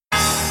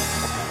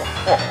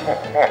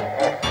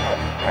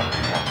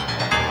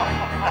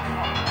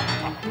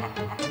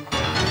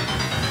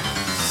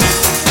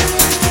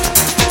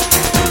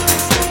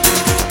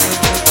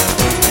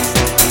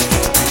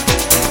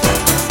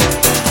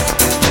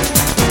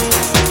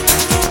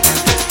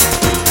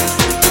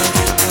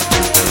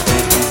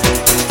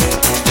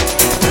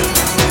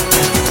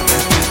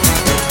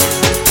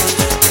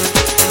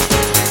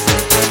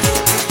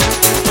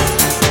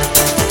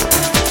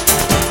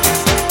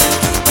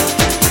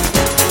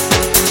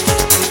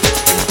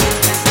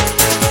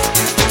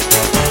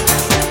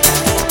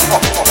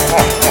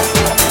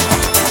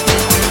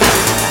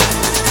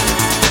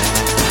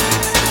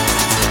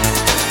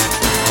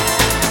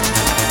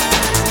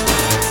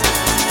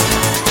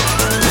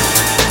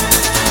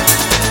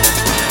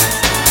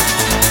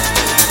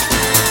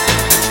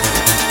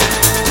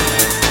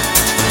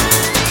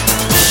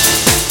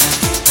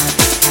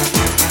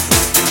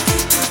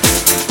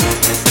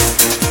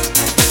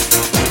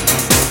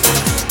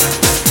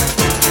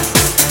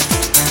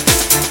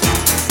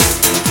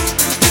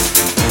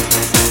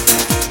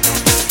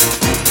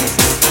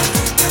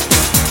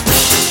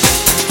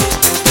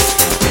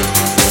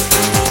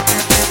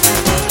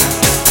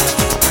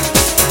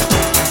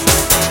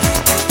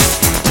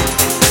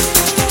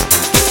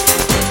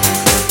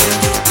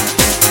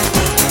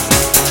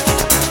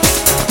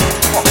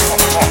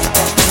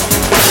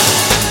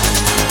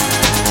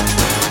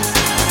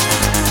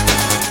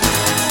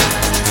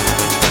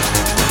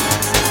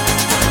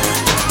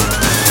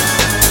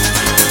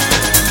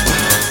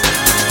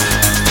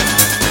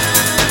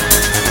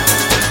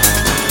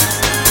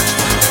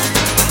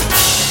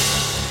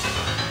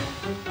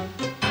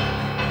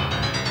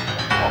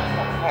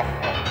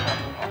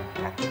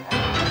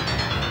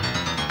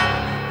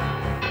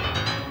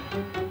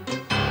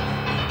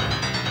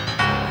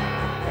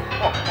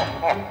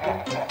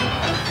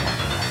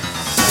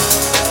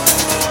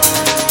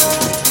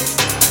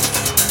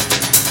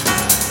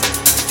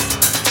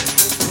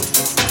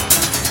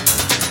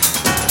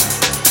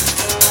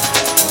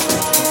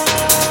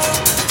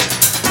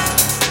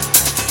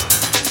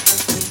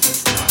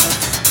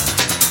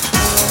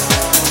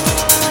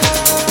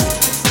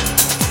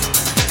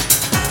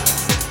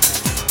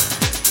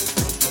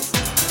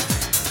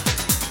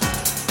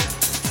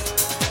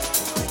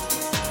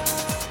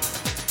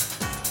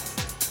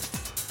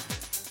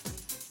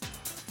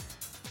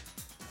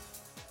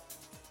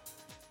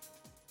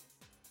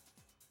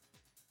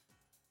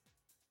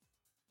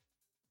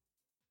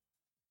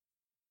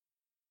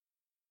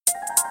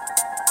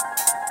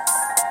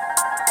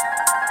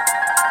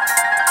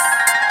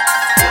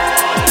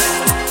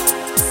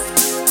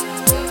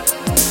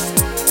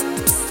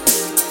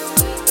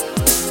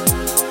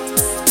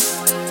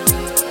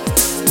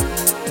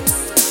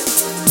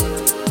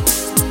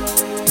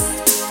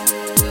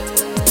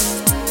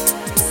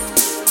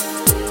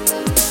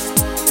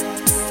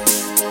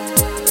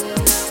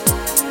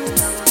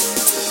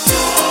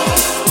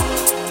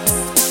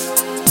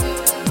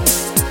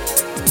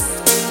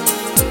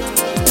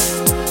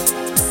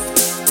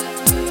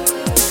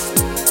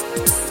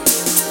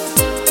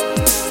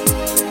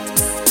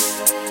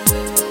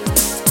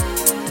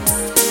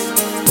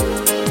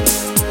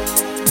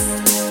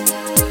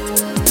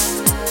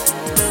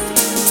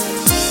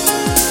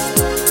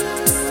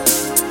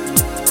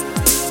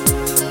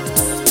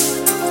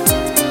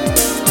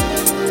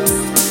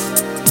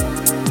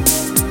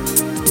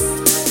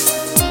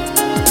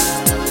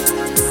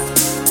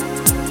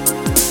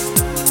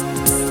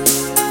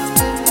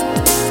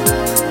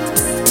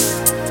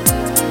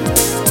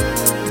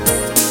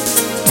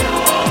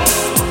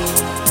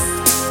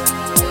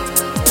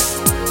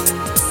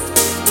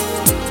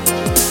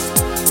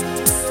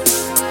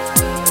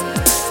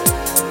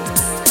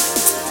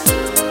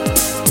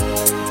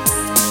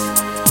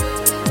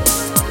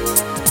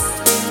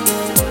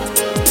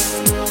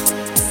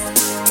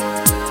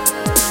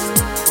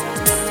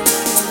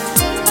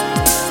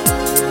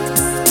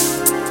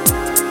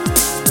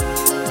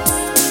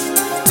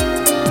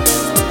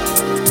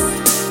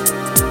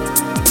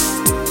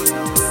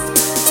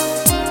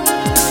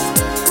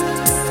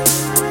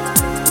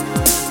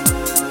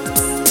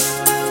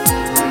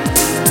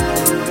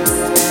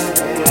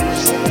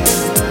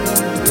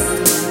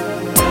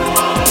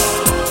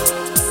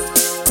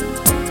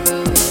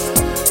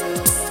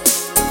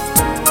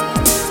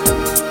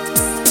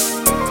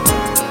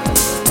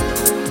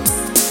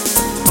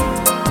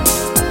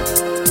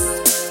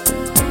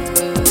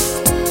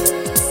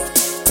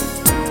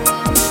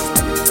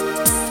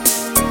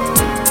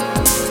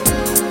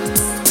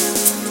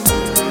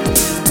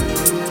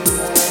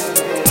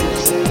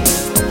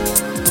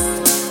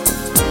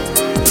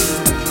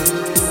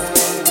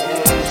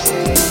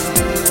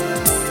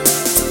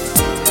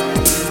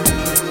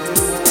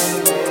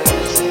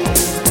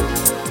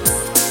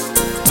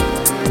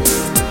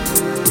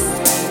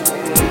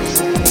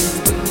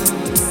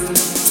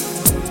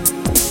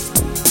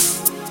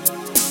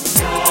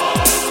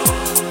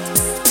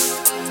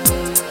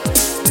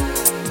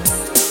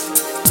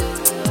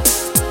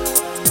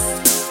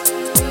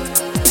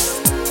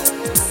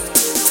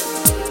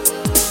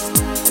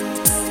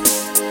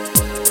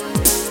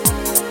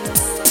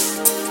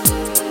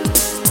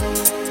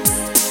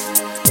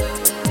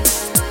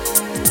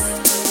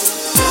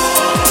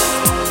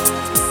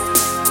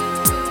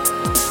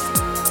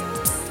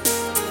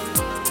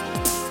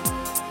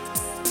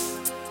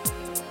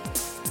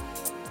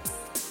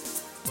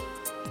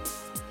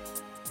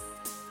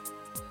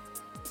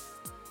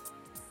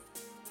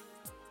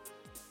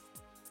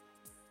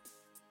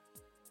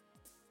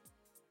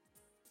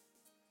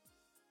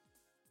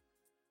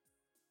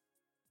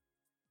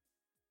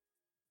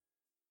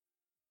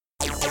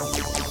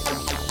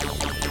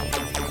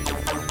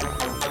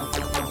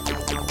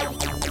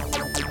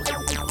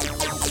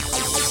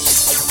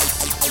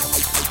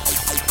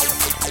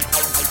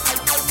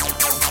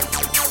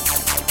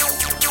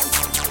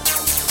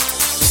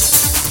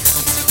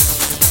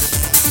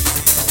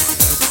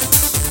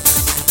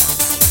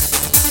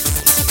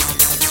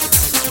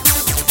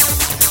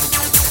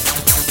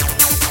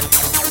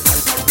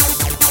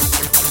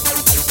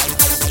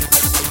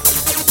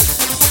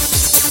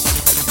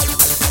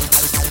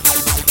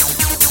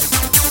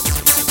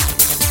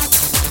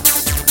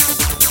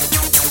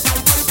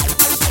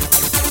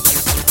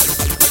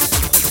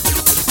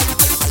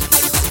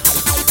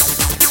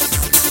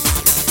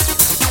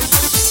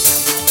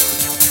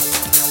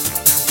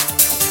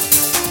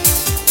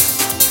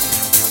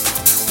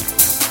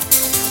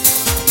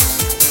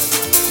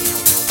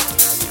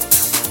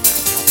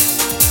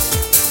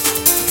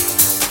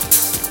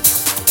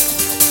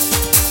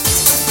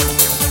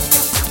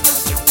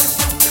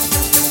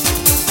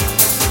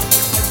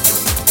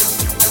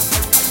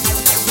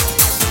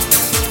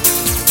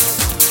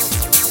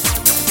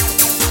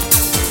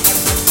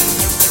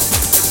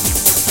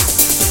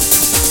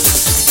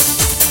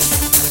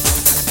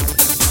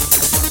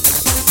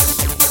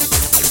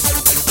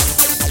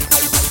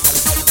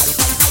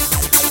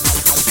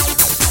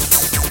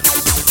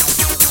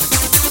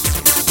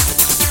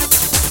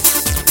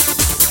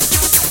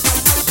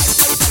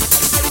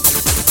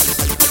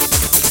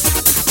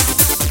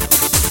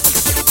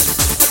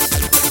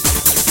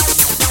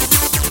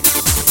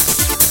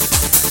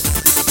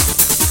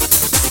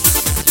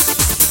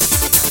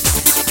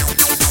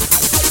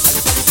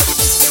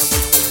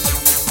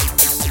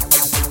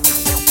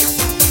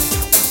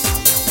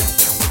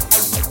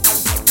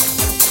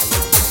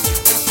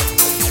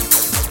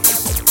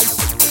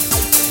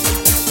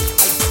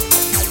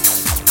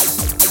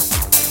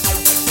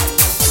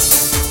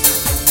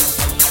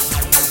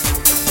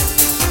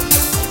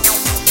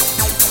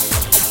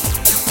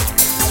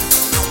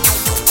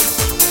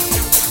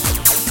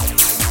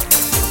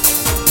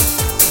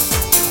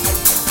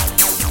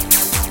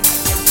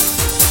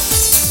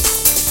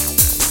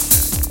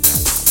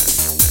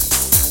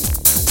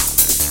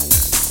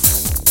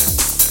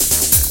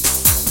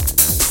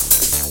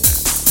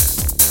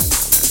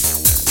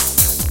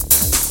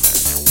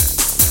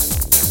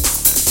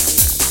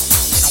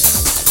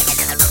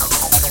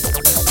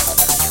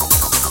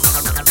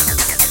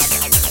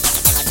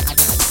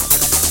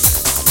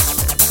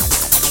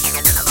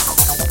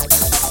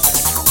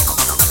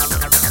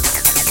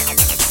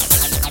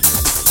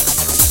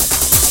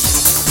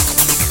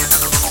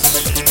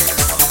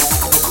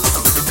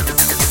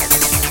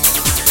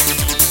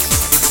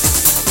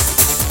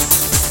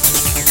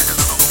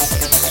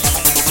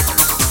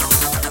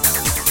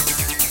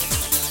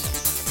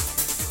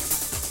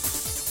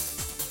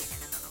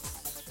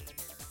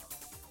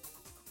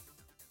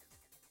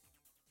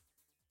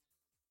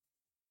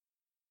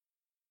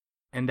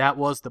 and that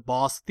was the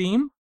Boss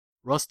Theme,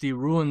 Rusty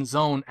Ruin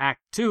Zone Act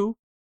 2,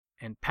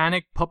 and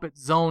Panic Puppet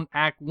Zone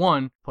Act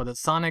 1 for the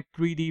Sonic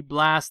 3D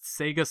Blast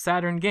Sega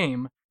Saturn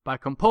game by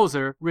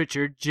composer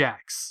Richard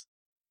Jacks.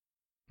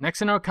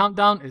 Next in our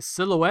countdown is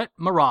Silhouette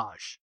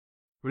Mirage.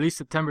 Released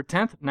September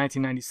 10th,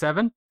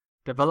 1997,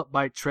 developed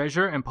by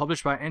Treasure and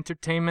published by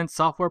Entertainment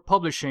Software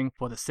Publishing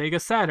for the Sega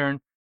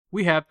Saturn,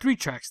 we have 3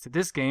 tracks to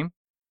this game,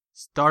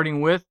 starting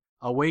with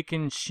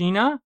Awaken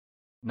Sheena,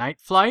 Night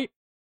Flight,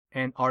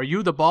 and Are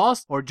You the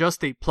Boss or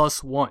Just a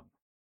 +1.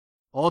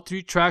 All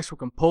 3 tracks were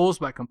composed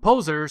by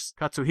composers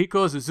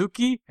Katsuhiko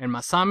Suzuki and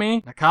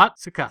Masami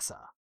Nakatsukasa.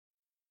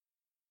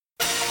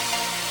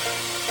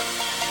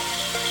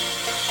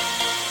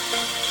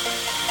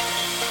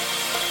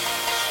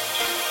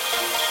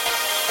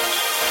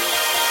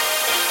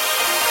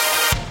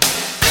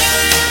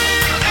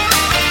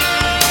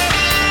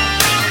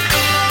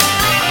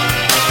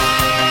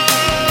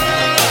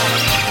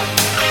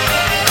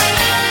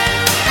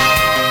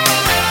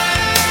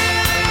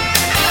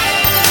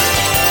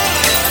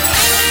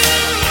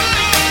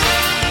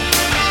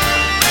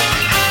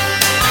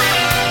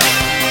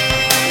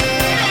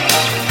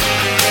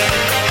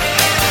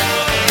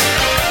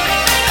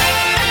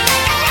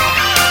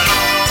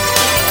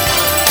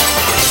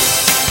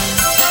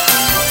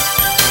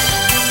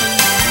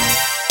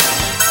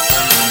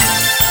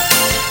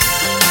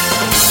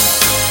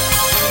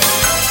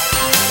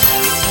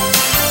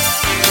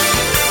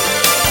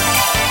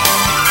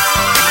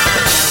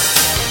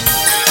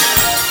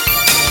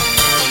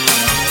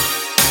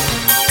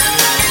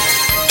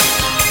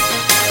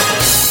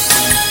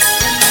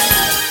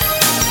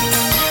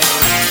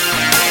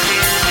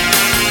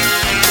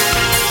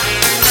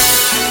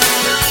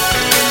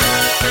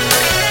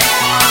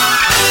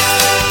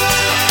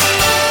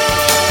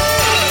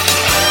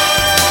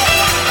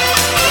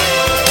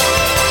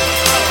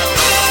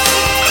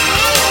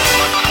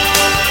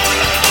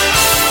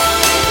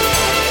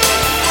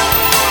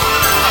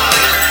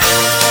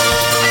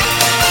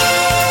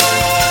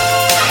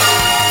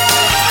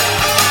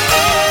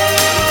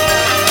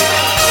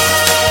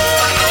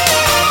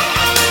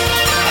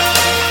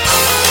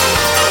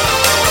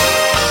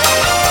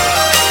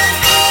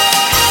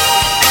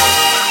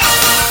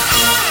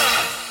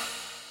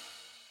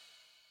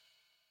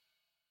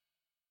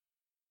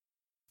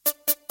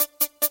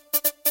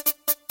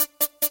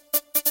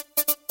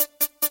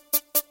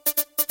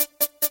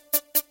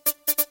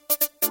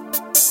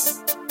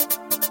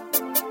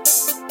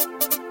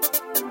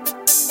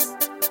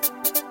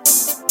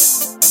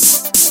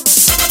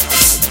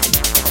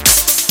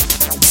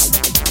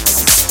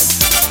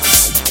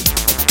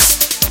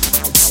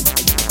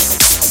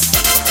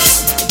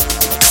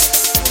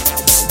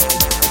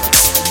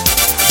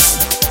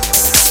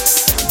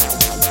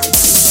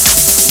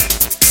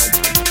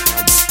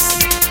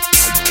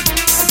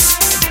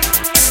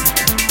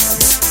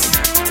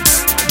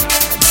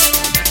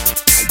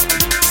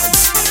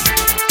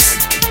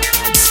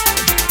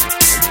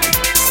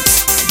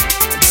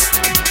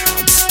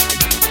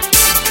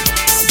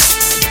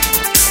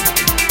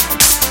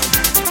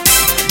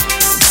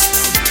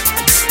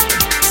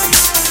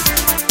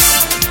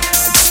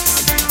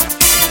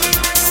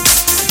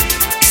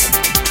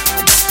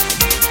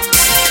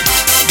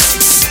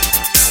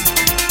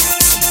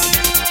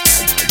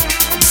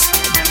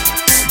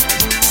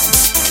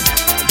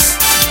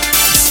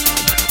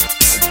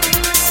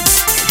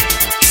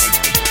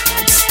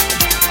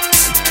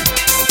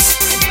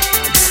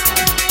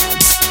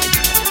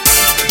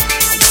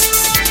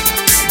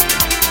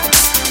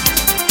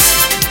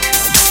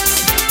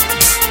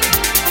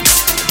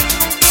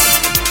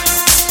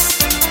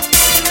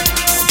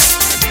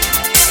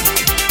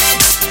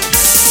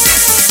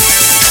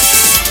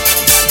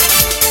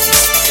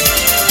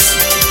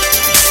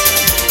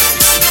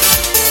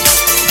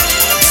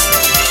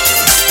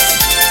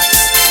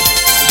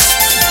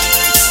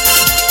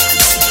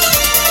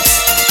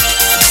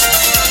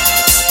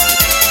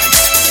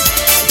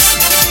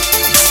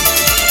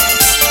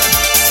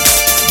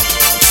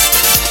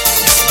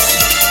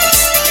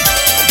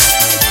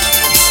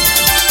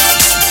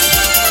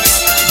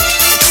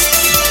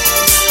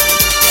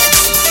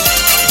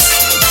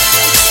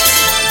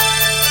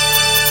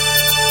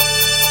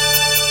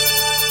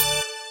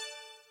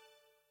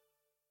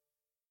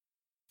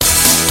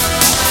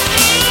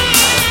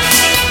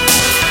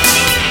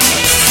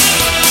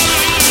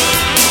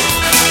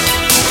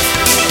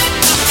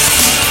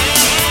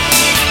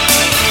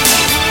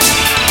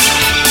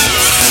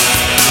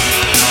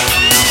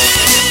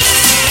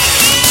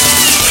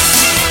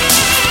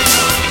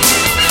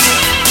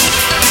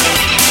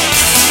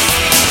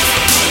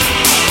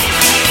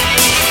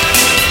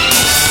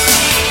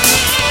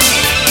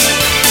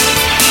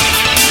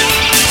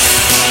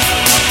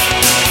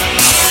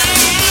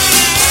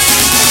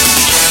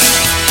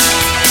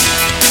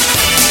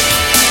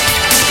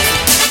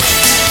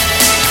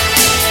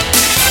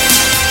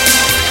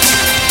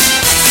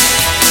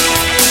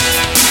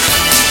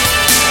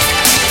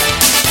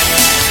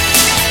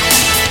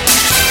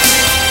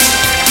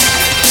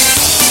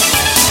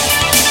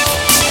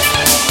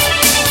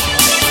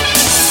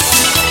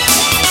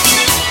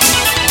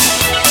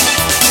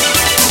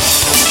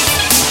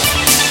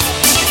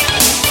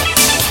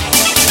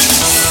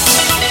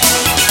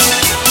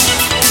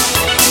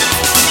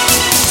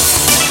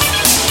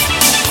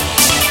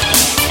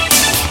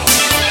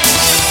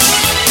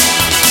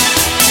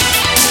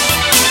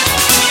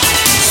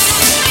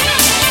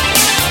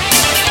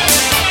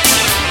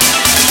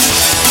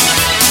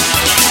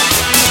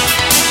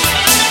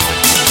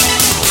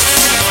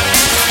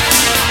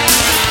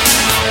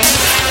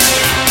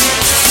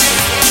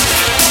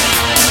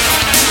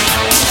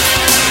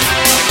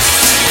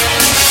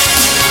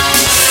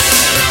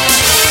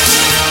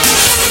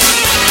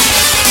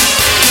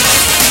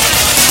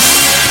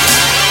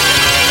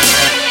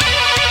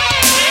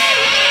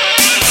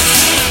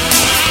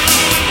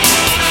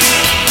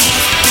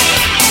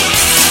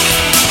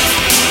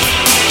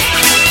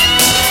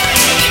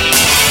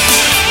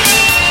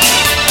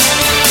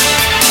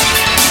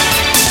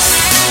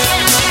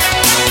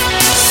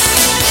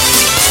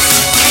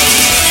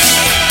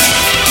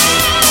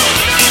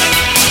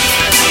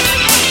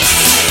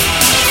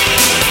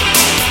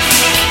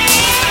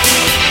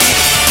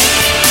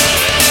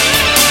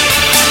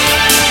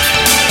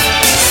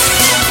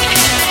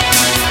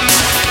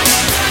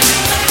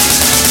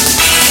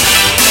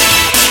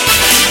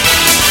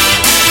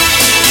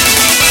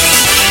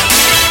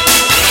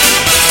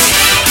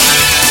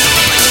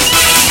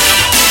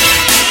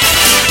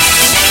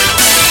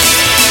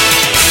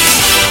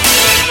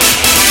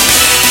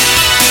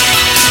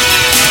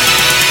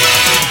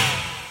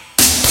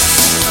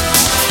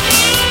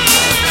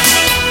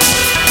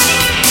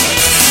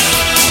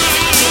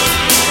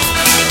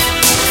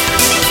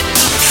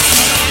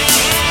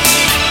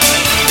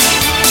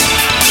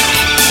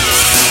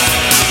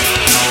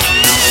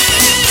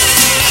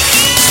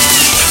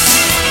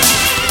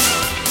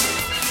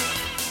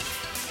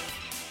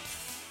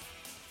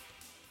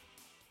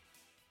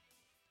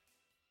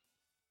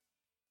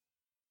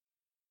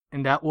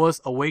 and that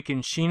was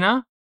Awaken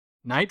Shina,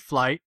 Night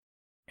Flight,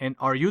 and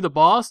Are You the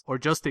Boss or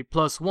Just a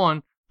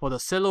 +1 for the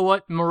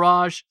Silhouette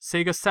Mirage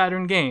Sega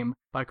Saturn game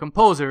by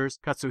composers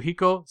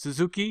Katsuhiko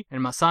Suzuki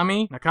and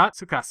Masami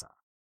Nakatsukasa.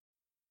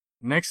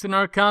 Next in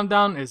our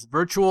countdown is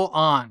Virtual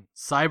On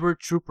Cyber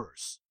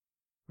Troopers.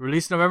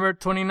 Released November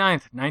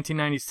 29th,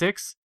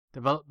 1996,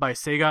 developed by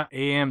Sega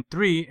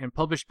AM3 and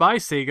published by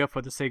Sega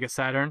for the Sega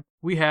Saturn,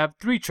 we have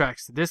 3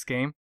 tracks to this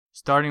game,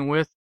 starting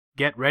with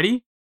Get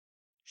Ready,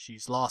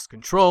 She's Lost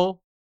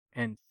Control,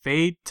 and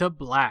Fade to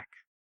Black.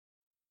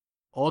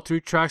 All 3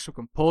 tracks were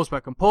composed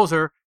by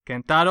composer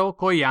Kentaro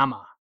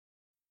Koyama.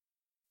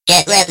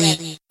 Get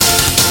ready.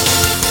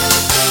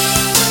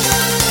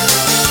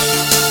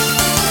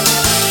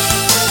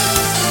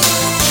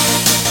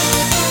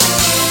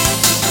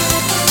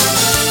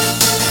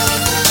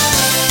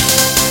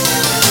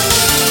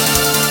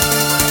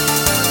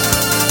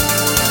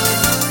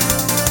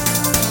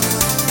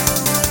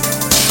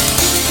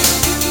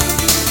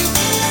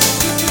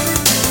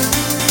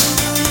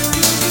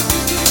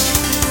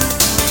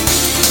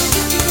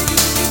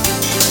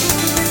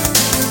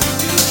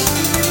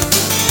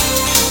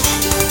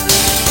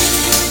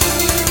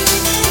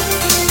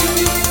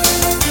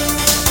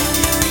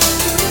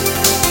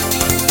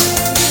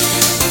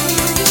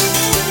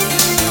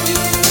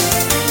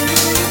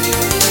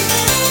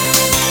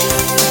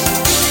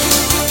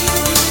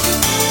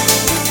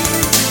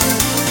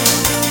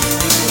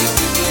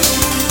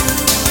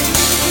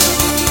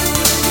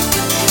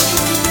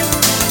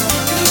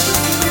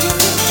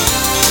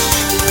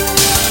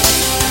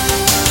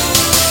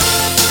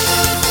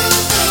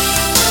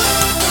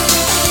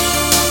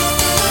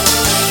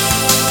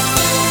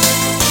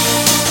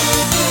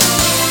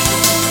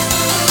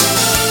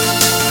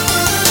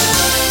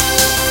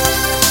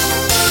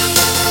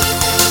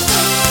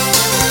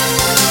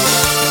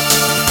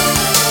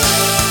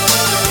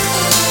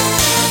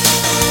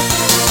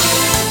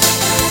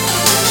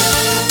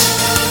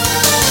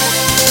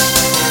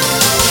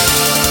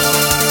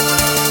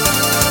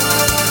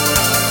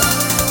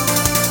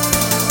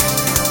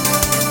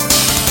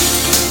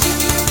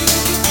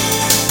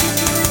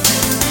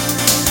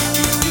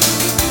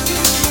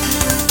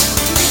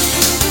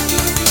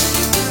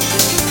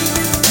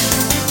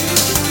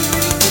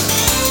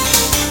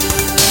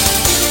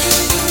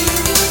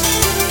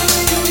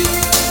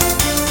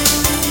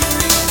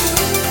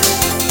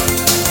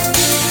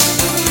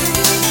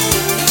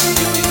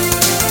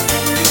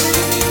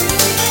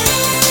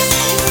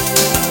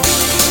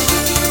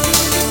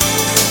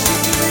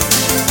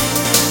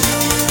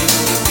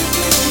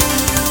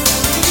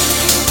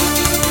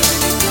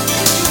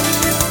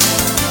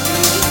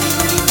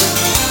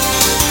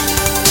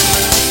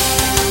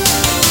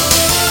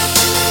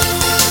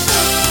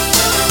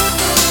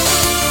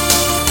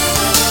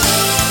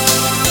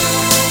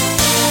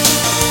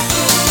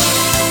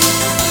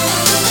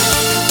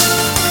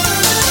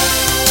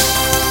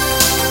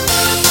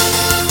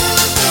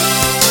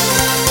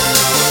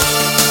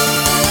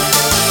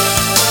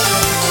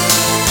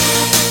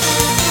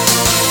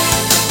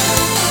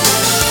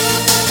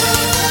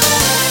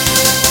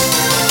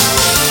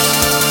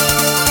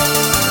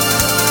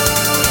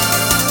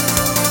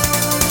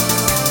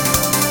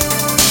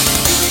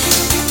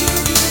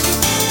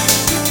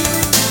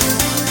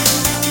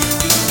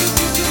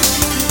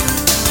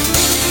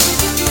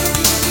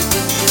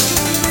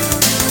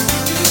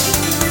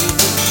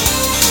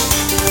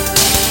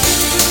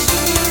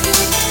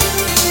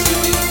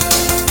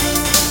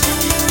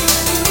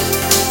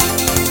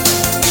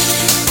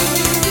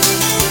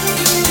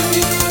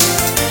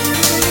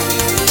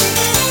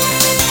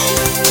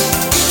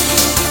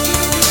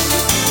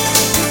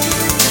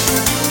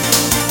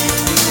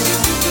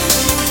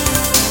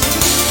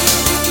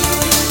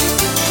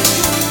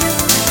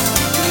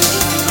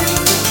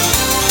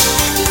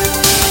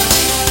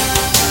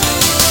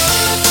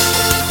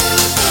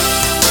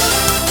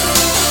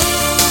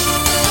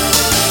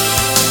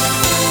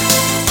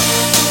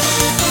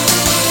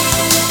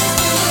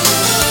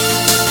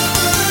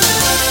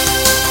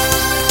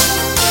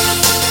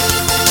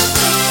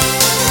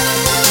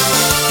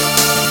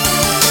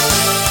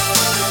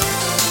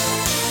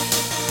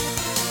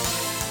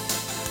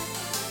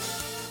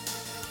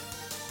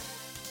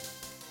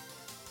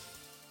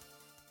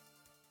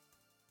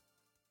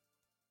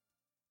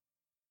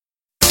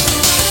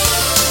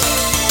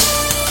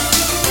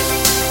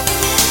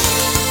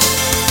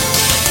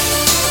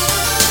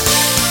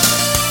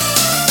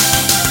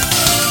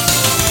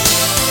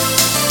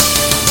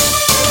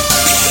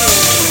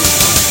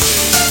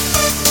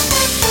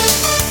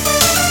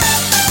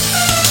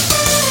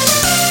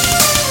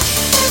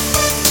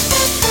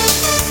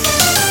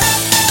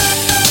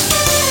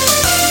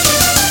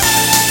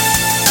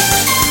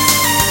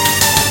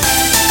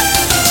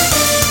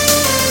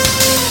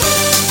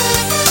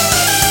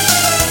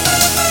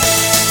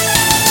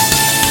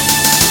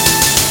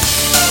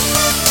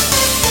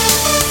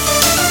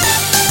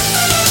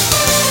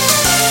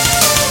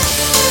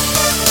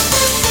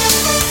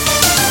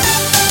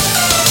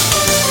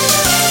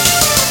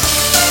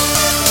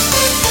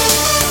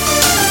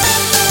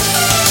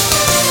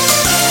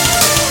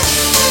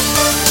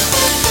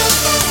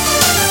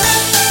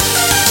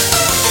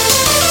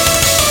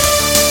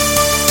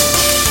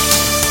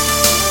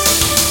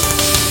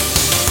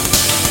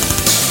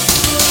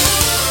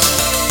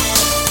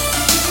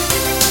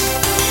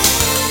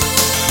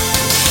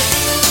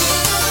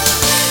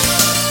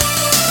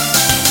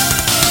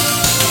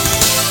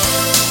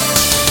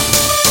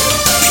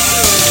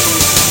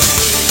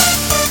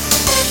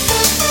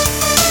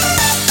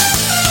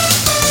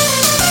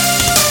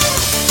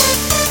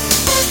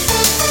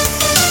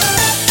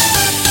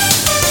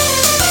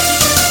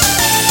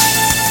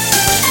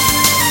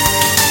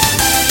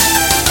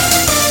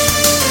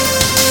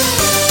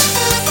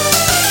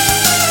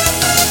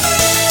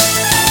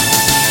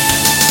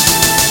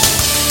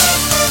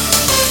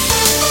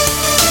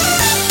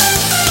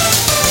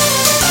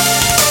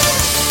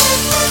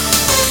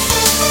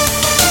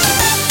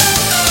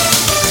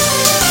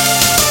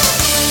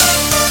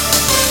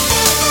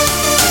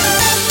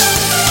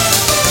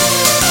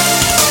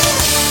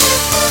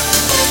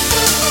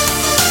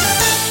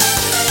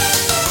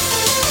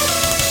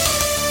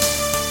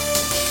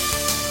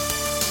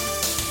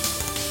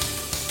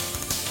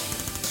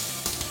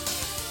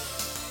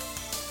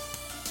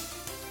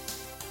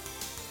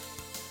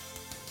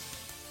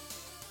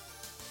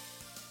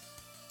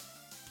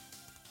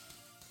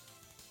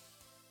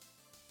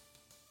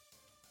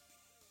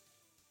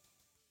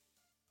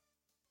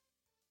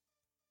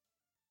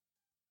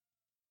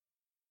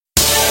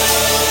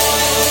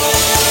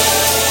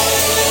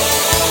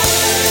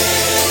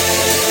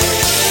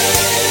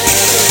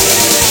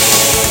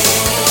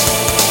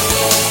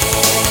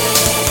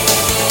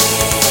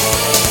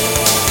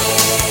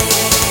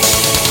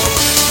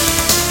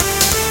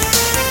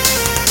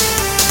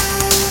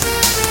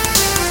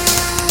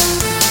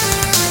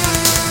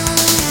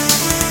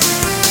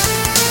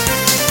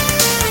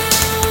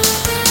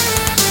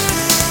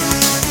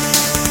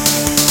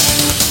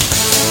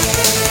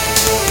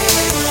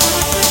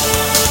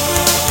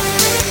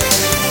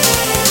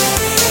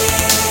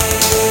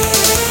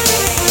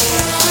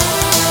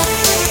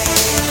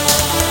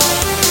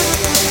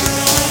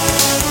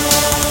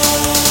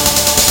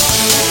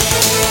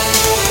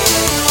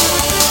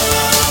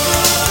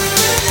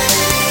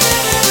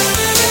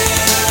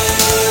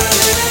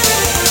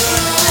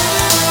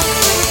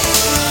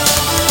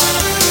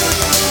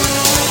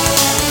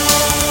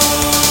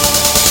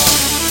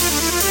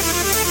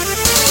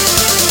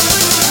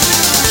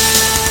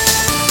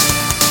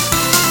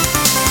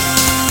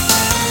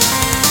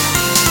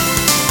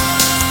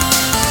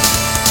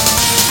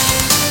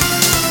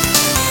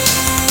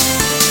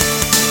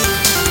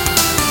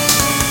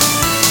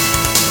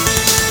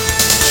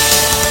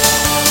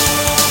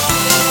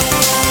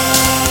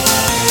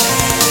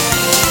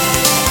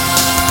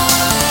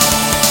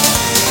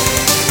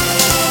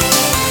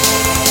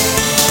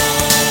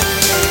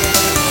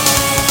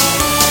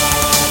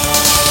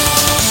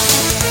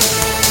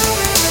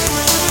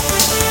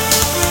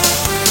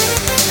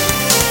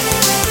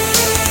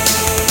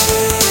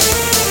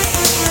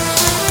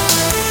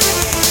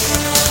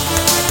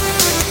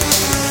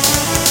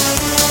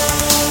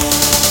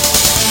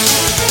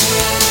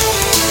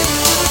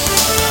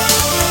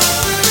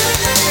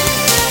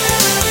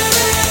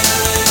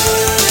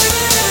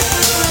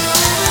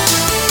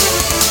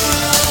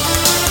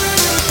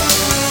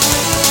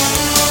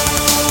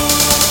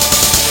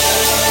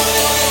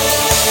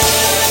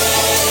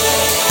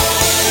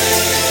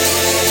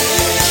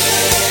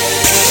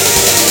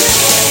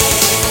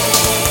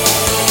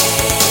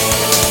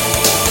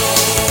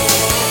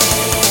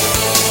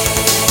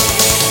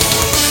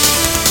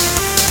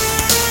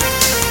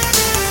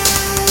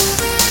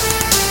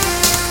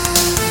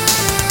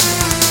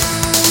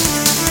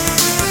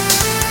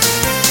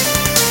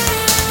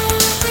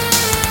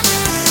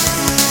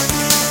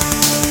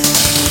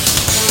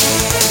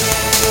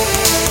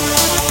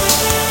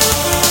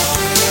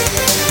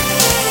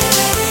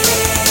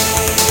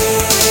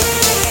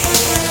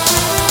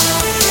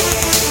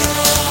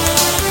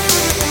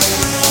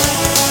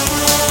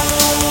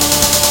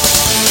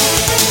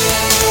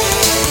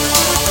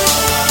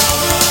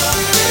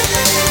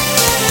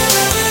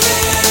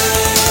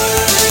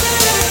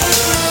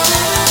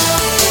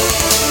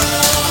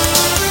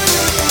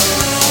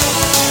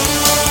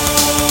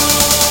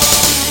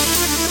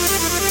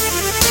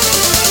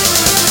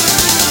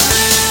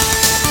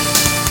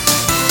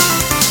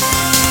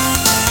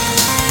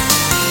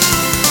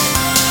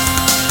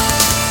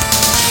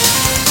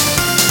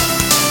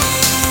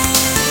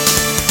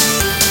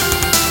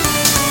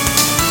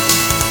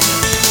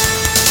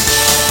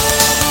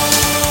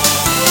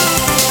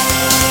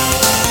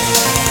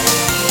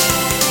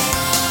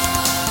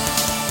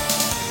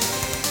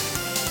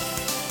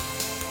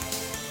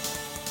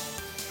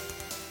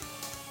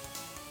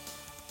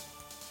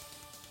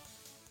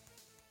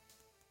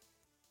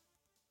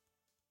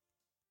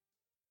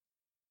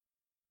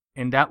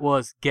 and that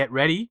was Get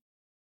Ready,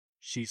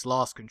 She's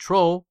Lost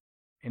Control,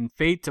 and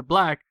Fade to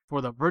Black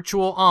for the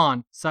Virtual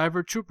On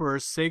Cyber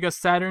Troopers Sega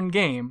Saturn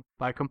game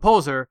by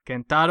composer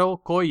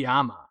Kentaro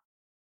Koyama.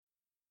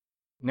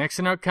 Next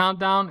in our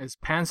countdown is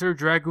Panzer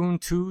Dragoon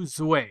 2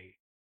 Zwei.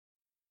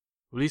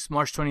 Released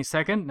March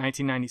 22nd,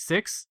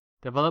 1996,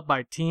 developed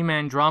by Team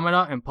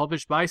Andromeda and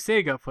published by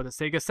Sega for the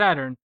Sega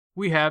Saturn,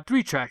 we have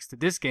 3 tracks to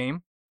this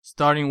game,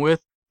 starting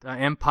with The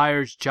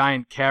Empire's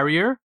Giant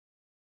Carrier,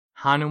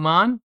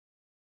 Hanuman,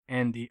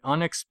 and The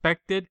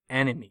Unexpected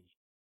Enemy.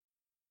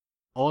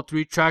 All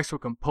 3 tracks were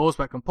composed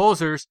by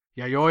composers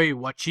Yayoi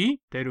Wachi,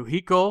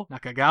 Teruhiko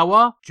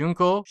Nakagawa,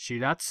 Junko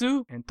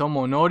Shiratsu, and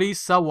Tomonori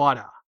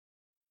Sawada.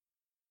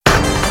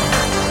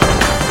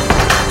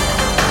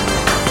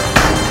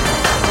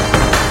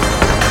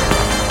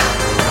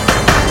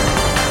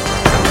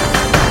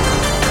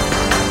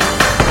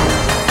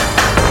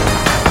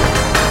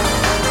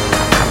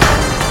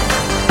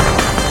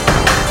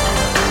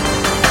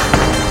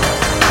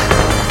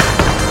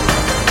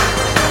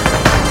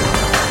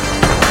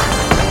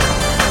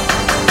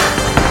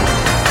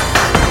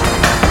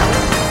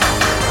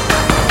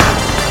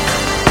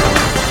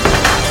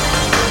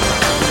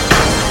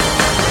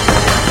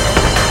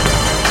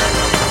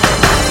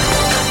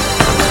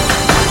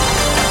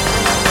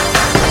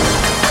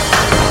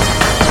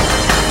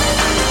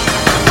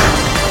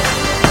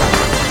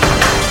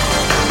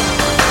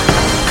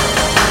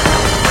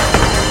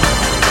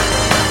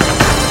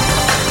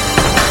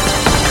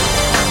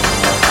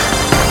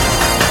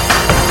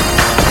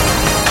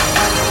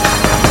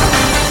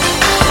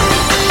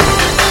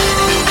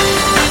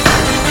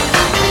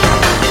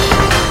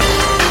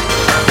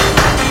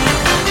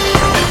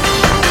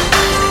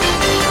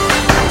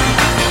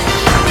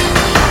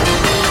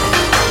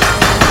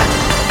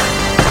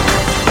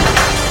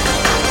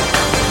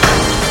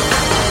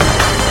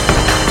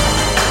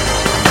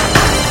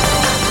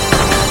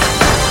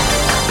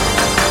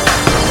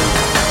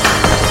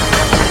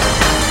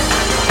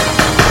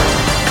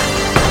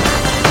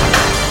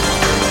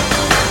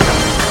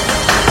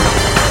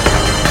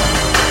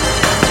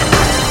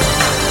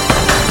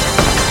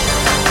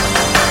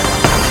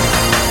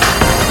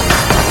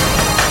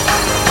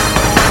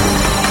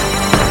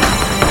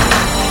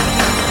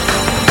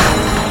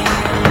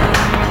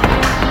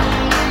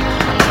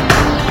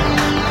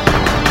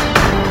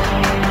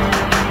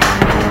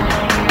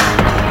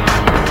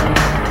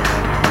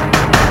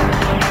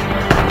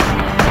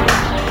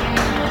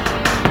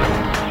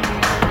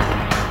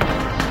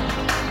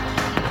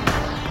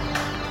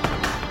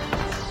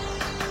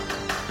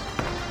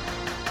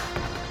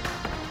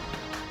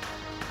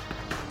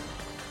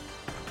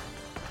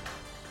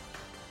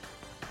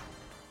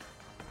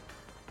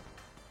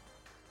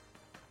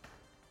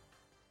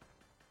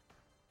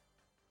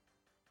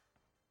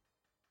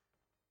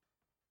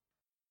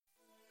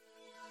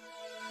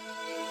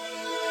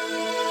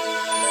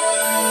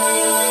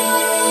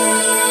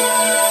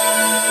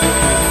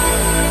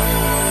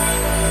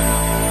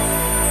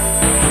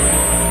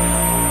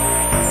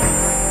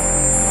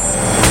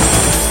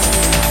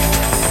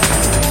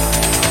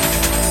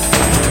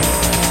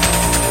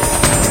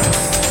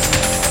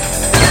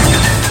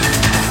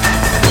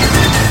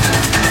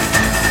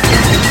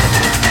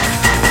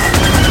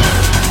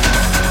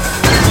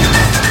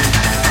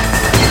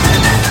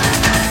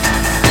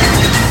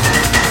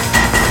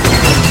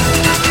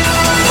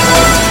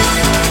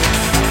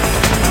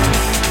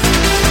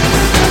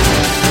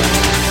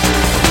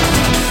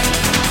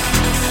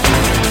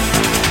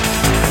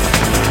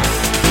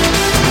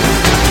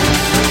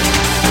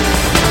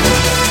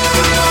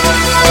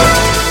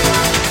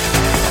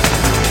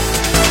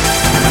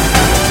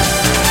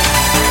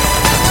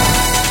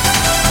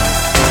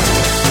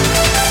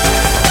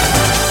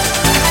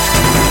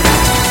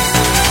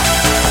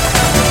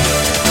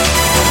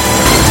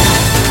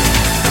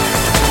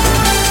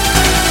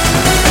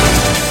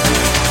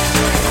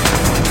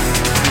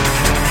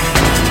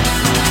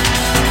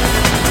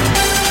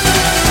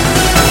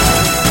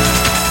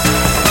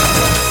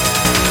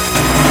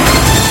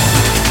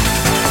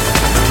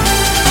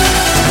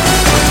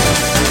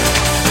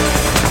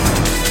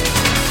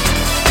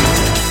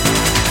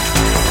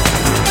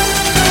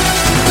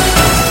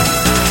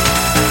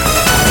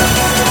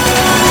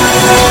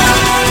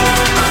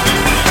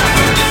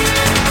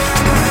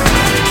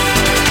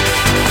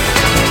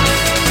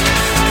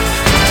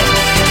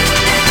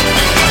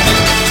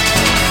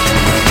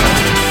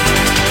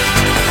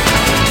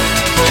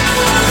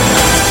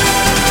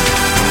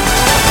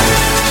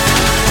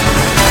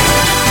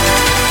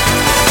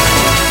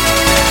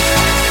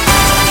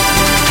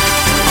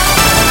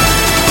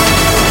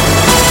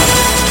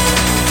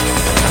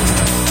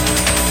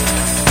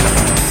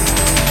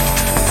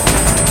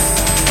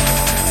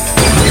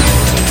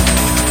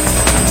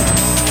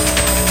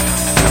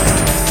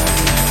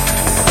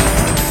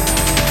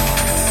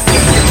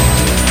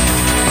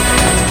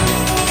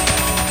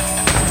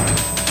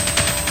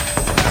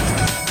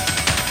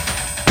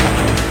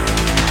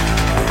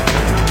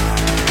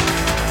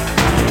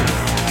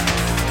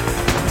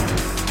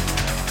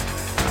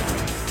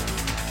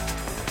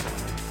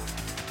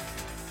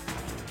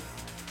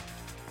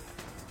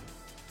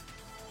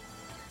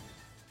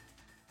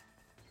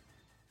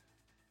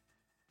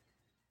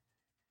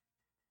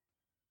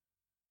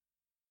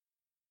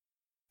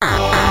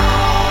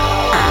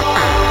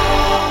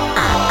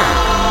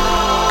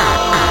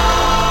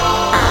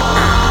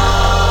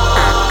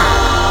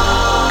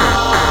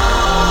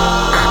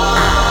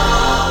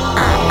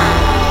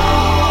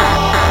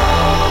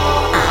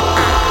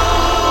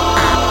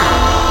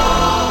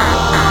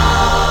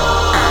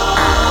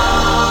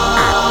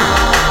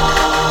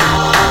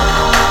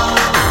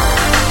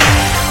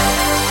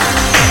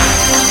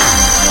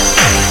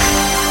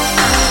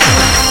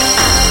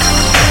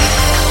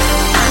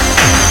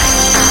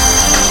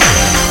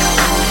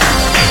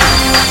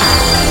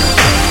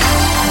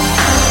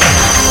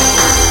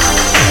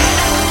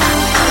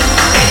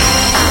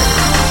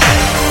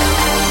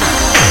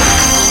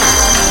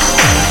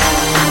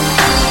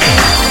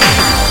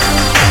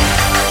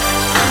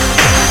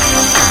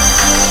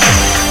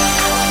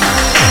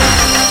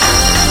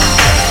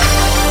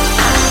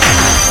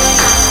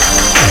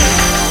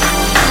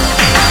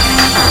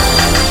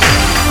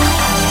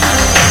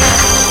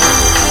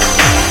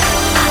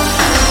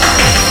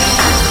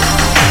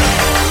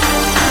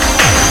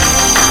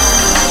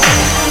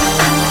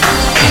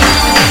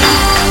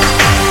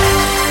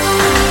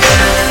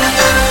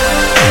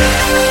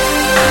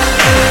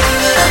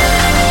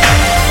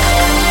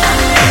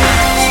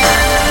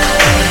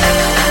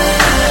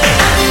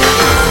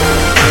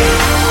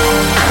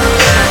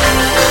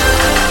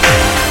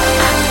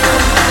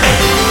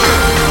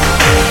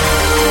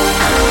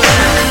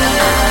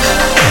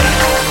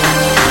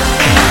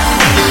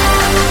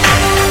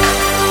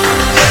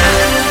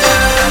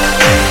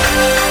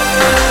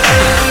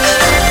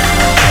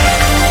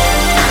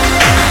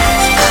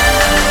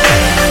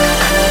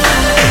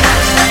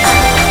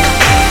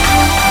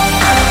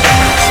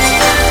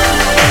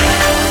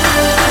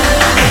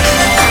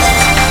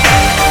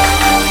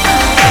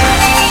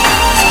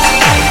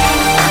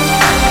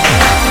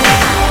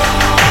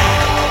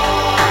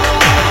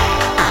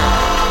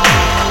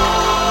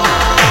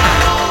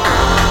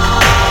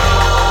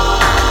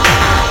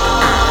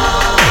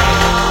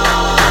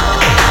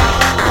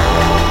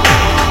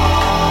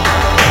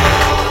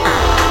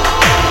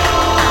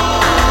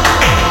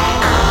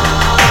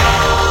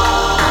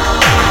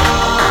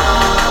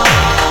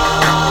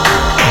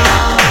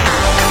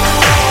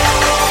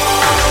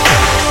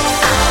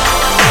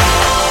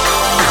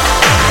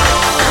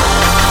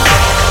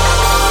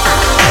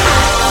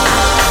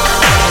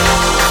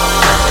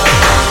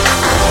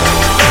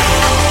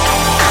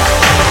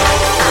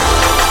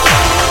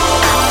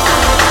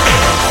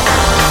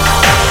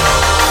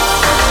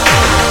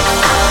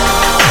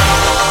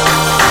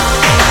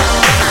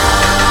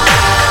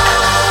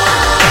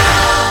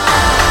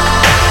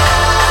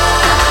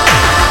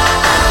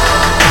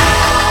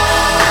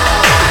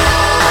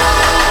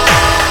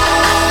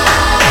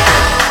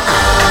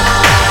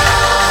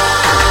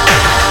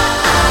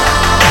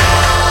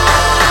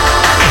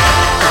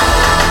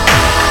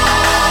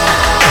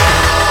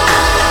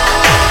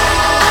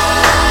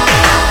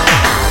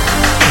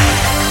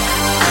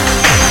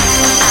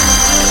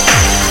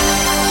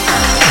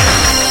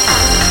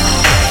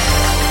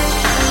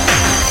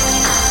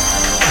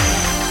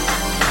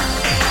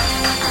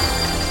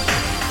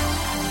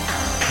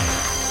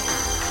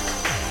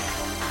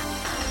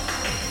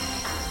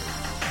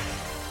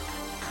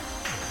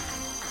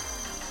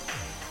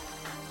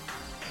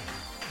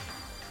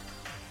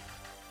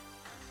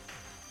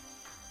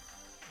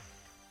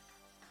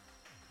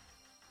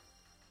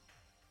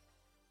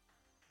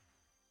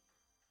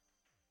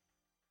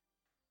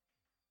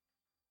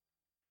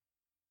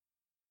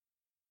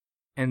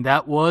 and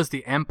that was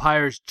The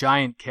Empire's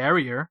Giant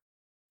Carrier,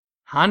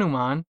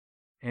 Hanuman,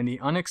 and the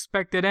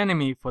unexpected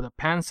enemy for the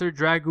Panzer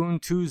Dragoon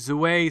II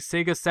Zwei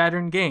Sega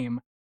Saturn game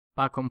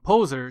by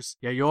composers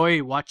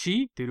Yayoi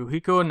Wachi,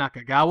 Teruhiko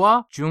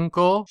Nakagawa,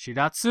 Junko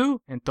Shiratsu,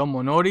 and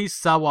Tomonori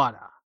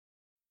Sawada.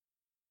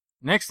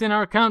 Next in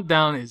our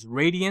countdown is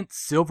Radiant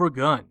Silver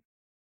Gun.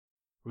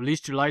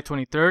 Released July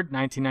 23rd,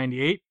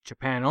 1998,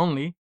 Japan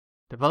only.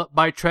 Developed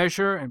by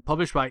Treasure and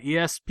published by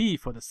ESP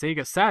for the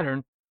Sega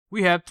Saturn,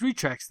 we have 3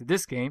 tracks to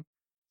this game,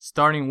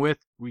 starting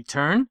with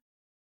Return,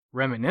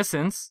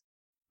 Reminiscence,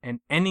 and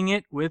ending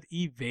it with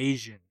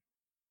Evasion.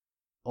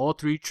 All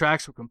 3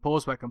 tracks were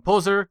composed by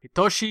composer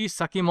Hitoshi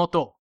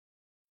Sakimoto.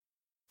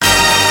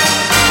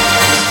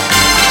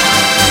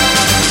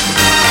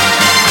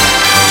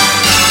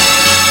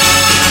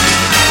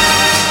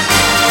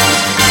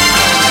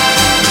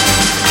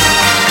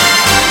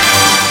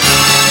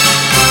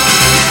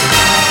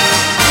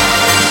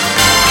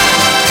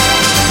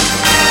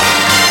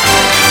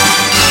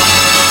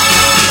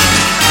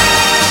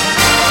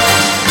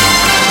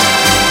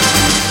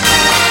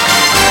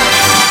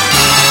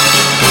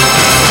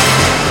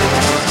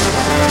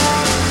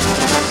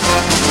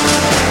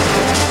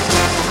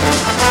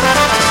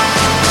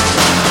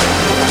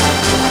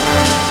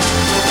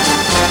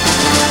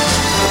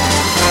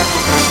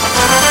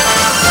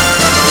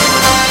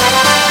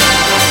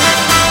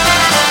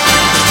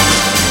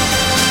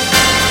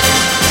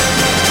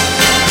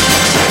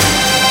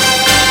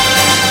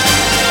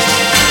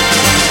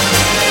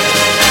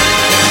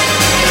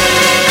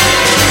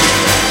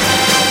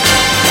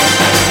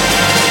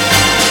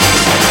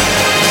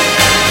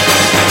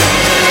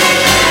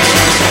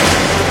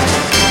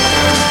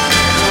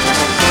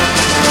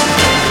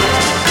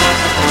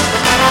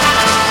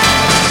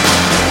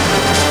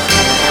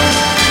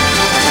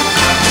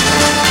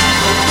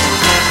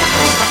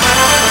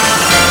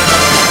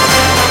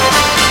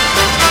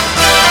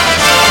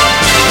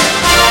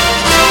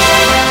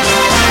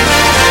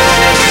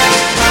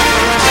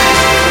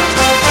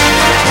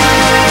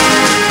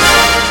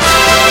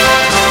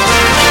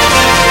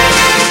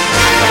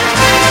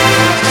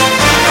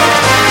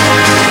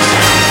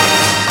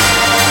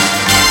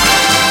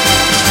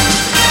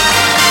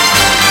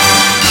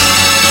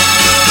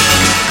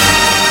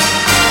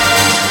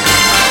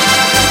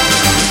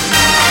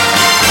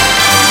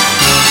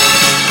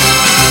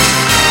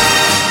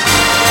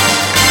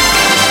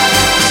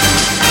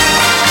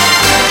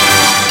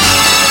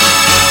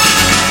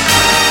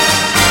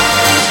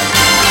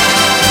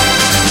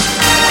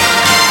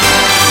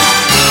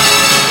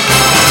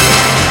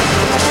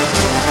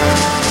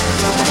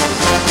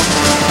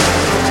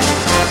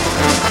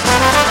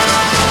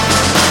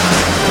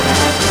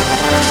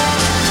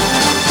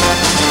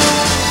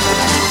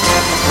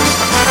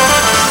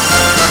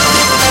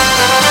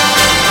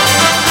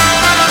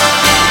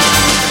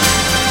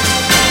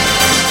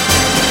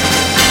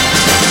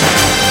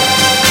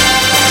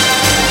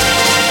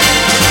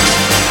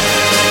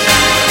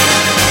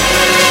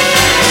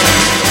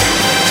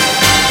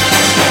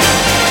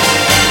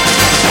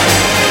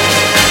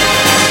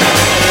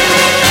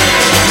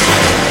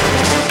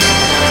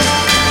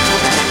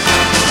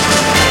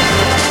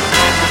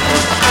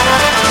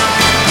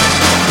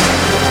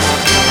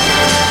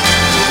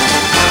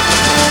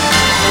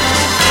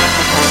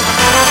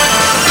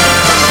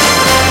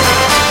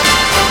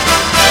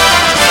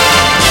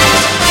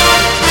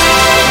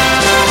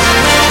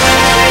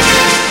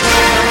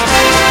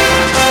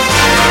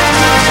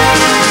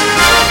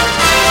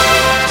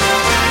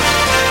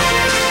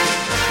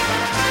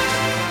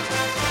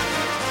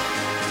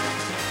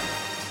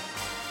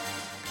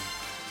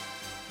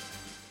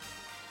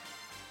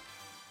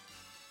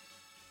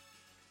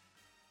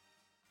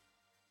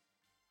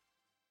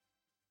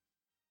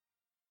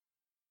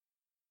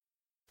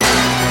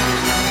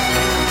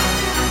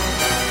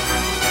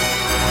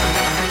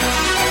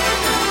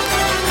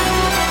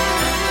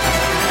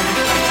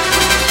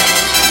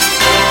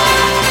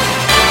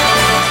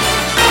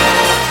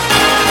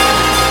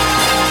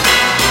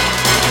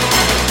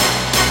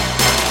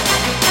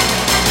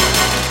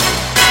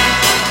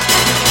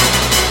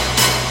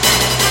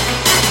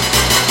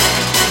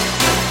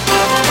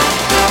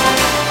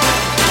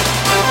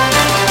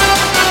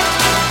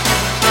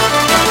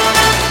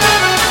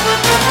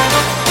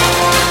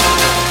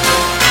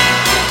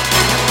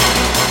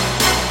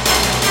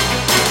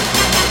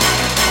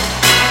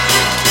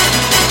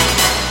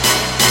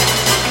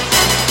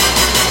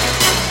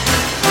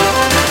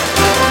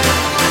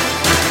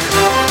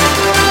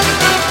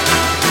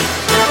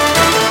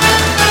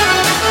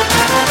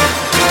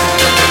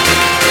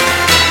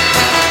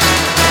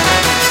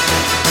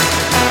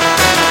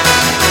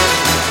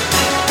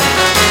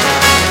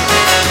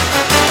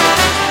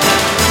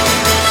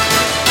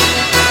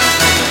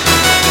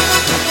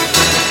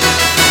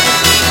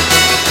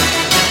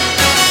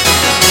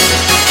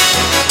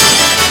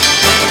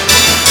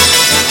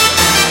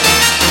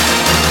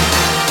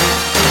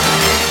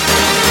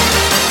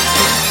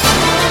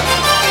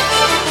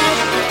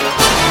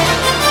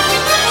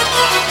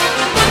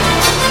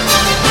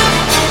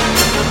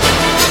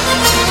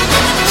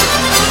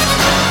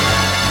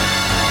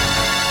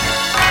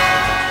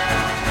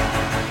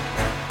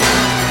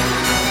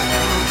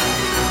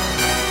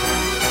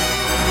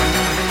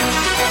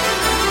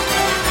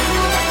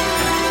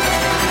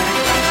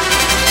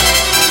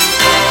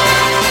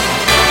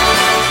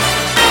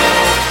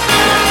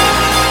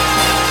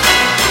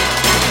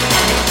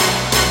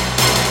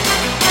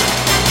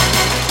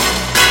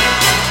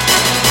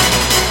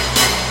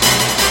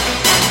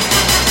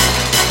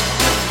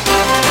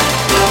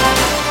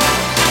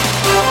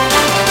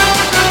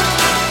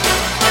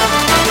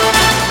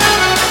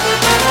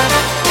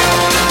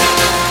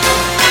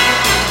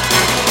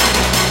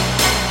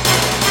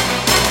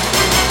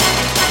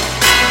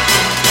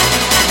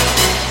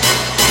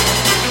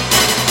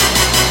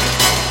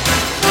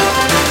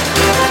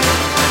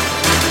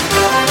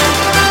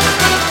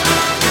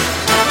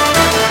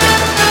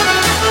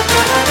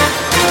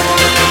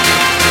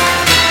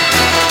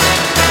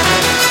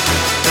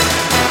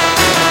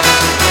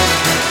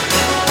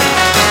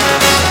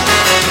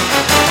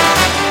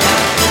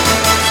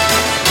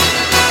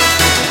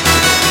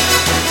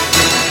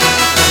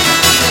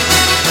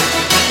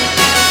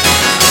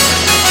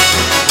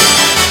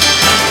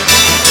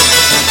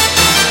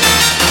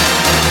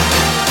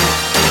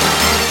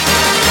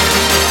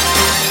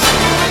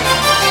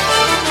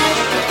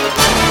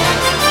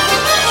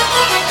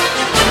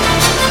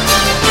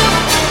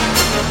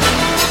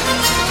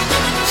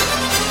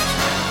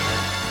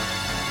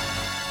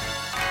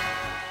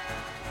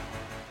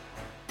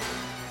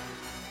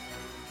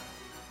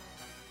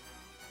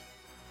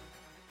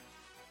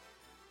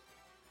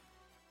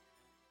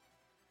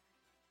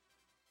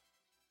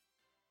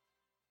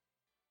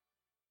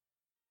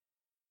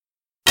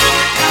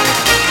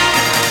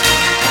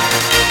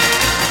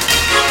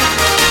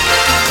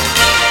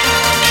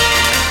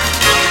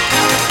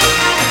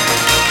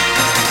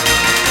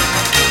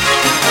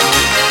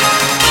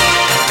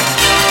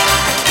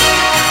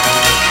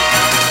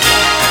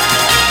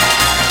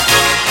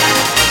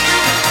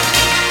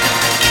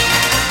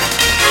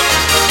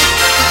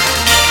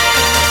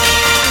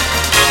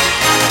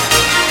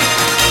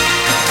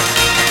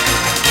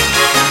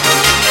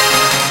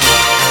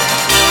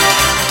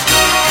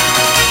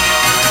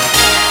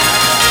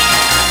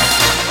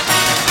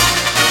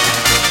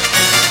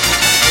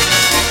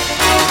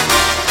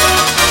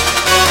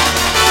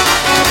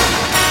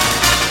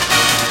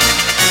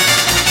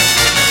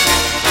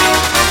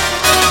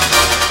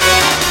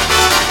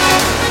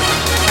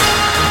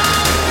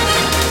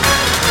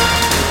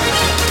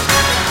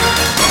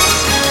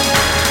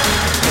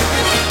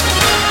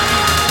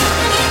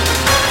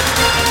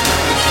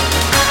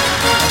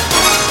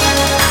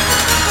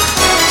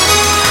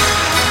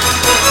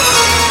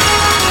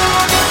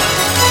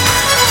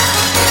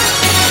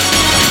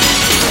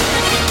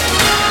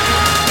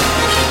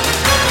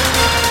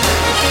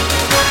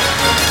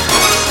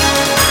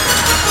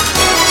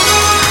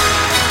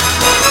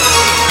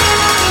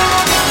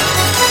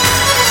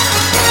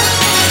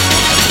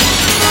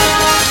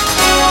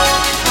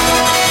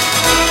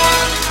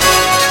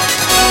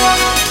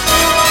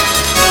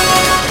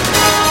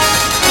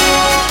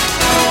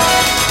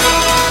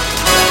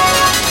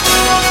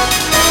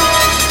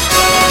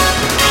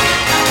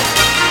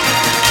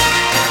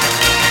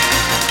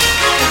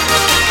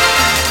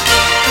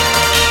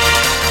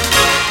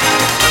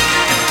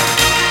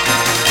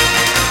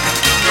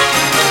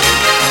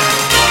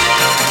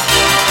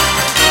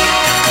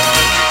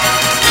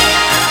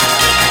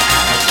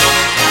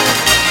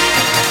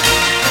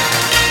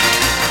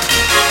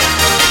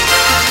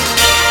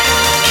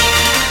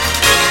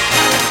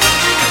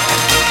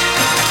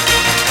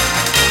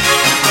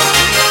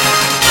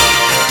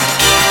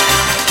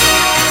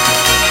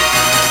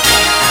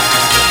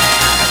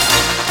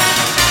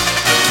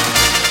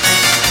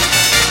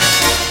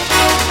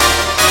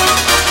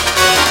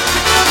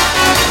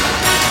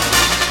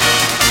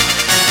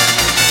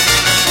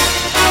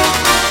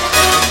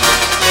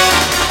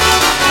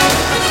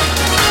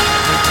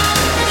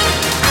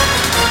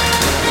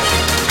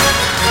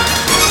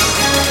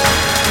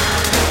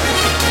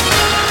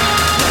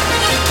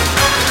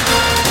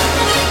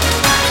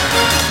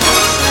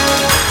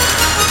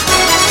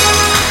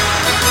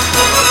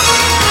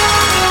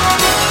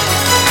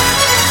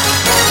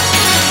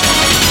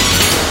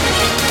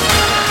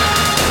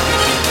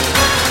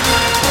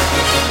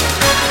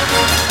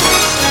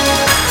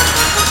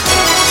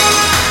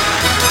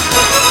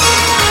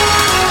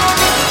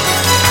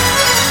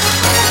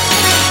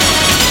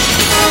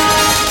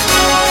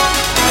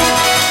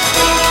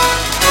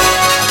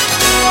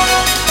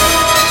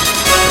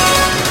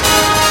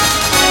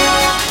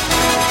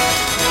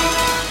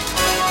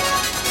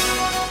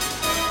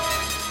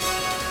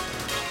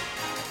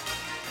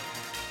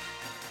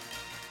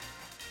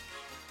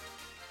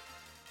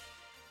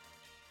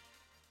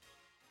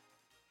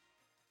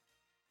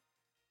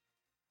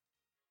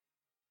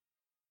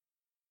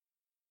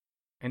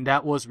 and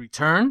that was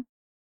Return,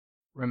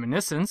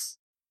 Reminiscence,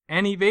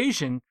 and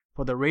Evasion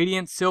for the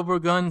Radiant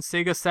Silvergun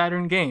Sega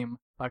Saturn game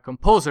by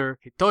composer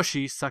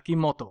Hitoshi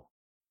Sakimoto.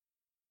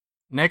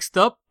 Next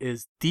up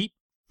is Deep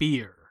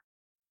Fear.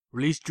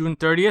 Released June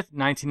 30th,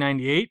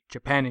 1998,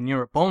 Japan and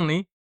Europe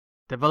only.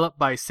 Developed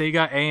by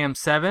Sega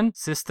AM7,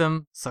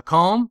 System,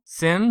 Sacom,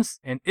 Sims,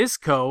 and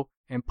Isco,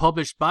 and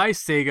published by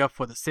Sega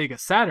for the Sega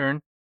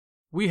Saturn,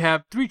 we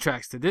have 3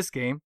 tracks to this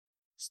game,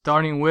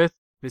 starting with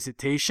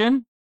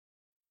Visitation,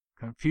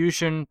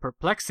 Confusion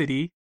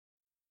Perplexity,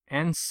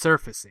 and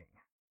Surfacing.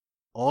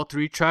 All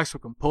 3 tracks were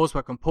composed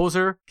by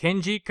composer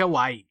Kenji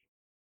Kawai.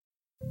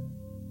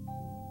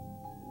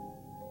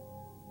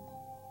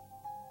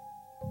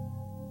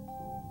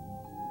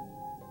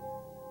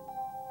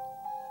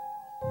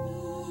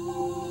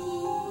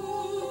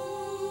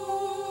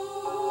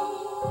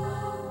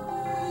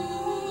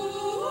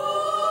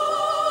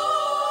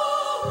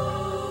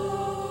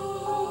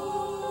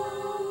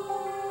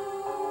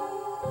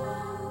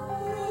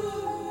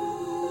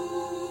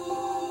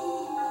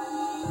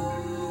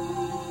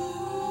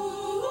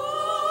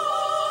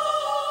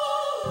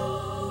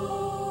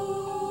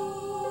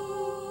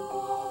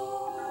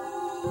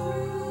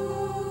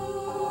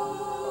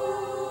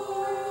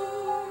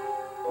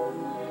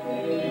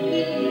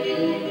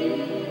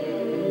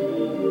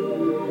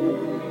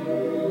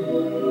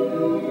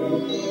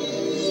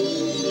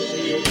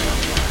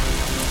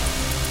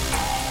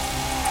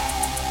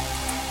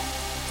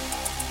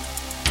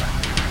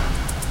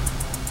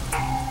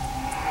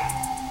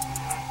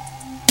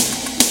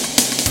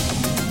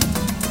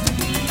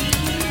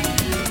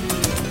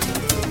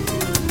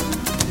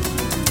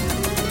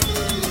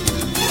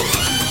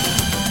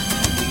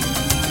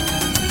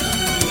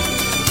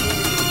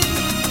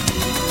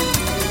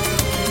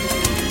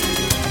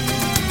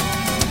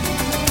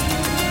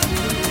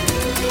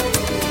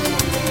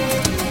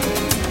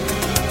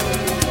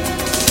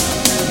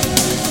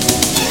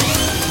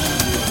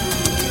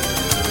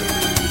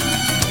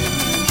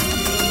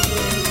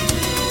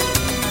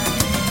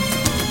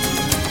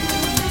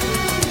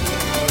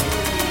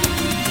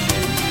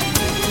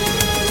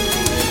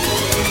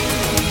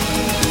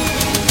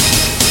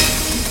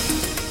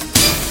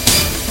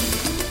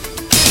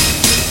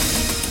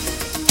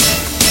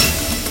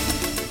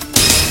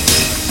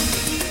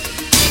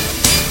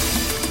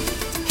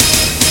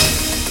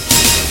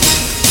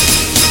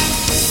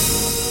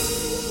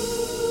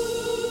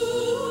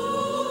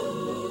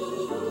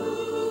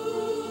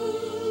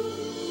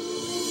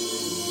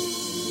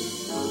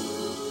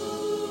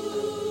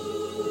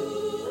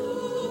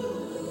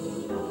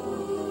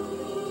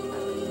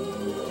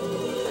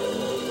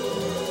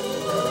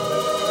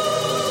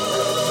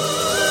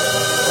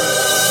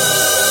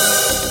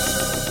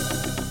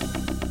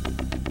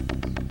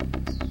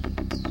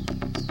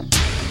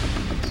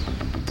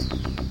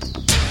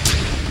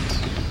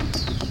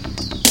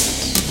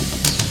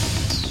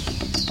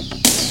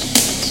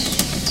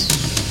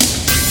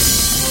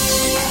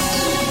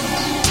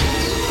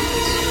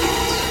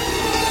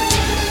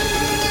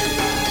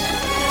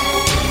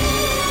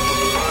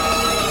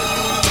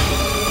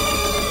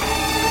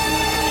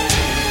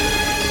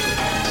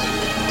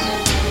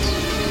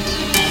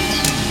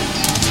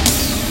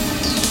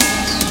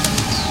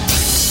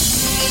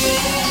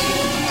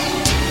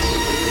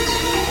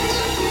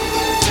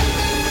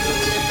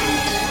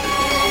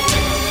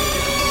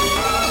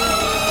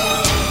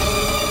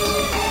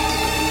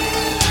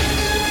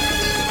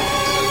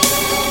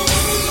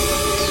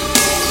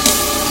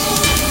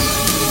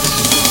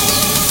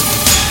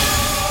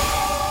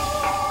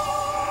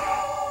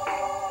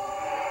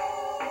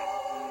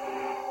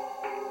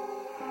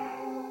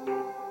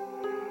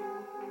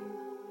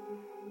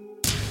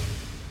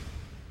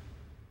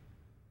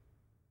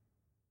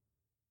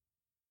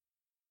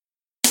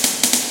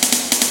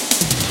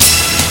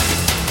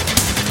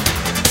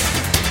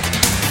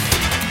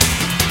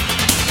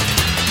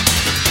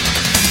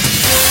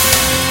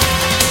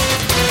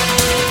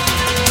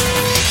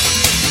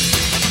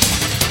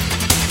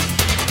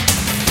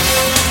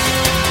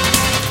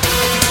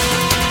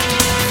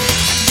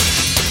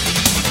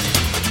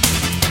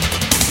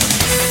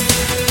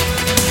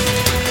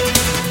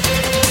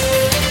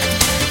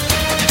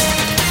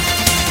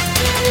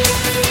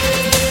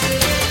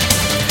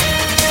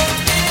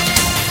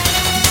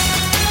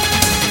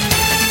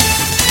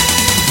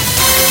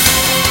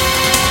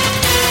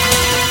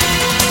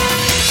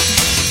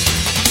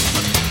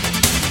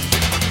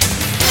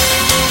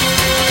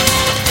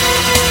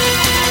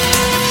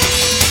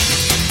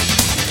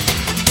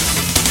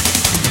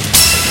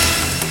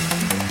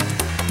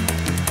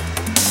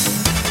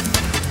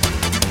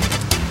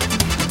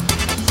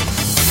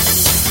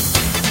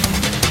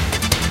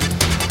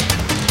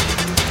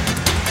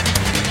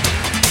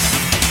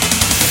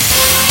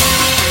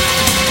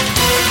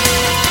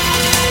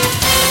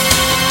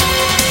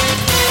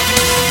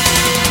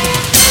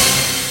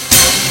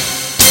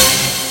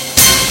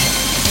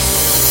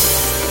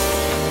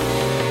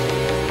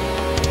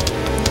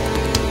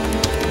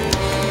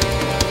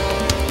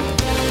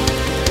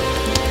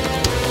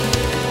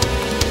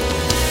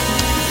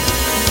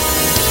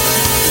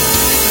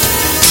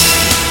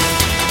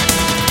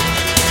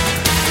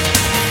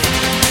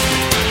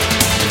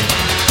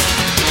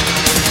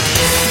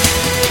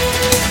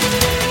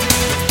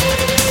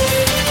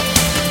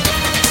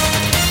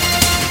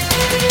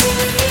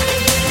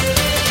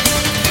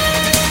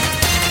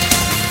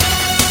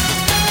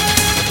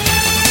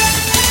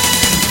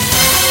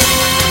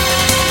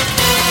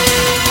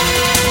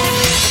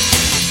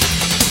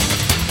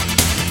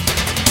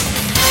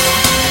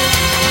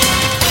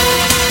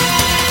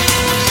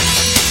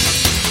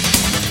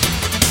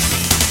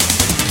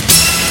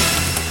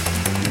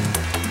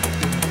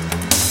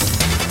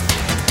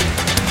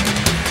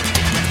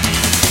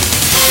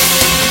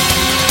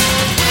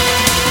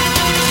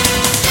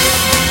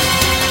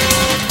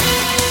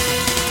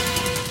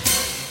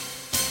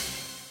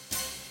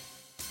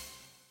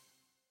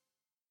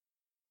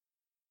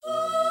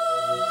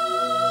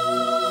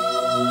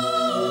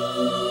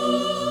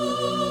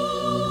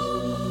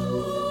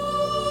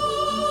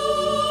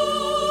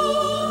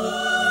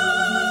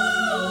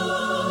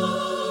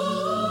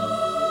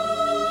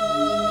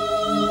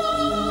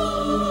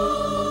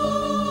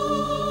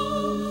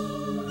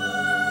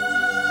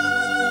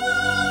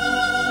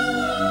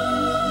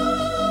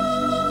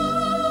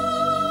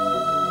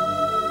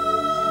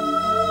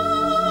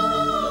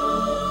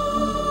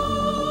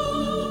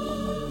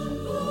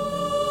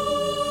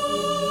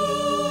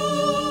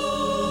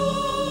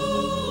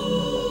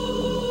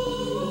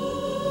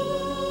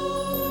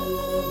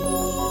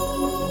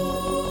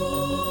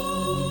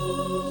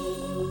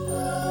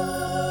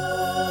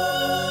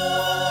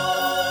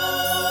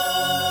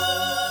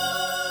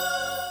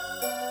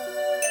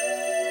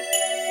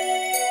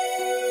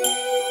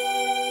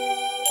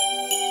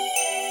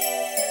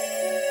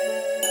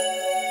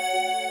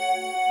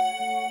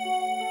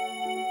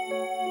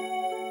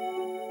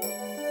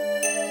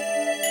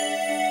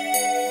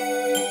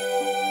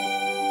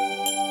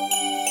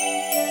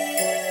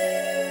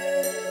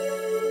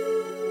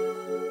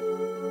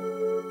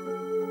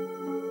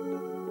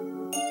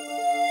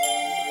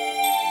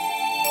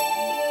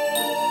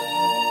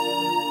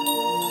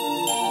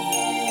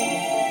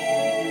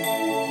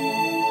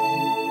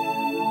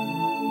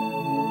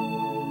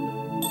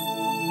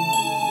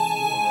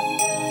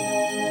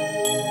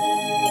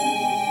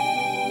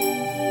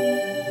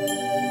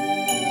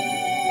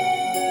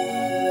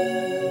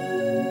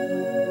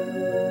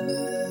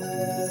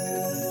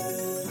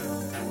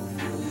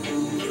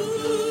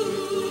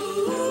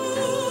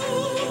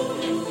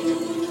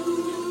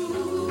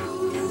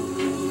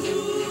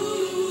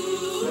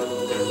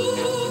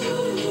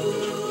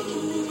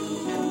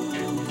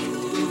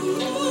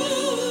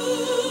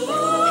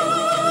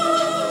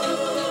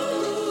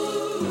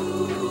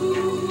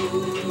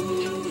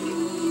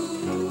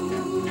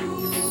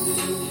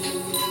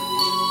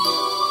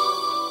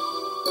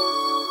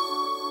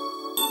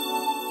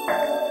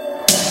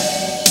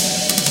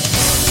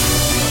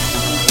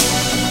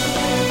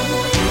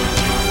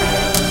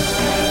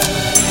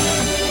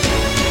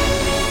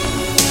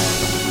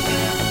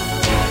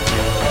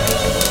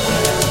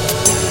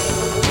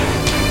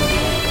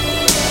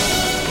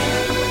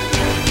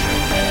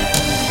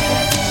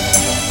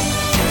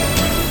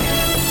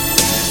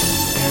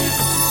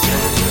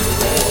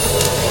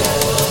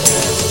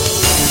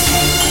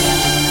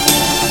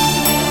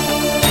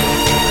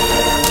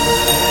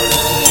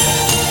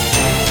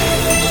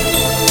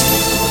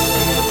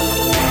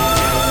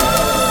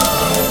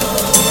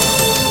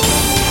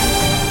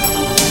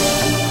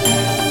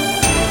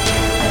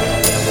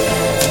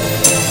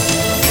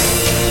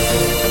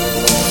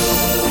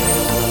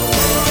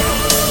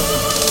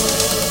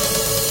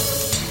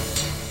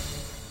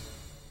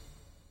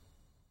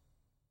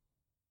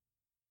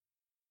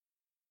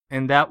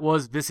 And that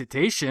was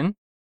Visitation,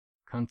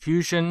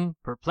 Confusion,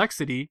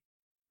 Perplexity,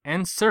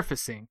 and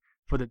Surfacing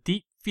for the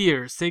Deep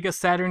Fear Sega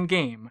Saturn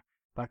game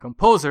by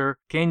composer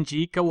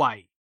Kenji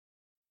Kawai.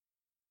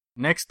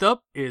 Next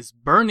up is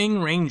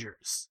Burning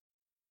Rangers.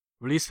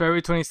 Released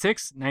February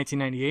 26,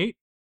 1998,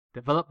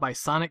 developed by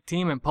Sonic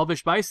Team and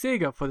published by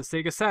Sega for the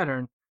Sega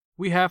Saturn,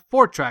 we have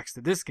 4 tracks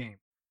to this game,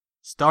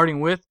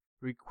 starting with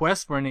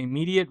Request for an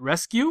Immediate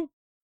Rescue,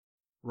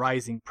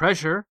 Rising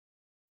Pressure,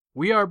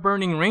 We Are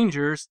Burning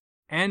Rangers,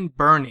 and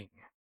Burning.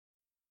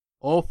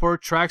 All 4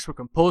 tracks were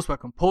composed by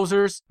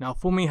composers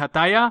Naofumi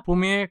Hataya,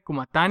 Fumie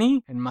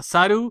Kumatani, and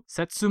Masaru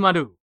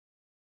Setsumaru.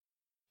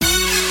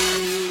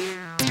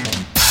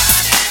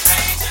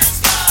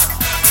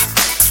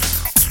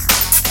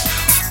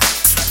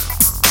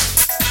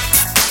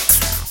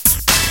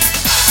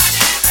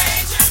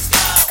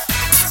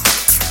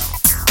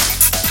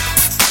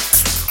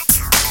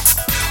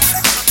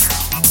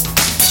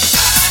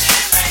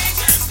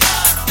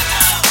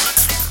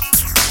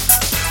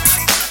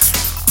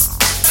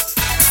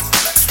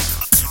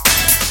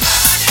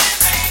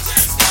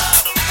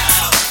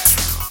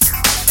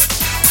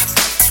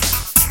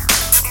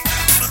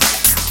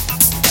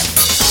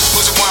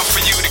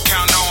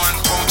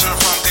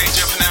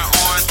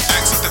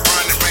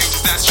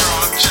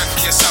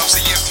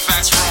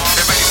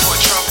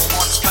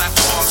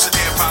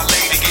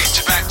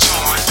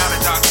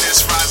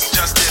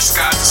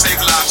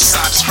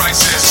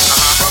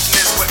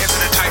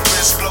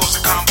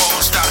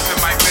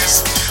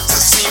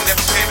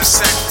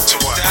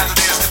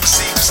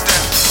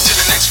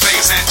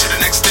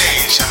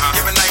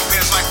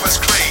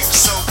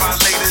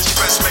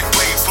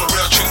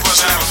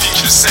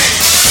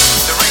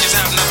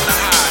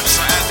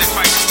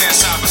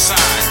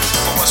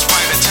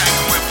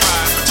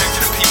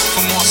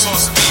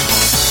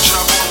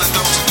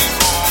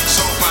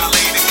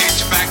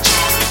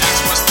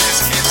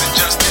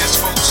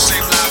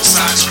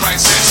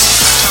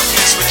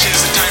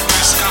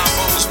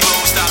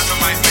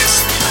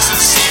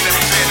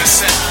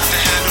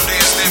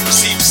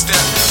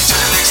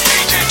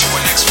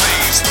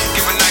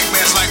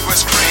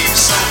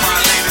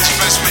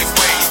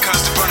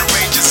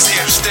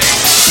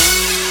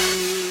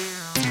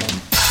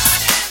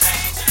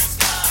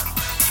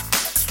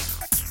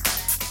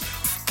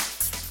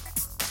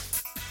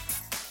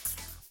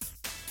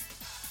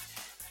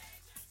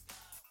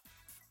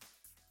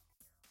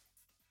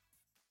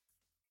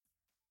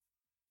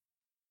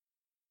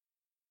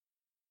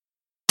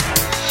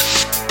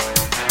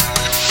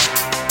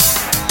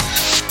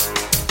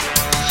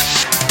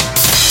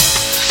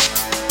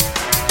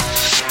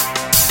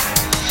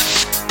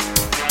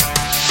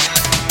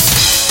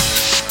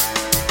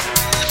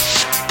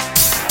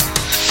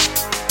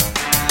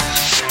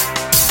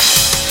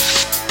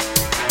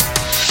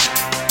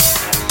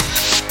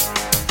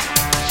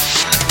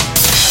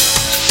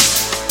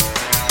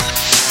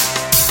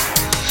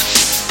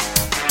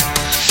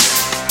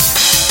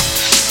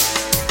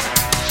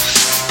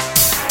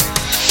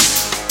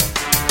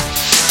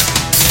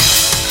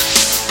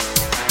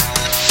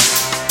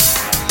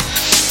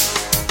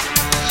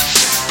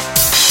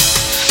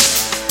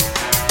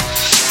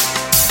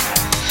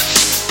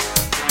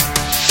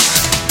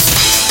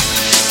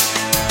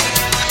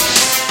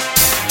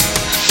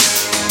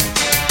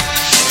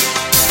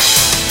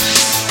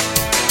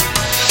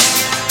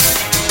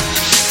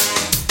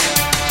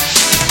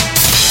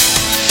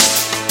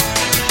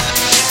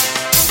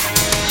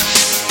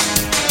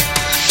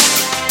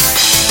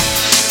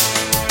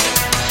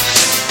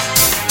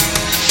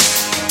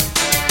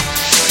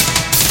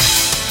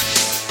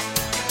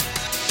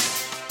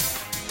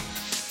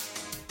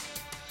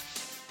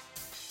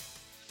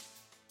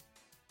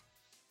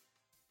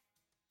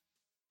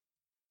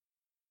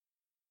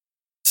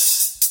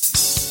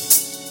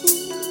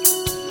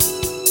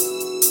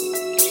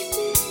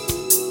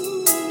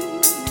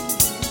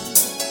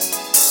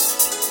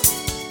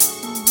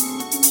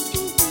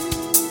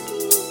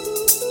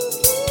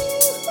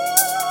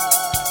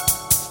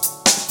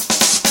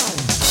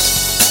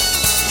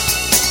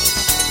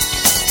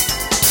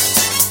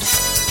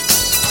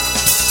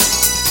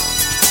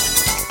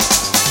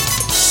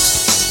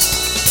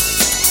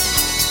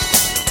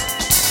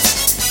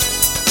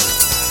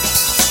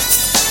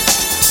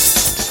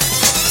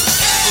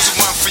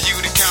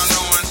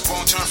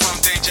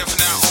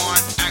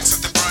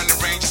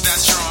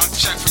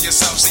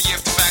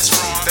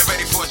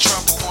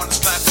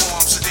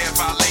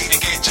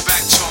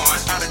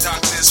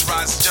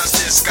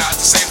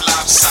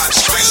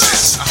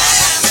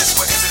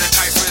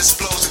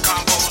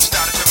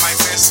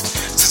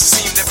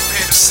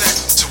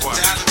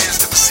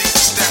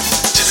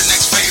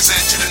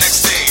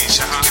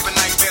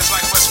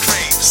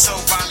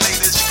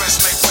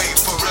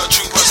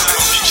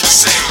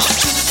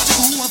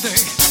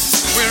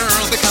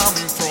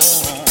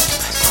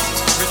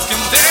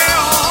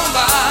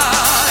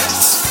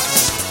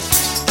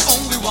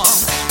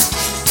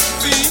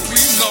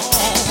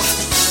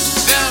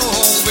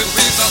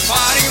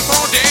 Fighting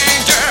for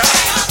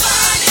danger.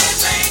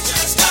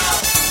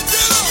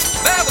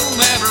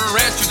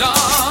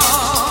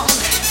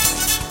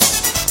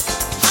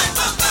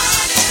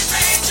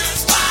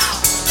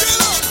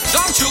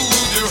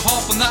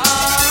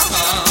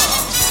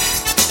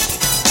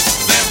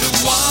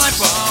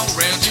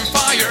 raging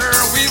fire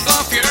with the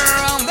fear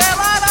and they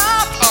light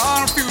up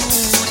our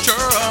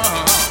future.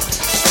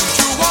 Don't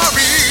you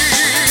worry,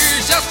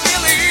 just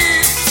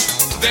believe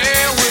they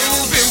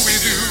will be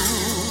with you.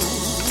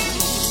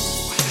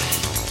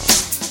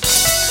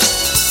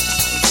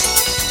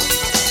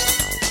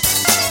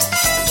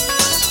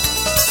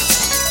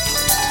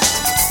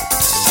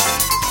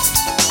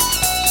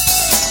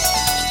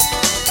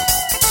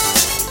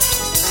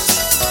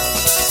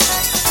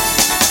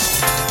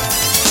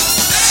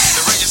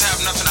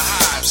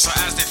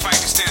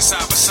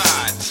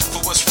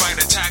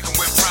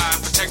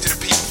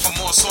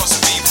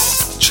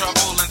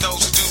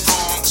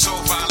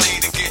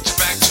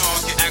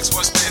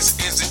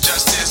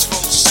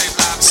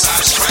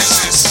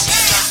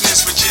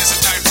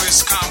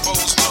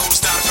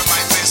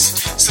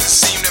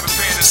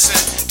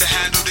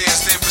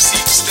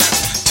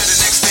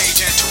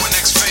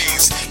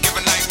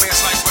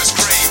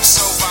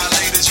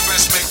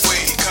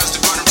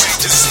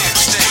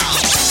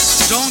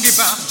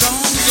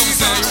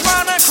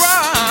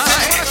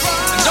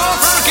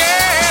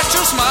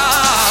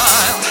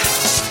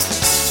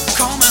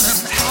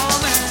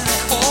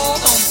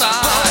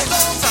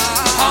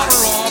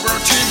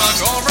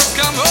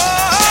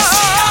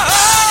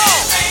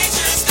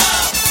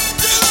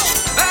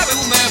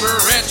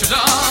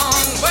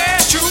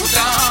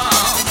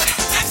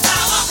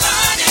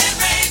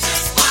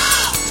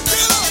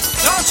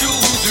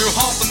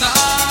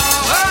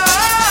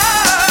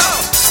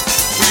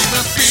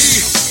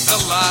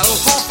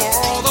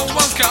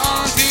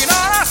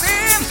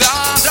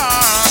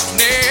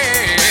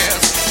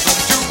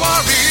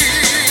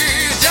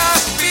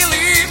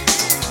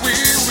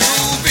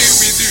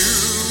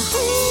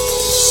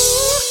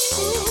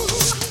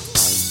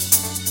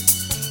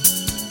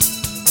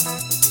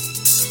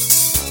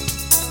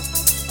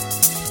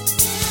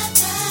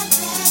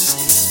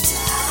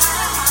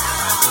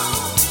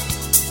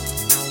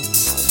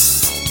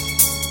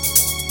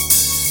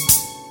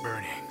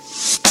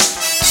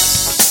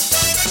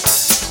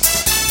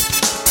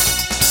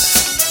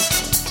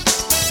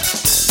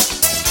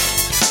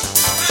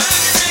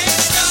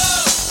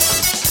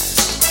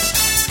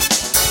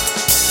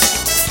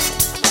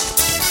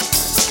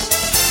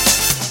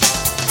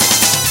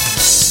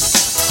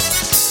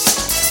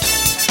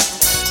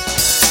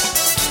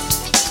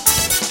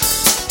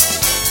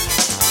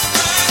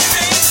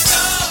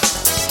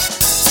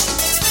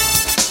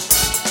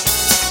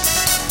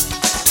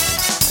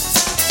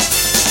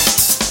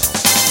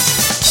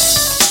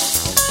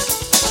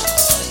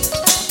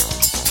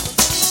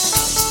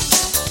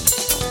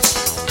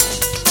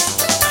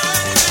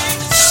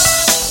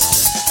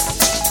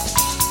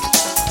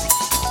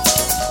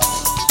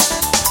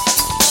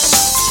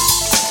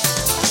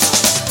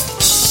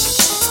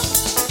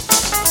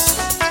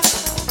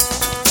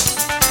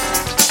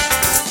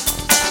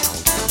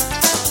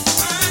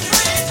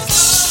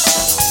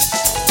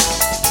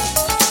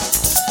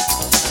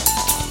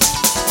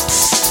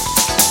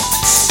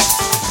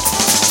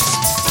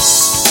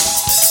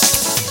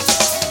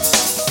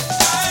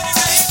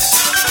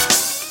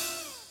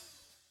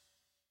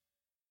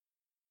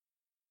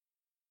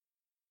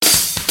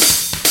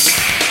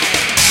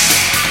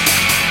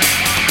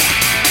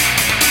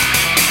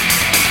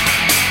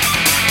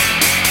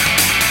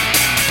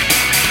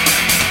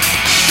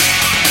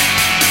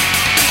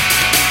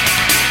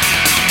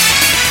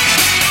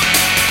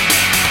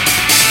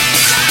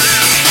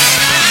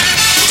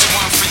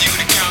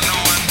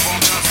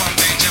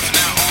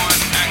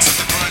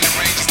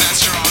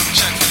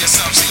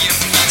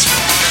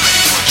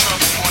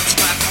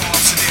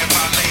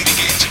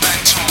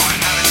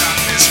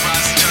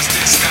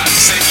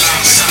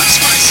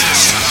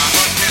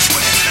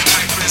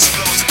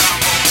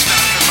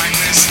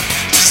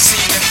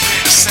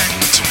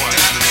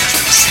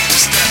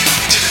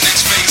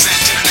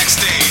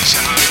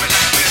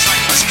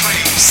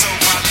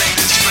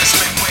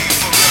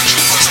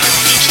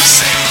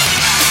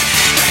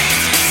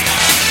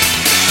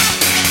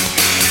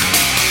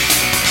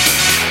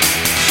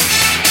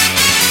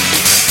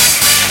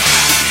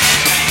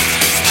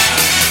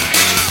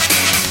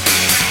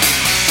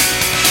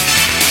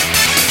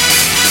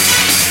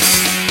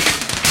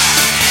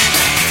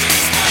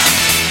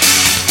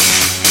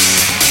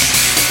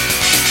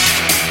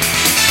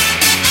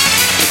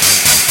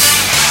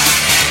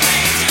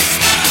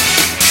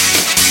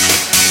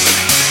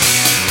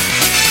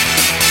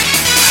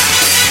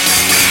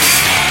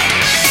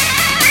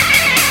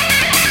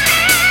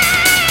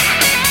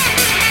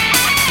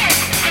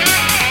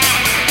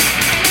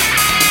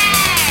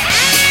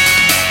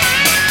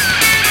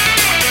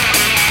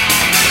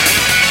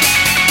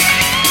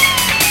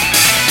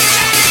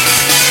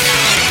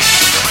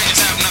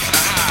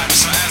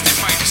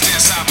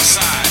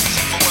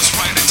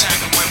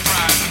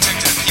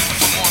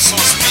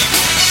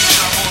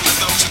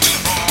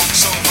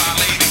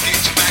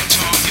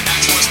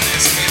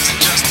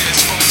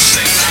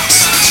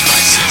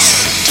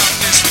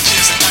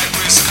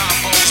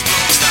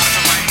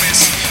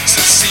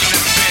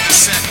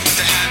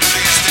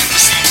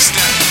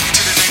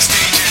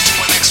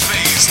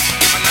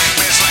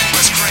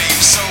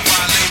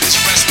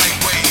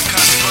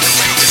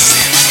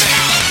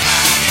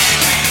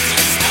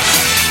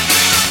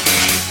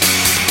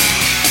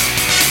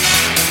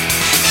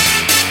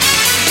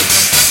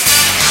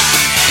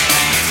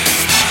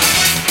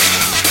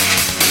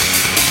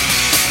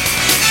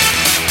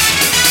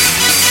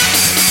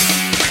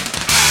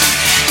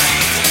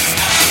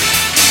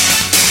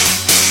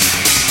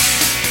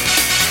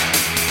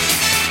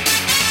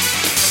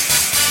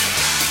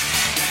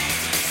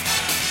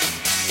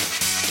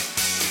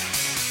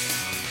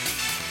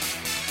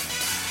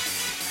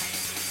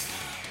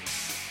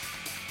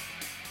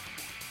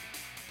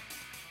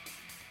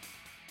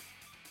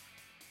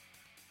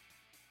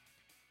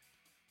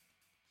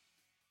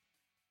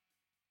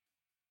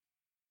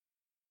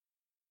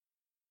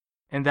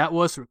 and that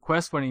was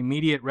Request for an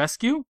Immediate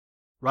Rescue,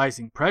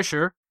 Rising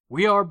Pressure,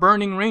 We Are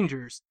Burning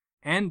Rangers,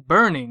 and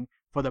Burning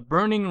for the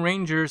Burning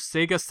Rangers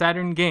Sega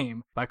Saturn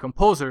game by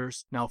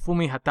composers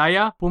Naofumi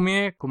Hataya,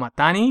 Fumie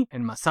Kumatani,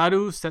 and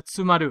Masaru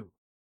Setsumaru.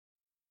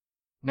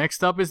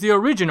 Next up is the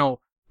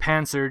original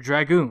Panzer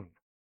Dragoon.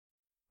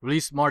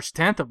 Released March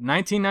 10th of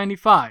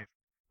 1995,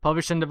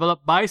 published and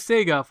developed by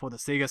Sega for the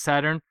Sega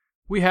Saturn,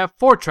 we have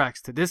 4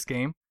 tracks to this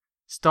game,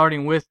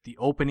 starting with the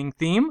opening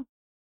theme,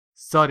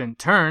 Sudden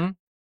Turn,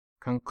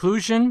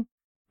 Conclusion,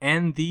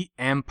 and The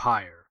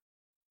Empire.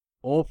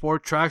 All 4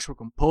 tracks were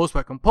composed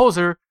by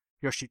composer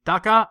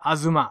Yoshitaka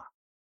Azuma.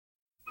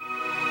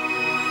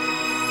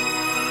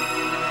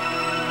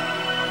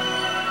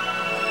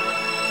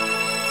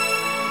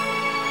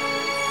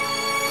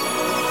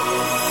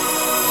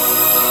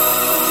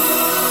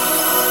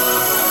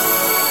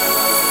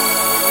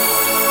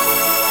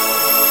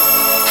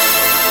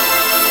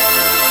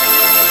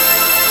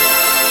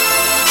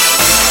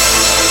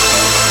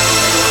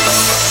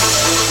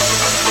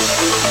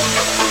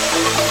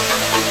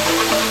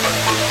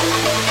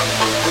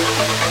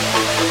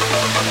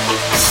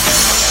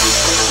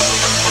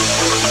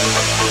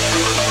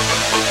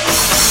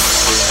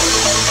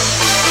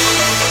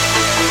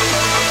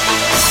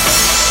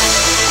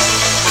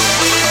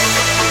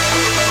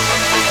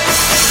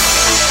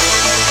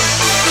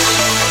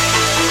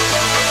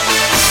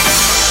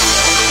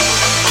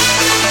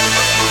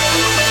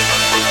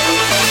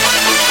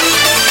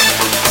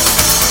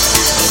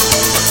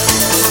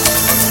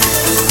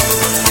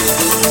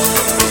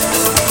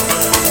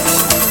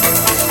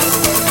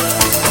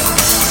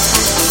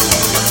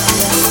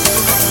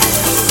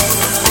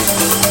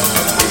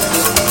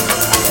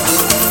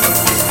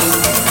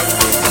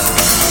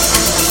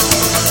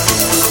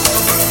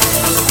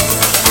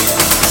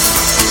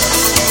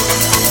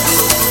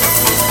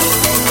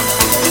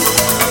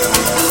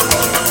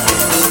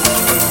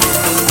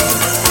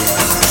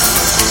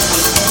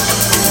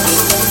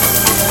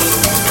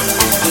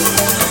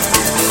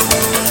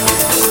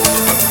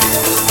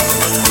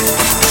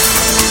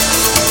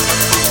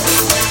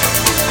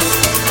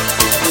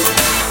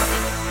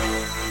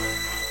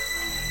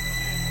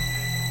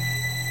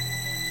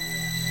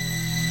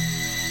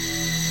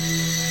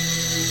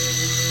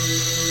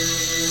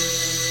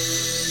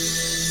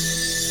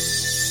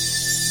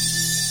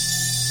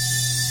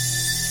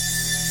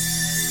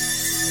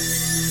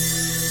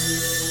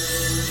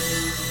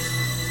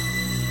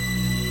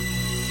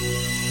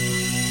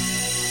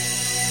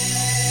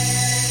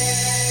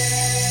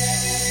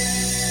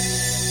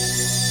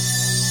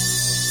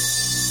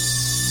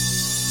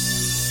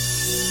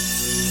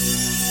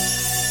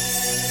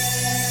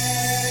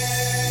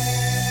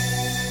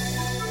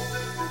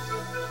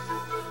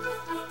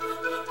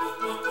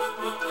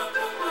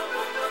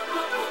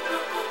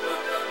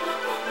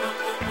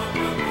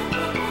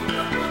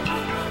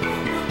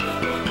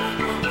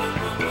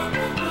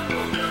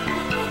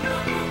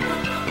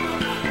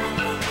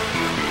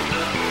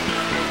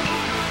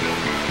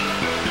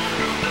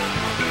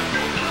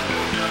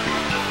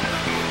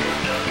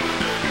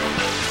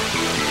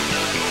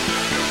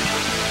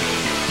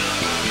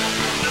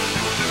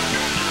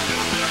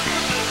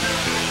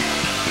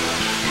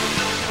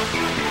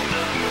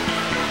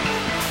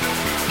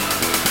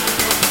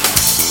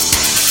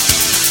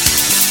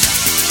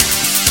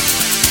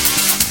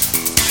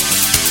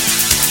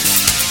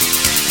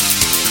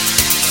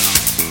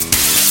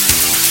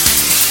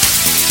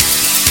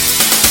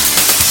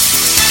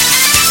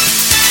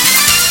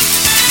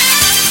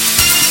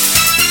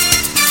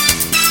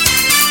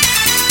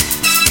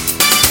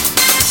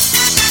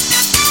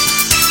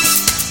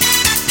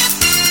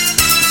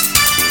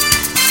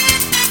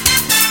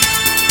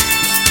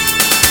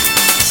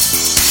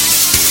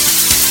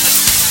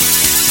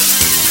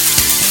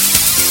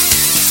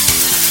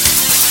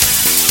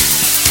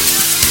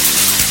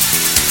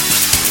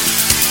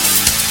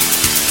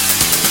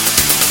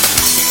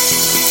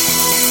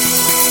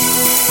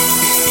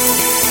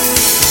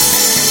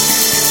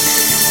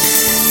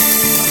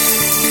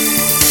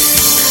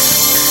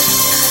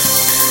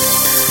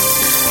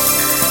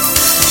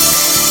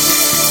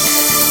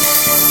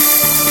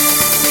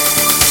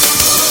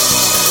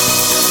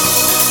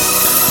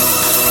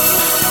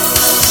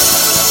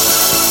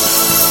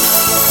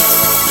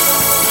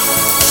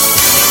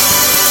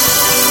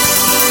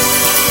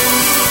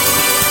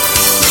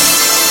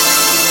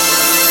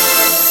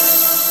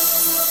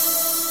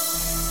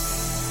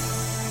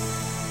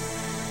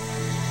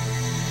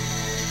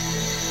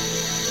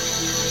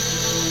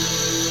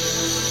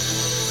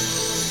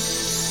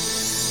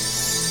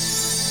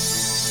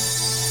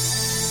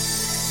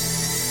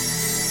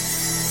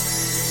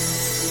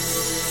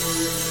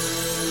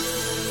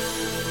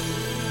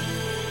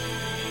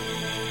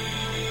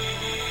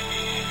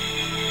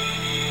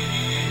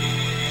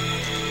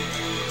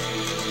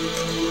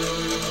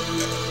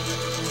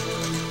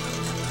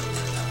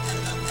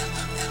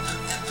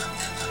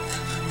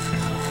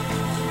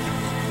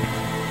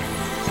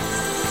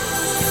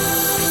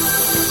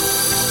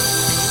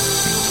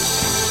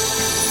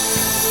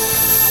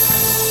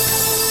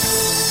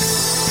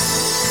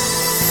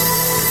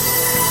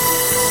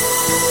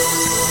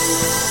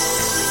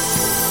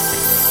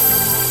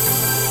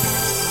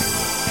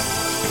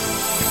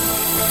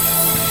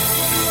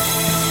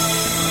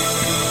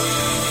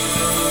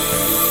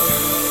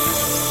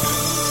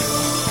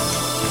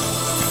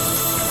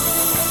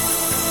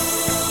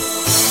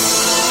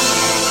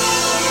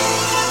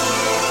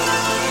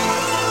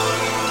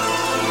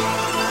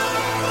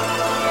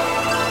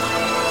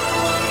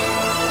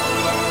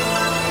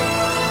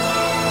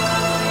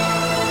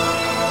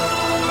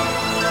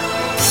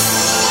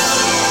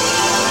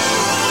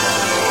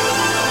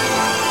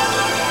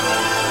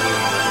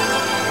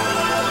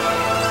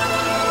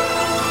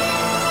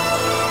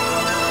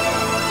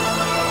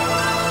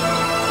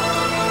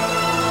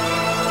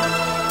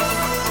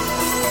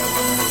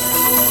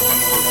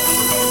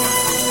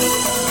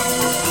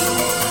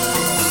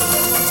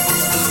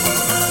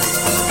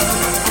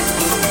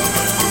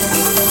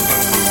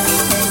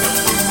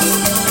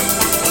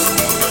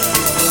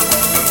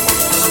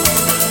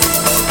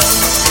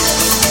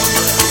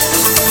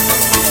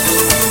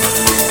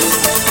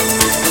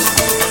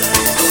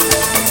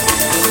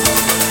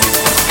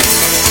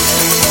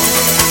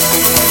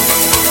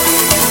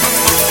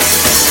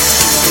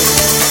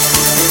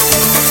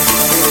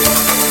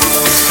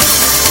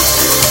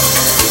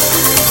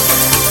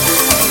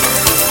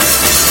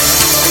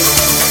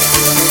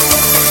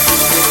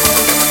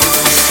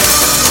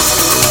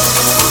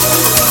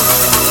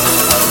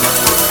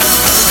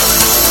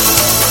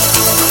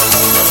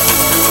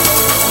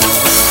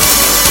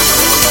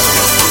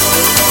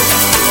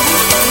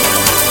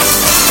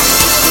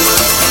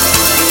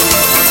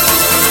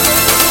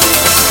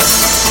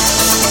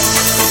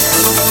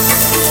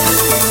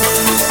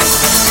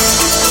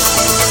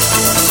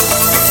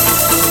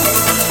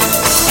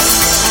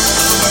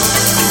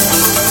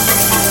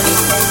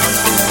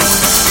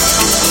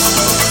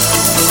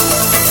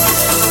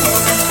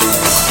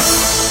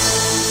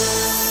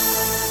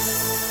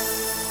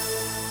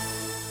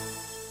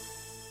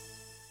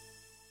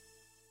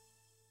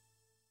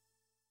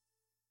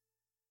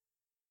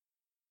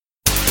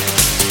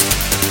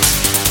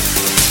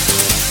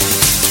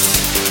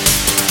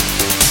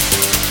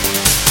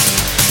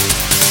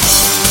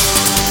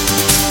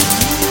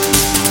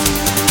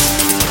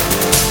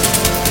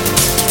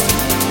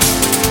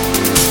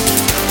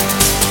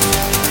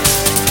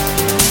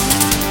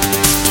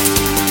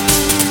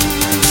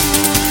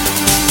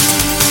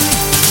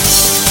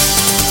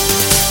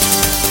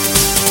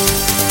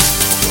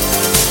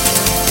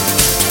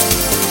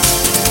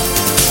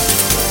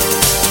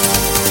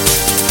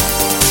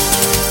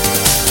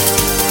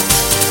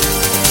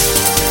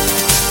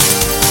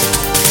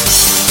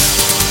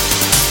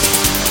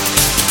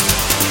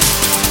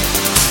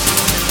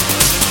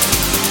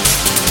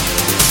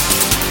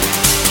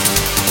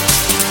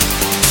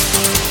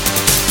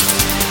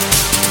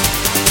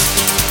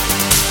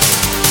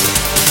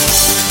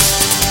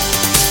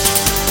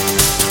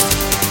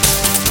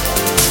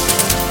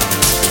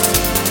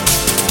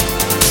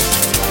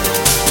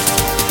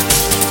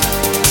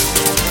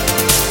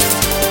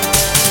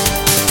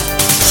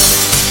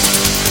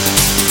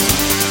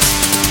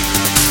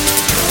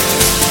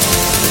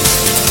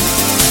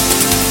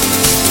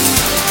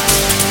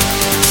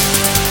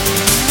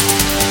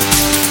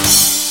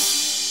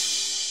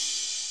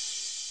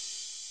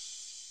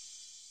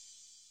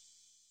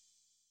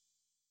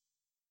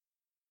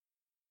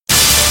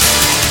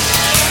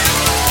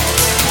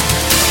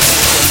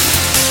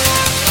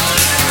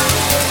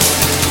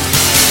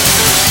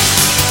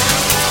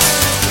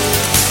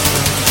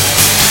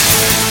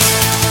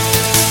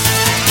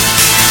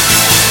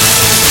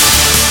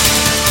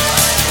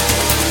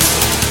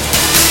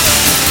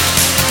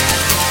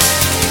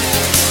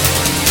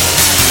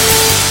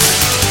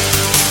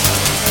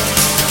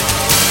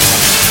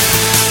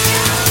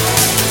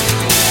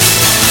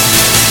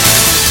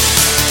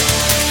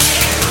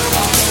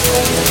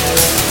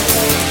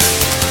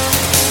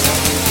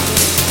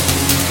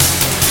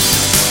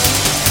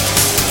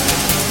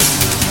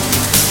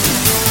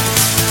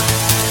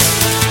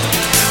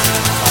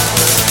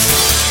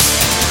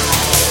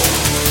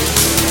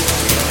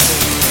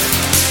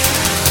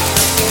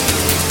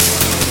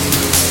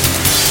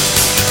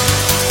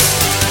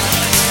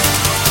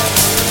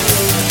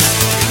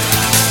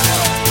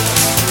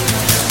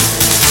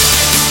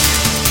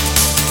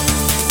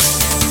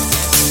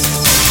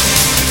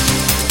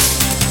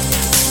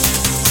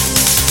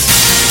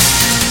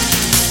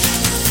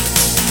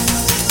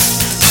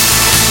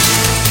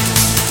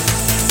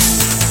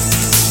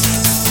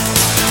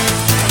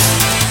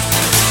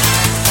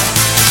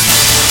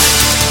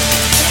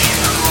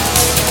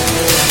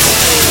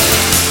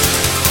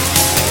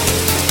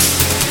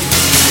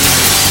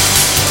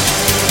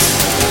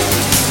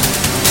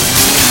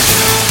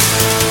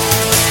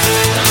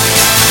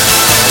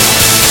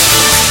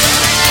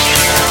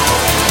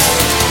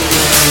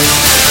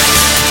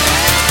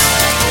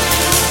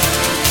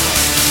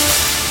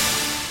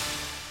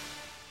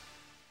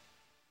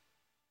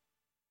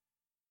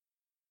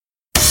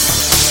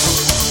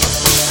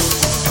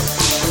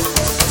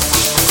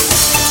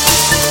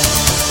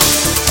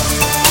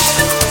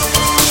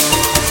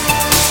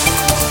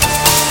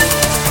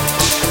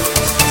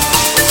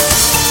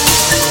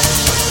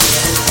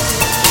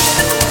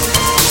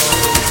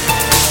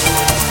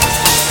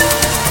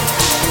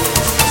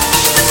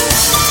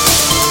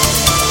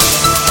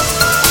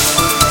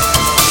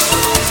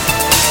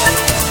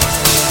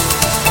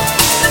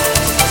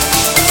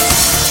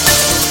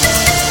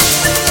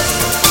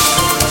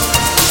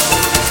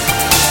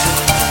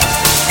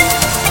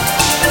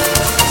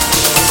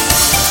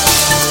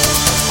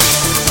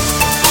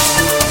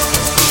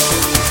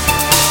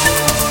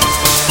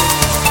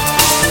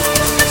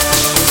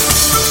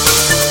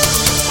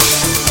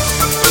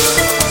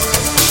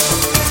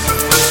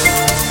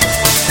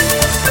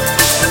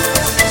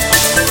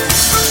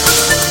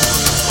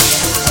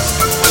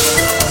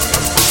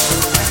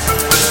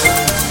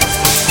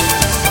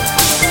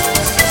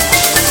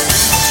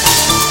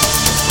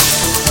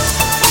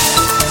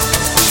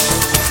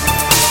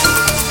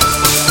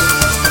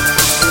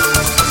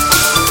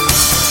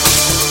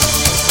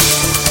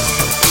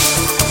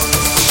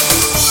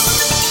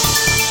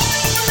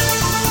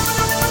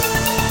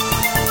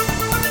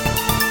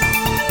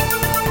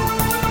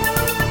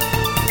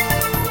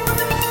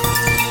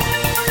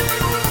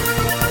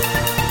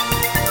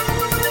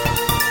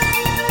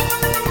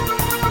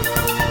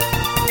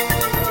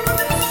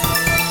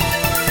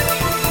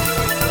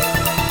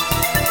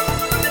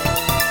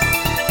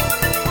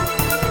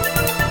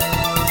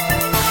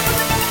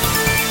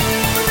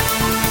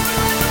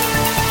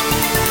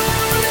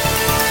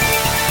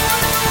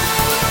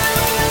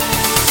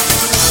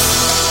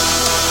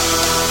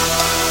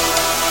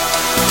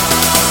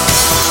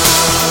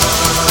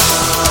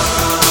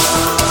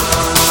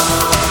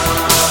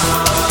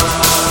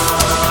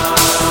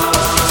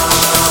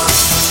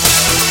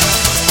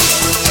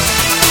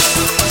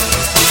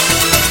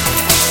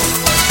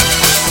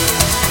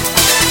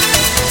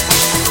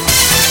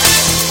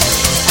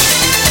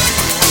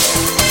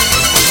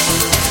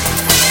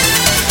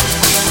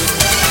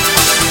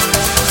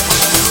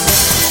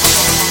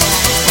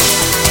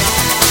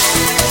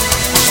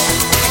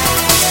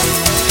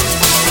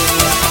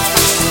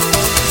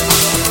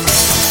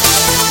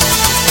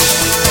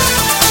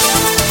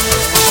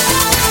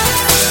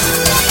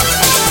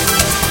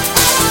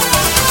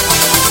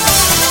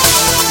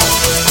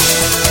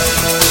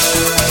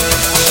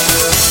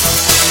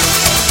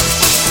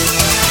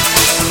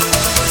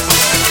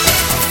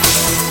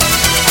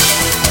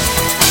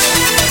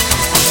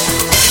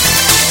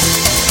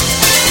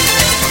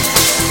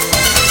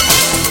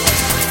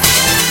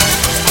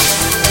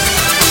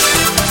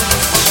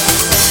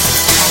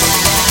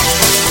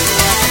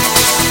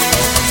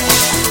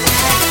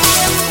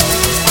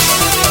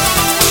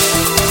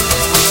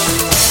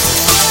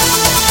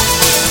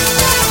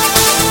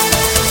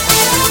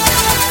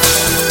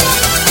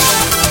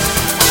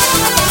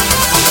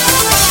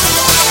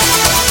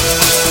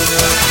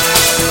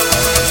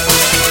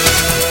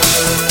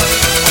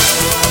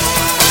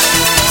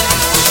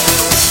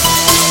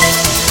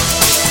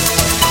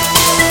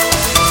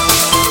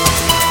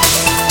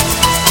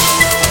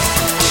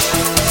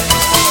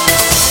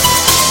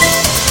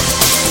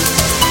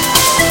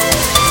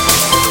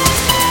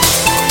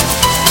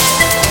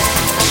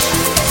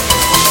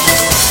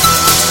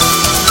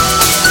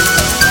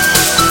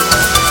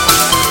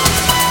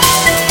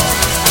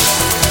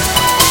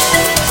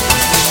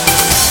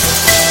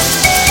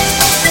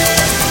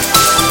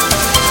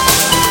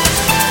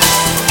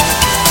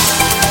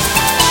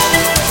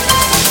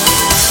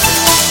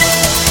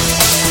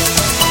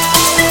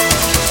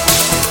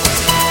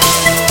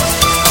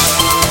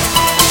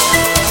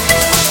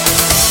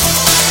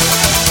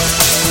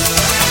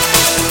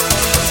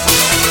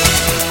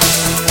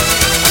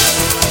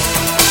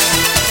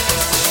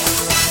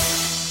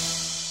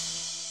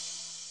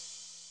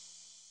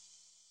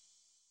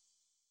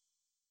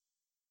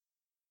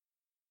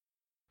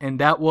 And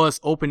that was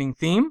Opening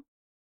Theme,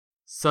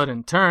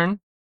 Sudden Turn,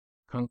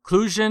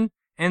 Conclusion,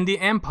 and The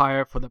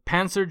Empire for the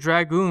Panzer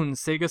Dragoon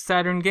Sega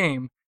Saturn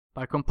game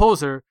by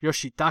composer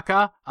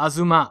Yoshitaka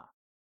Azuma.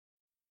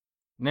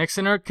 Next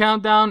in our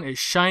countdown is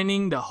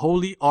Shining the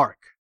Holy Ark,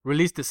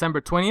 released December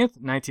 20th,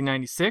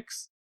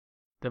 1996.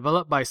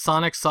 Developed by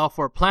Sonic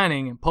Software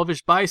Planning and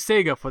published by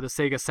Sega for the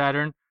Sega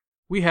Saturn,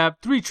 we have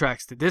 3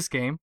 tracks to this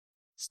game,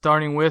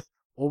 starting with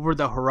Over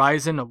the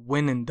Horizon of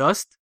Wind and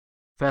Dust,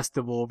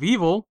 Festival of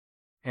Evil,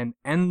 and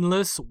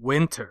Endless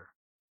Winter.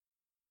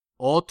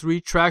 All 3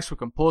 tracks were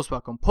composed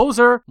by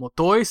composer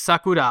Motoi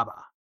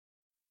Sakuraba.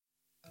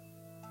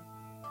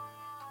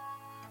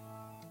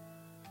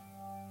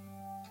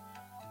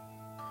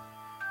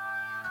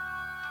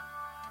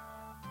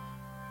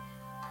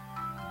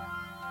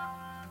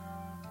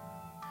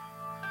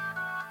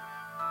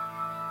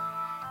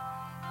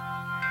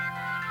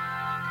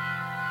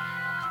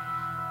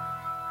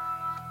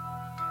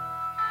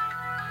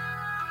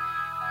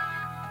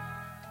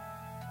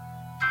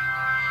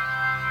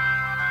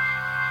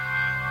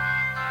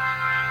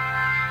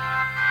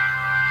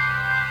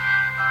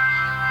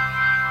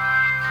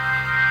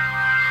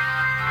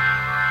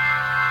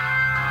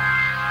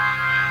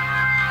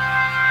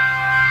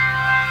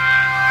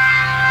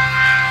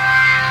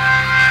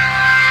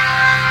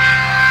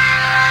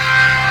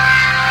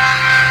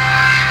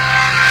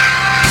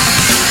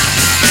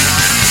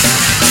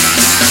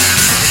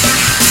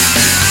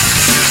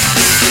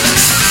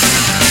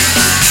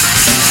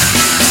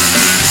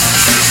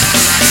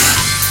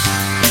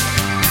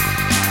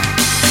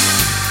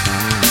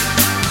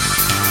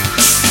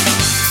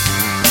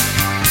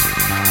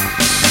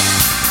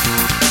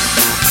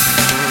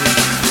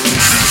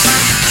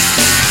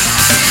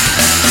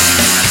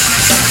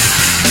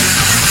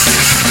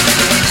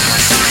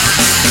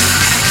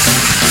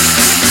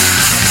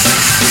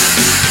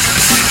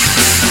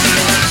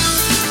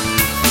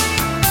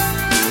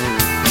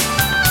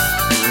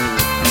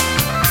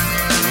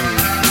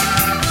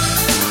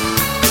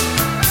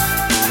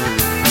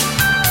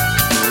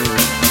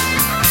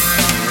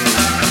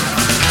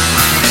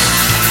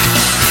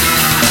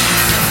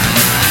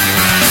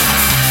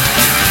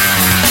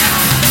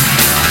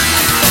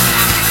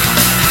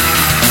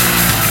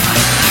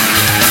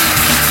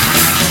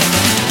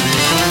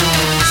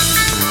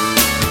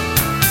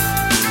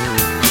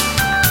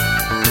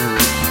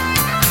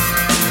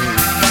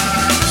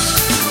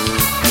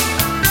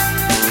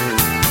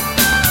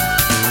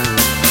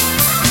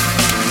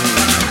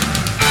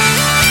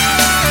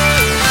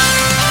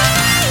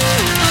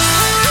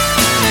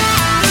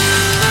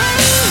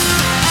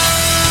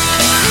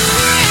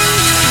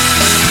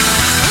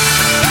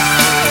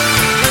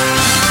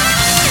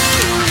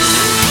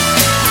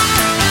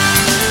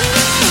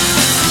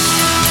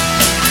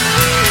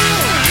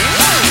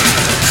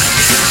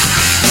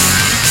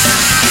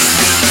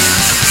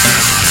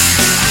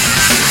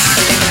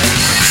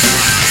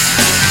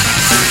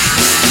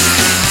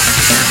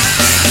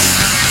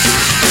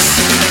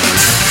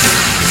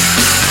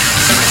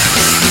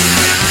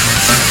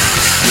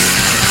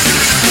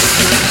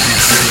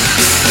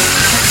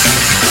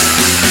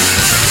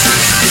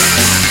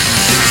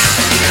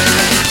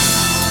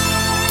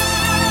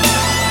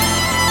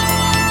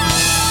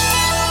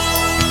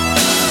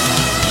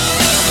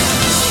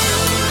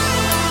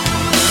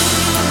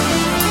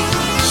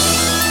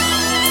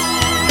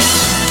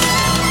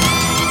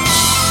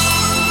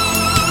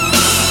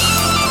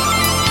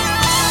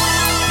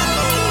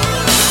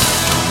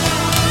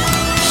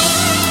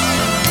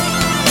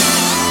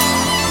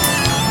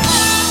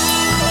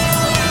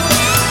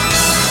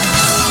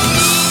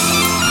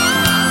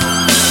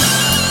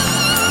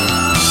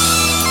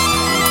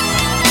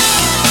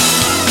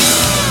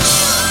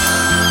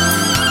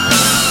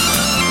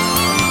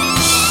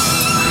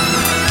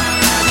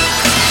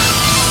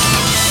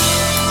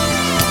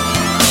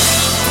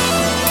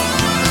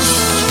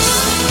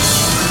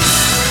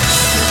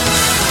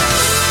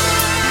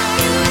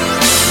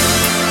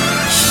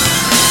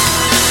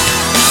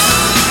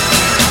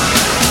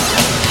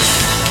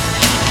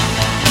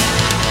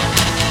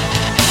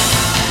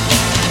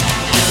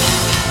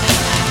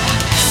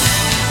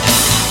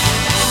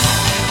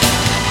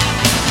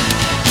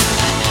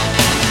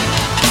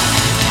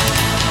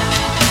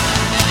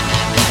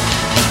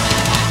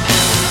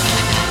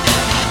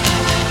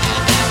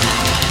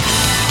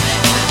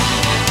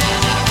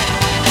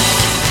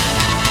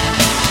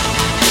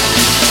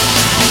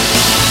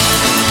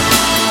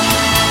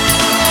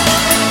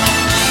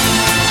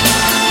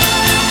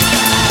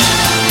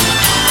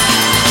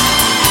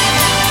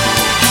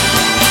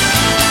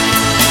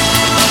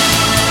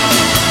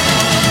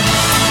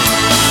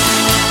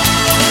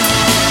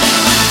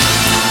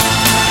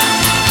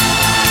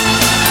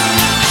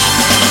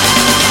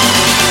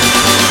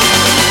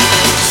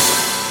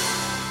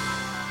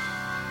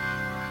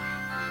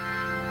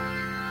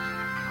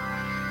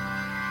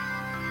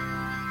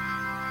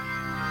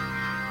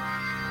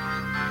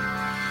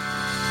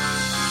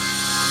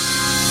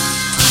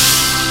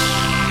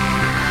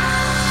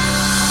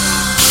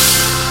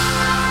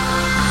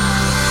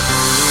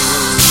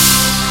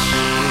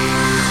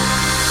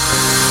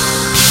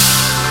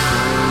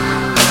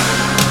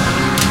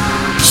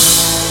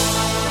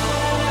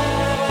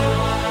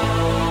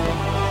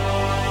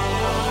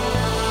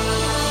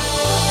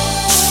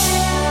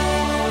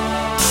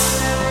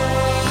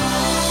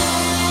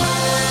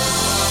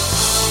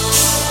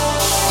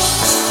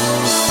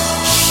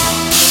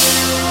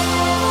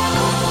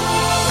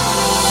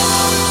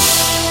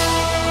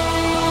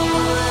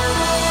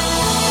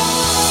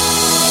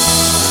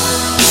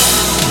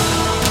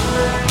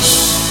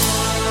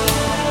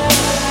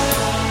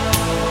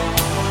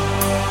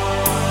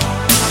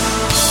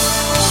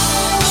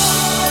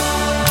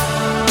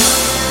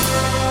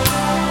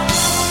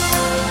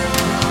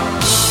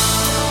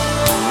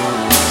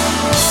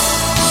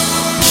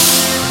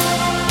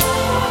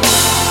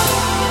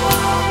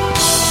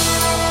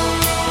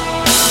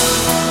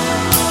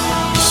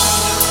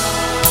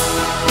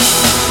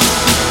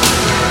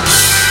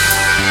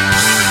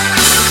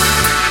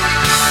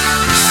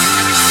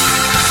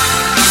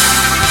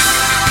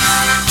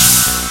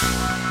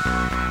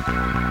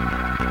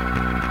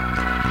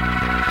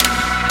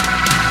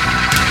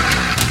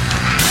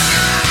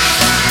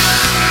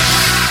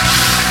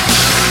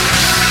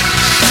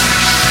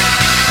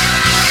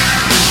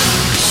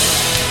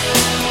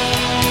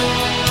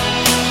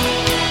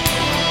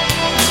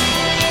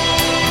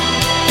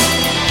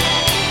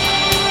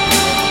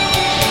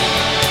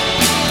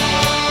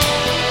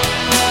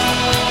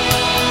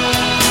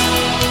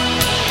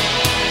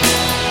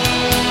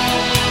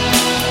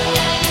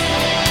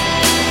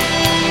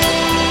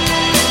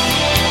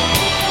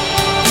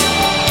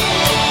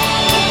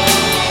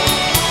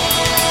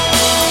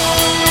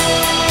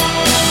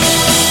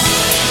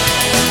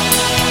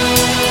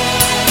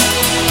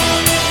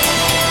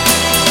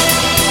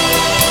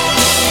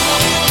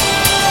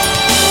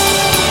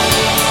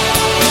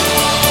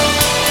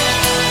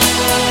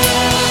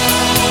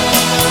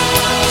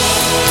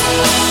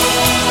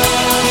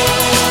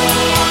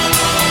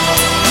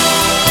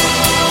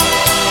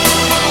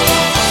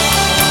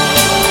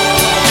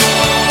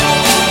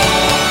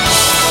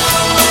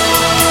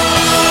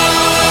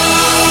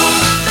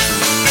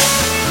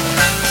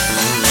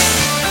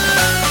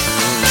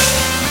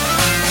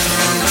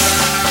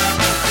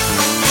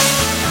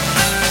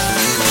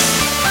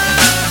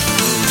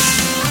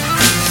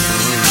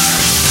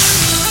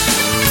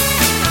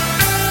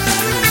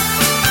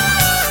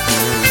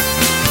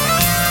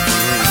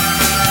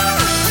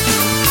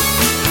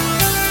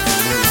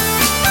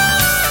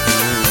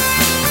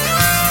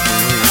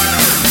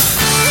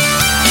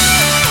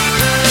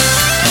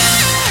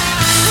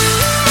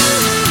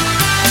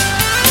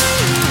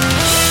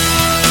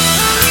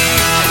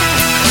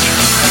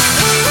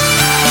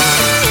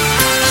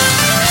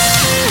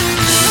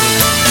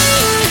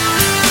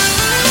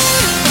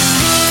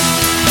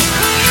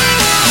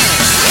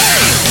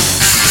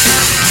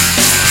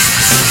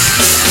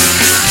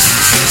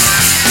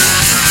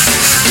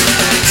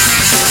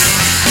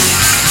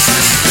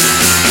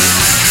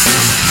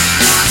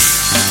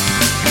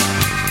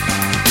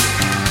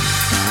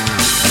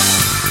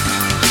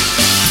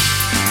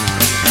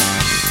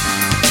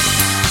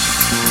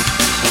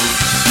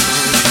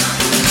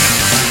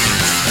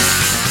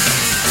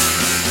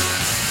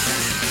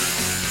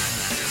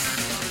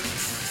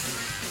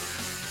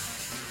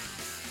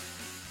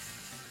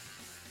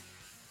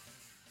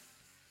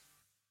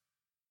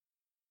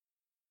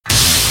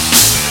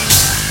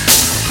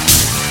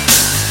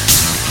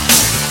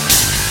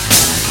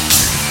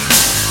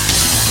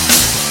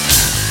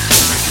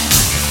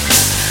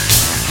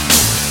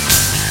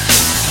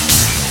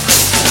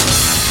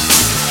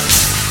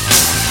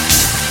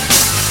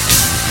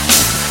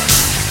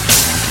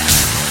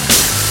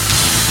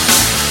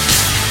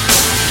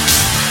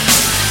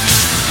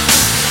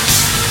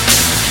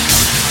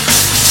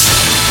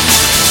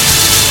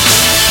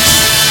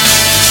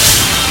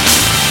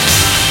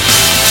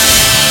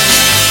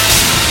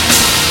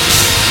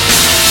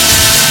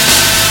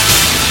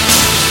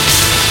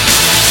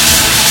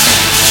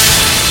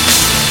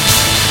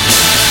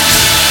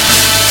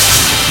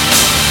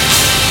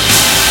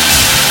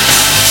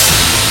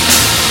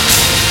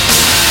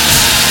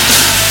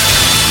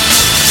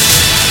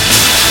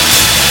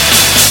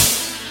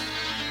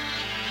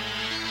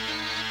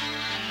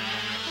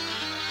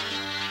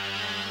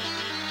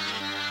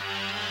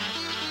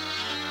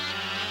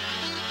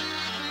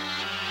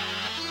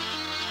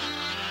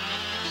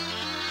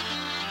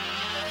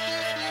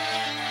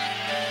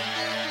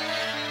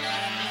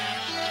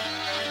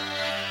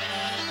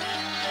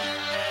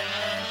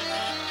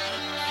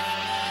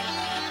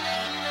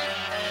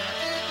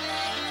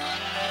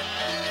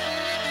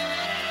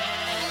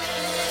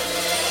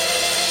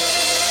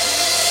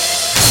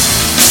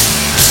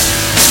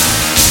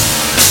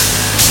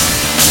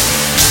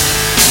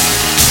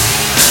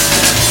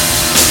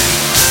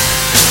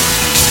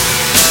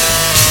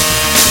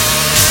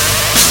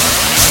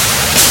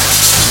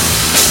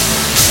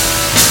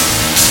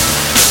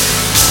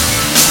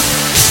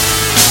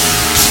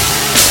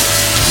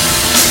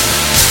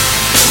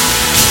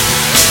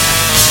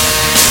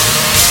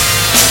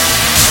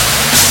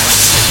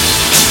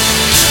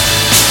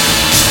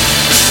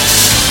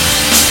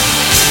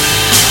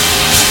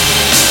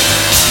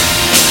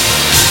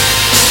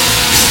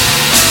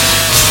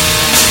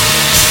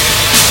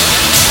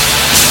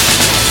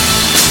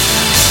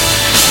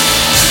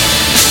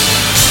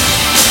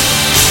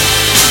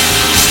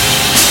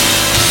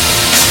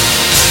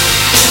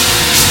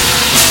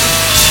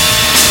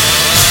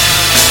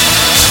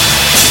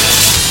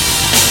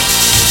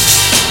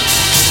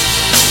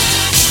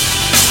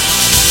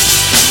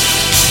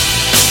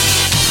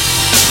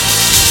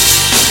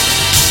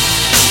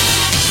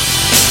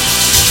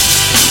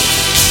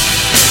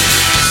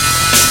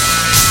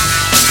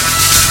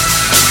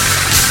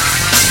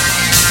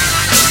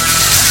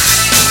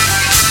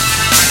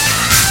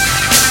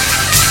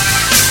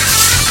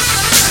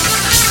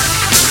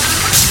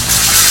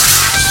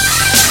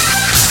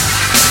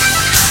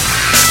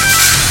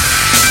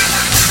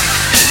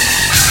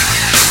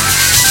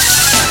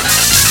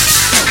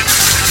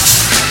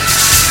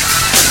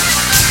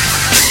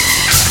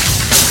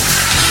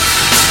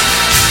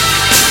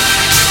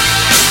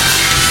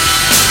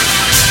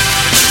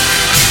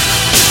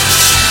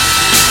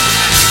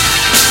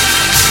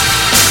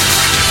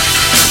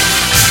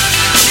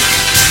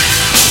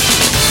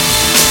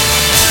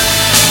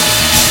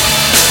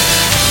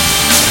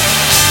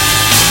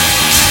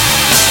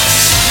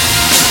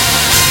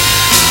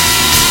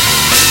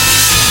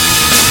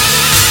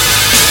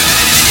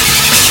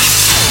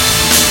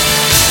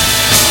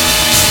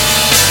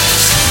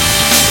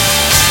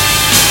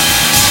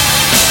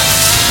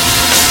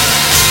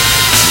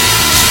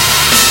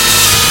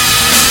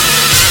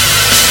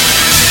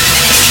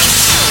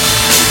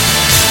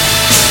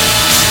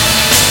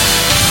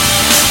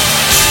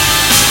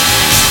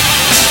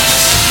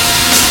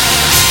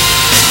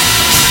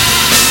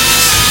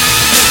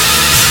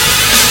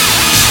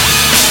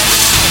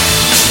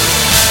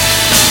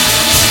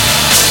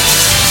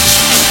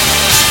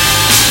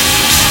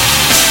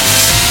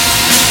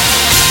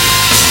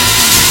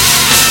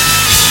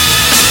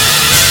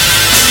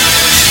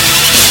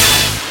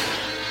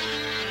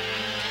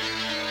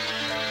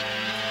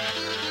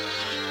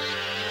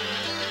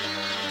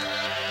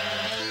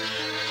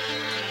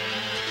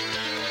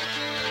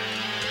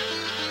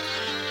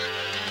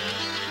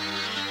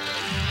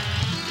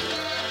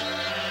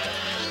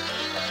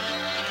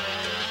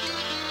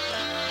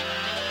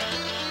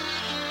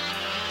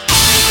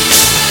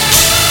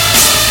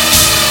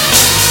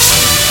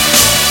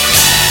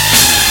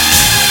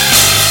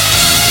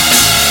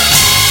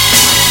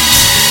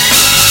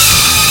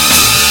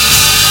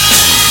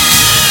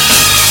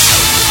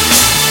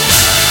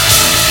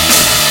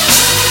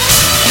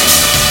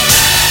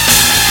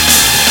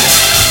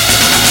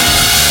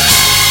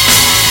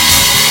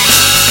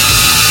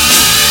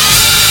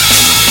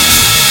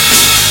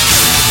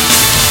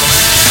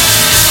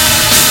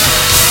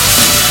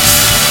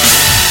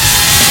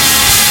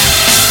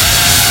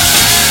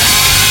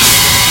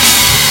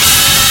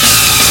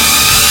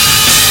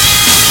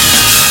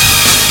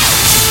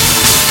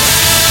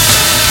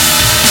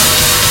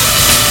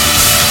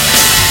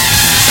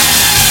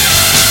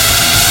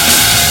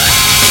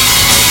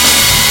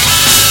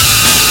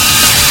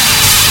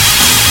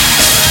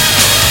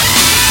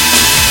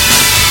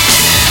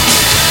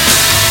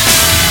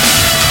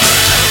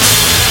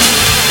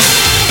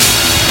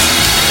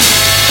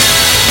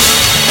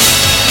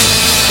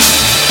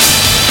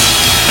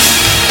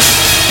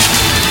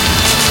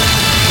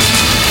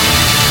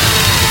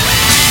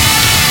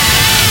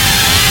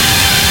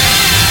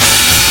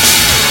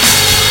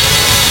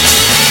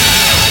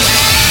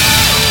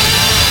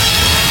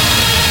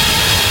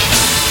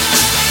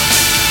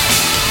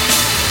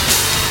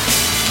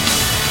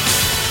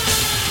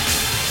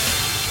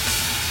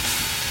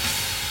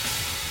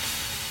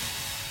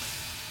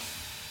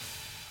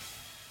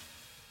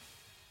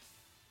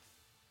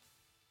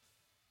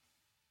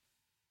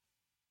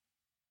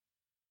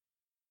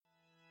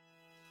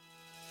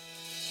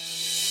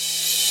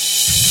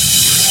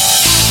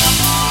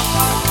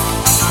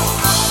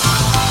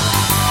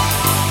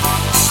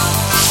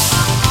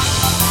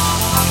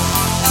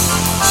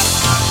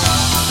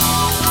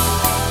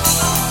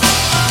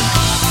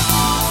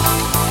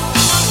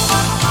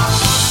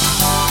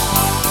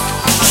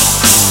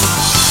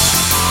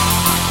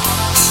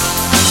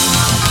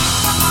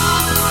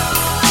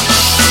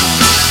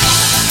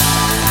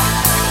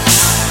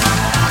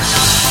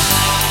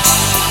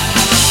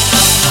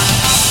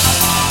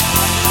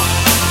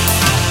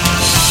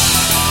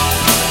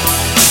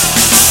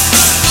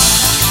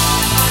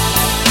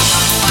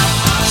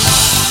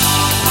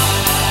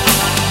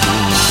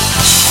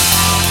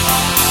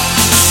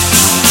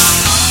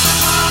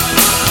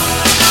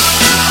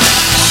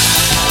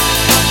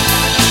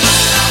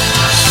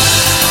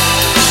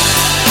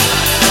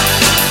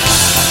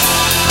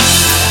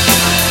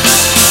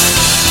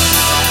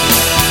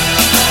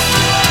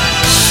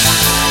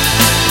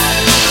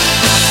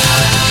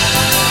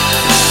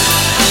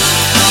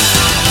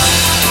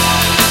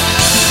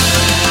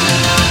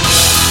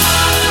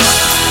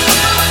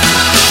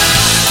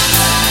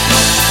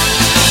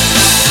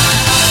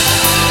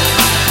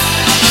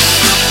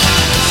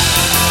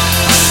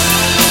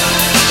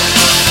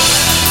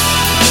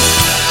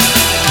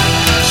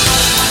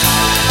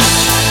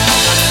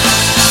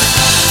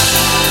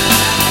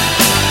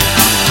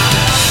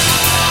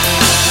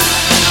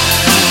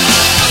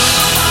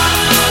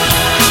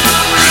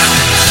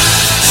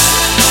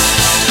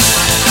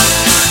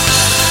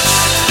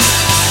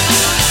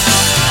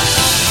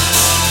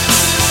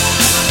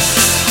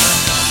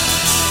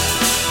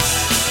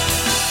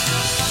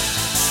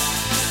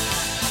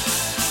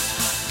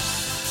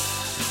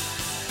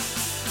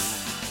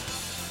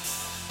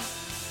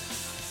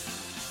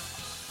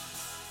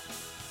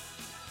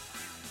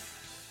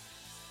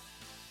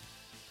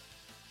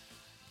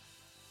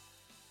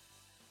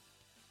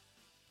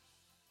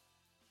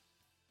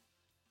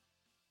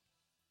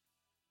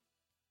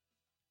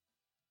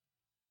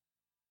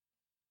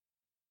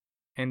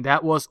 and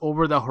that was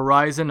Over the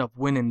Horizon of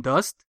Wind and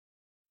Dust,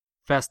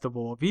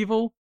 Festival of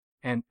Evil,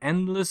 and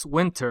Endless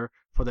Winter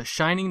for the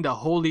Shining the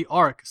Holy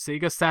Ark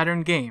Sega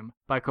Saturn game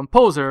by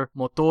composer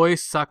Motoi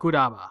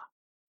Sakuraba.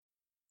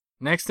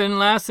 Next and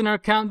last in our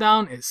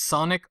countdown is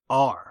Sonic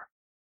R.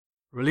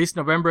 Released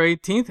November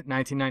 18th,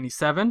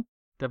 1997,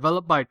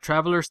 developed by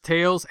Traveler's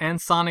Tales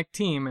and Sonic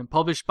Team and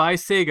published by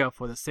Sega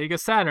for the Sega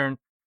Saturn,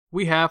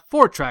 we have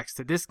 4 tracks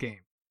to this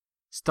game,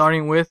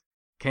 starting with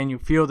Can You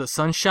Feel the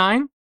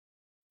Sunshine?,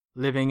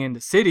 Living in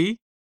the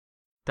City,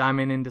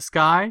 Diamond in the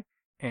Sky,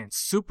 and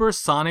Super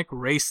Sonic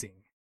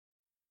Racing.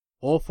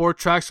 All 4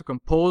 tracks were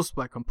composed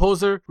by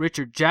composer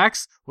Richard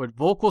Jacks, with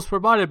vocals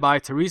provided by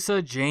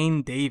Teresa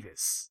Jane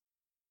Davis.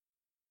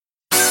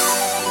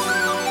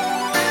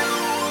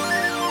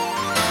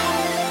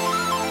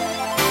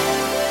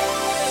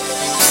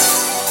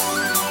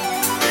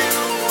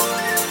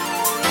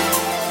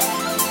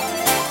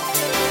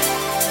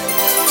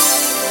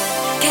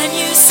 Can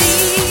you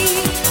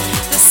see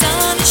the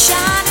sun is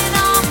shining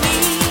on me?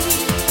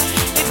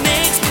 It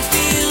makes me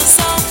feel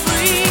so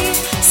free,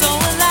 so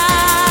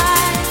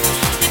alive.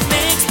 It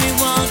makes me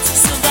want to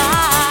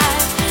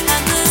survive. And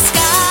the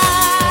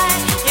sky,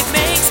 it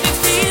makes me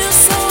feel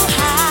so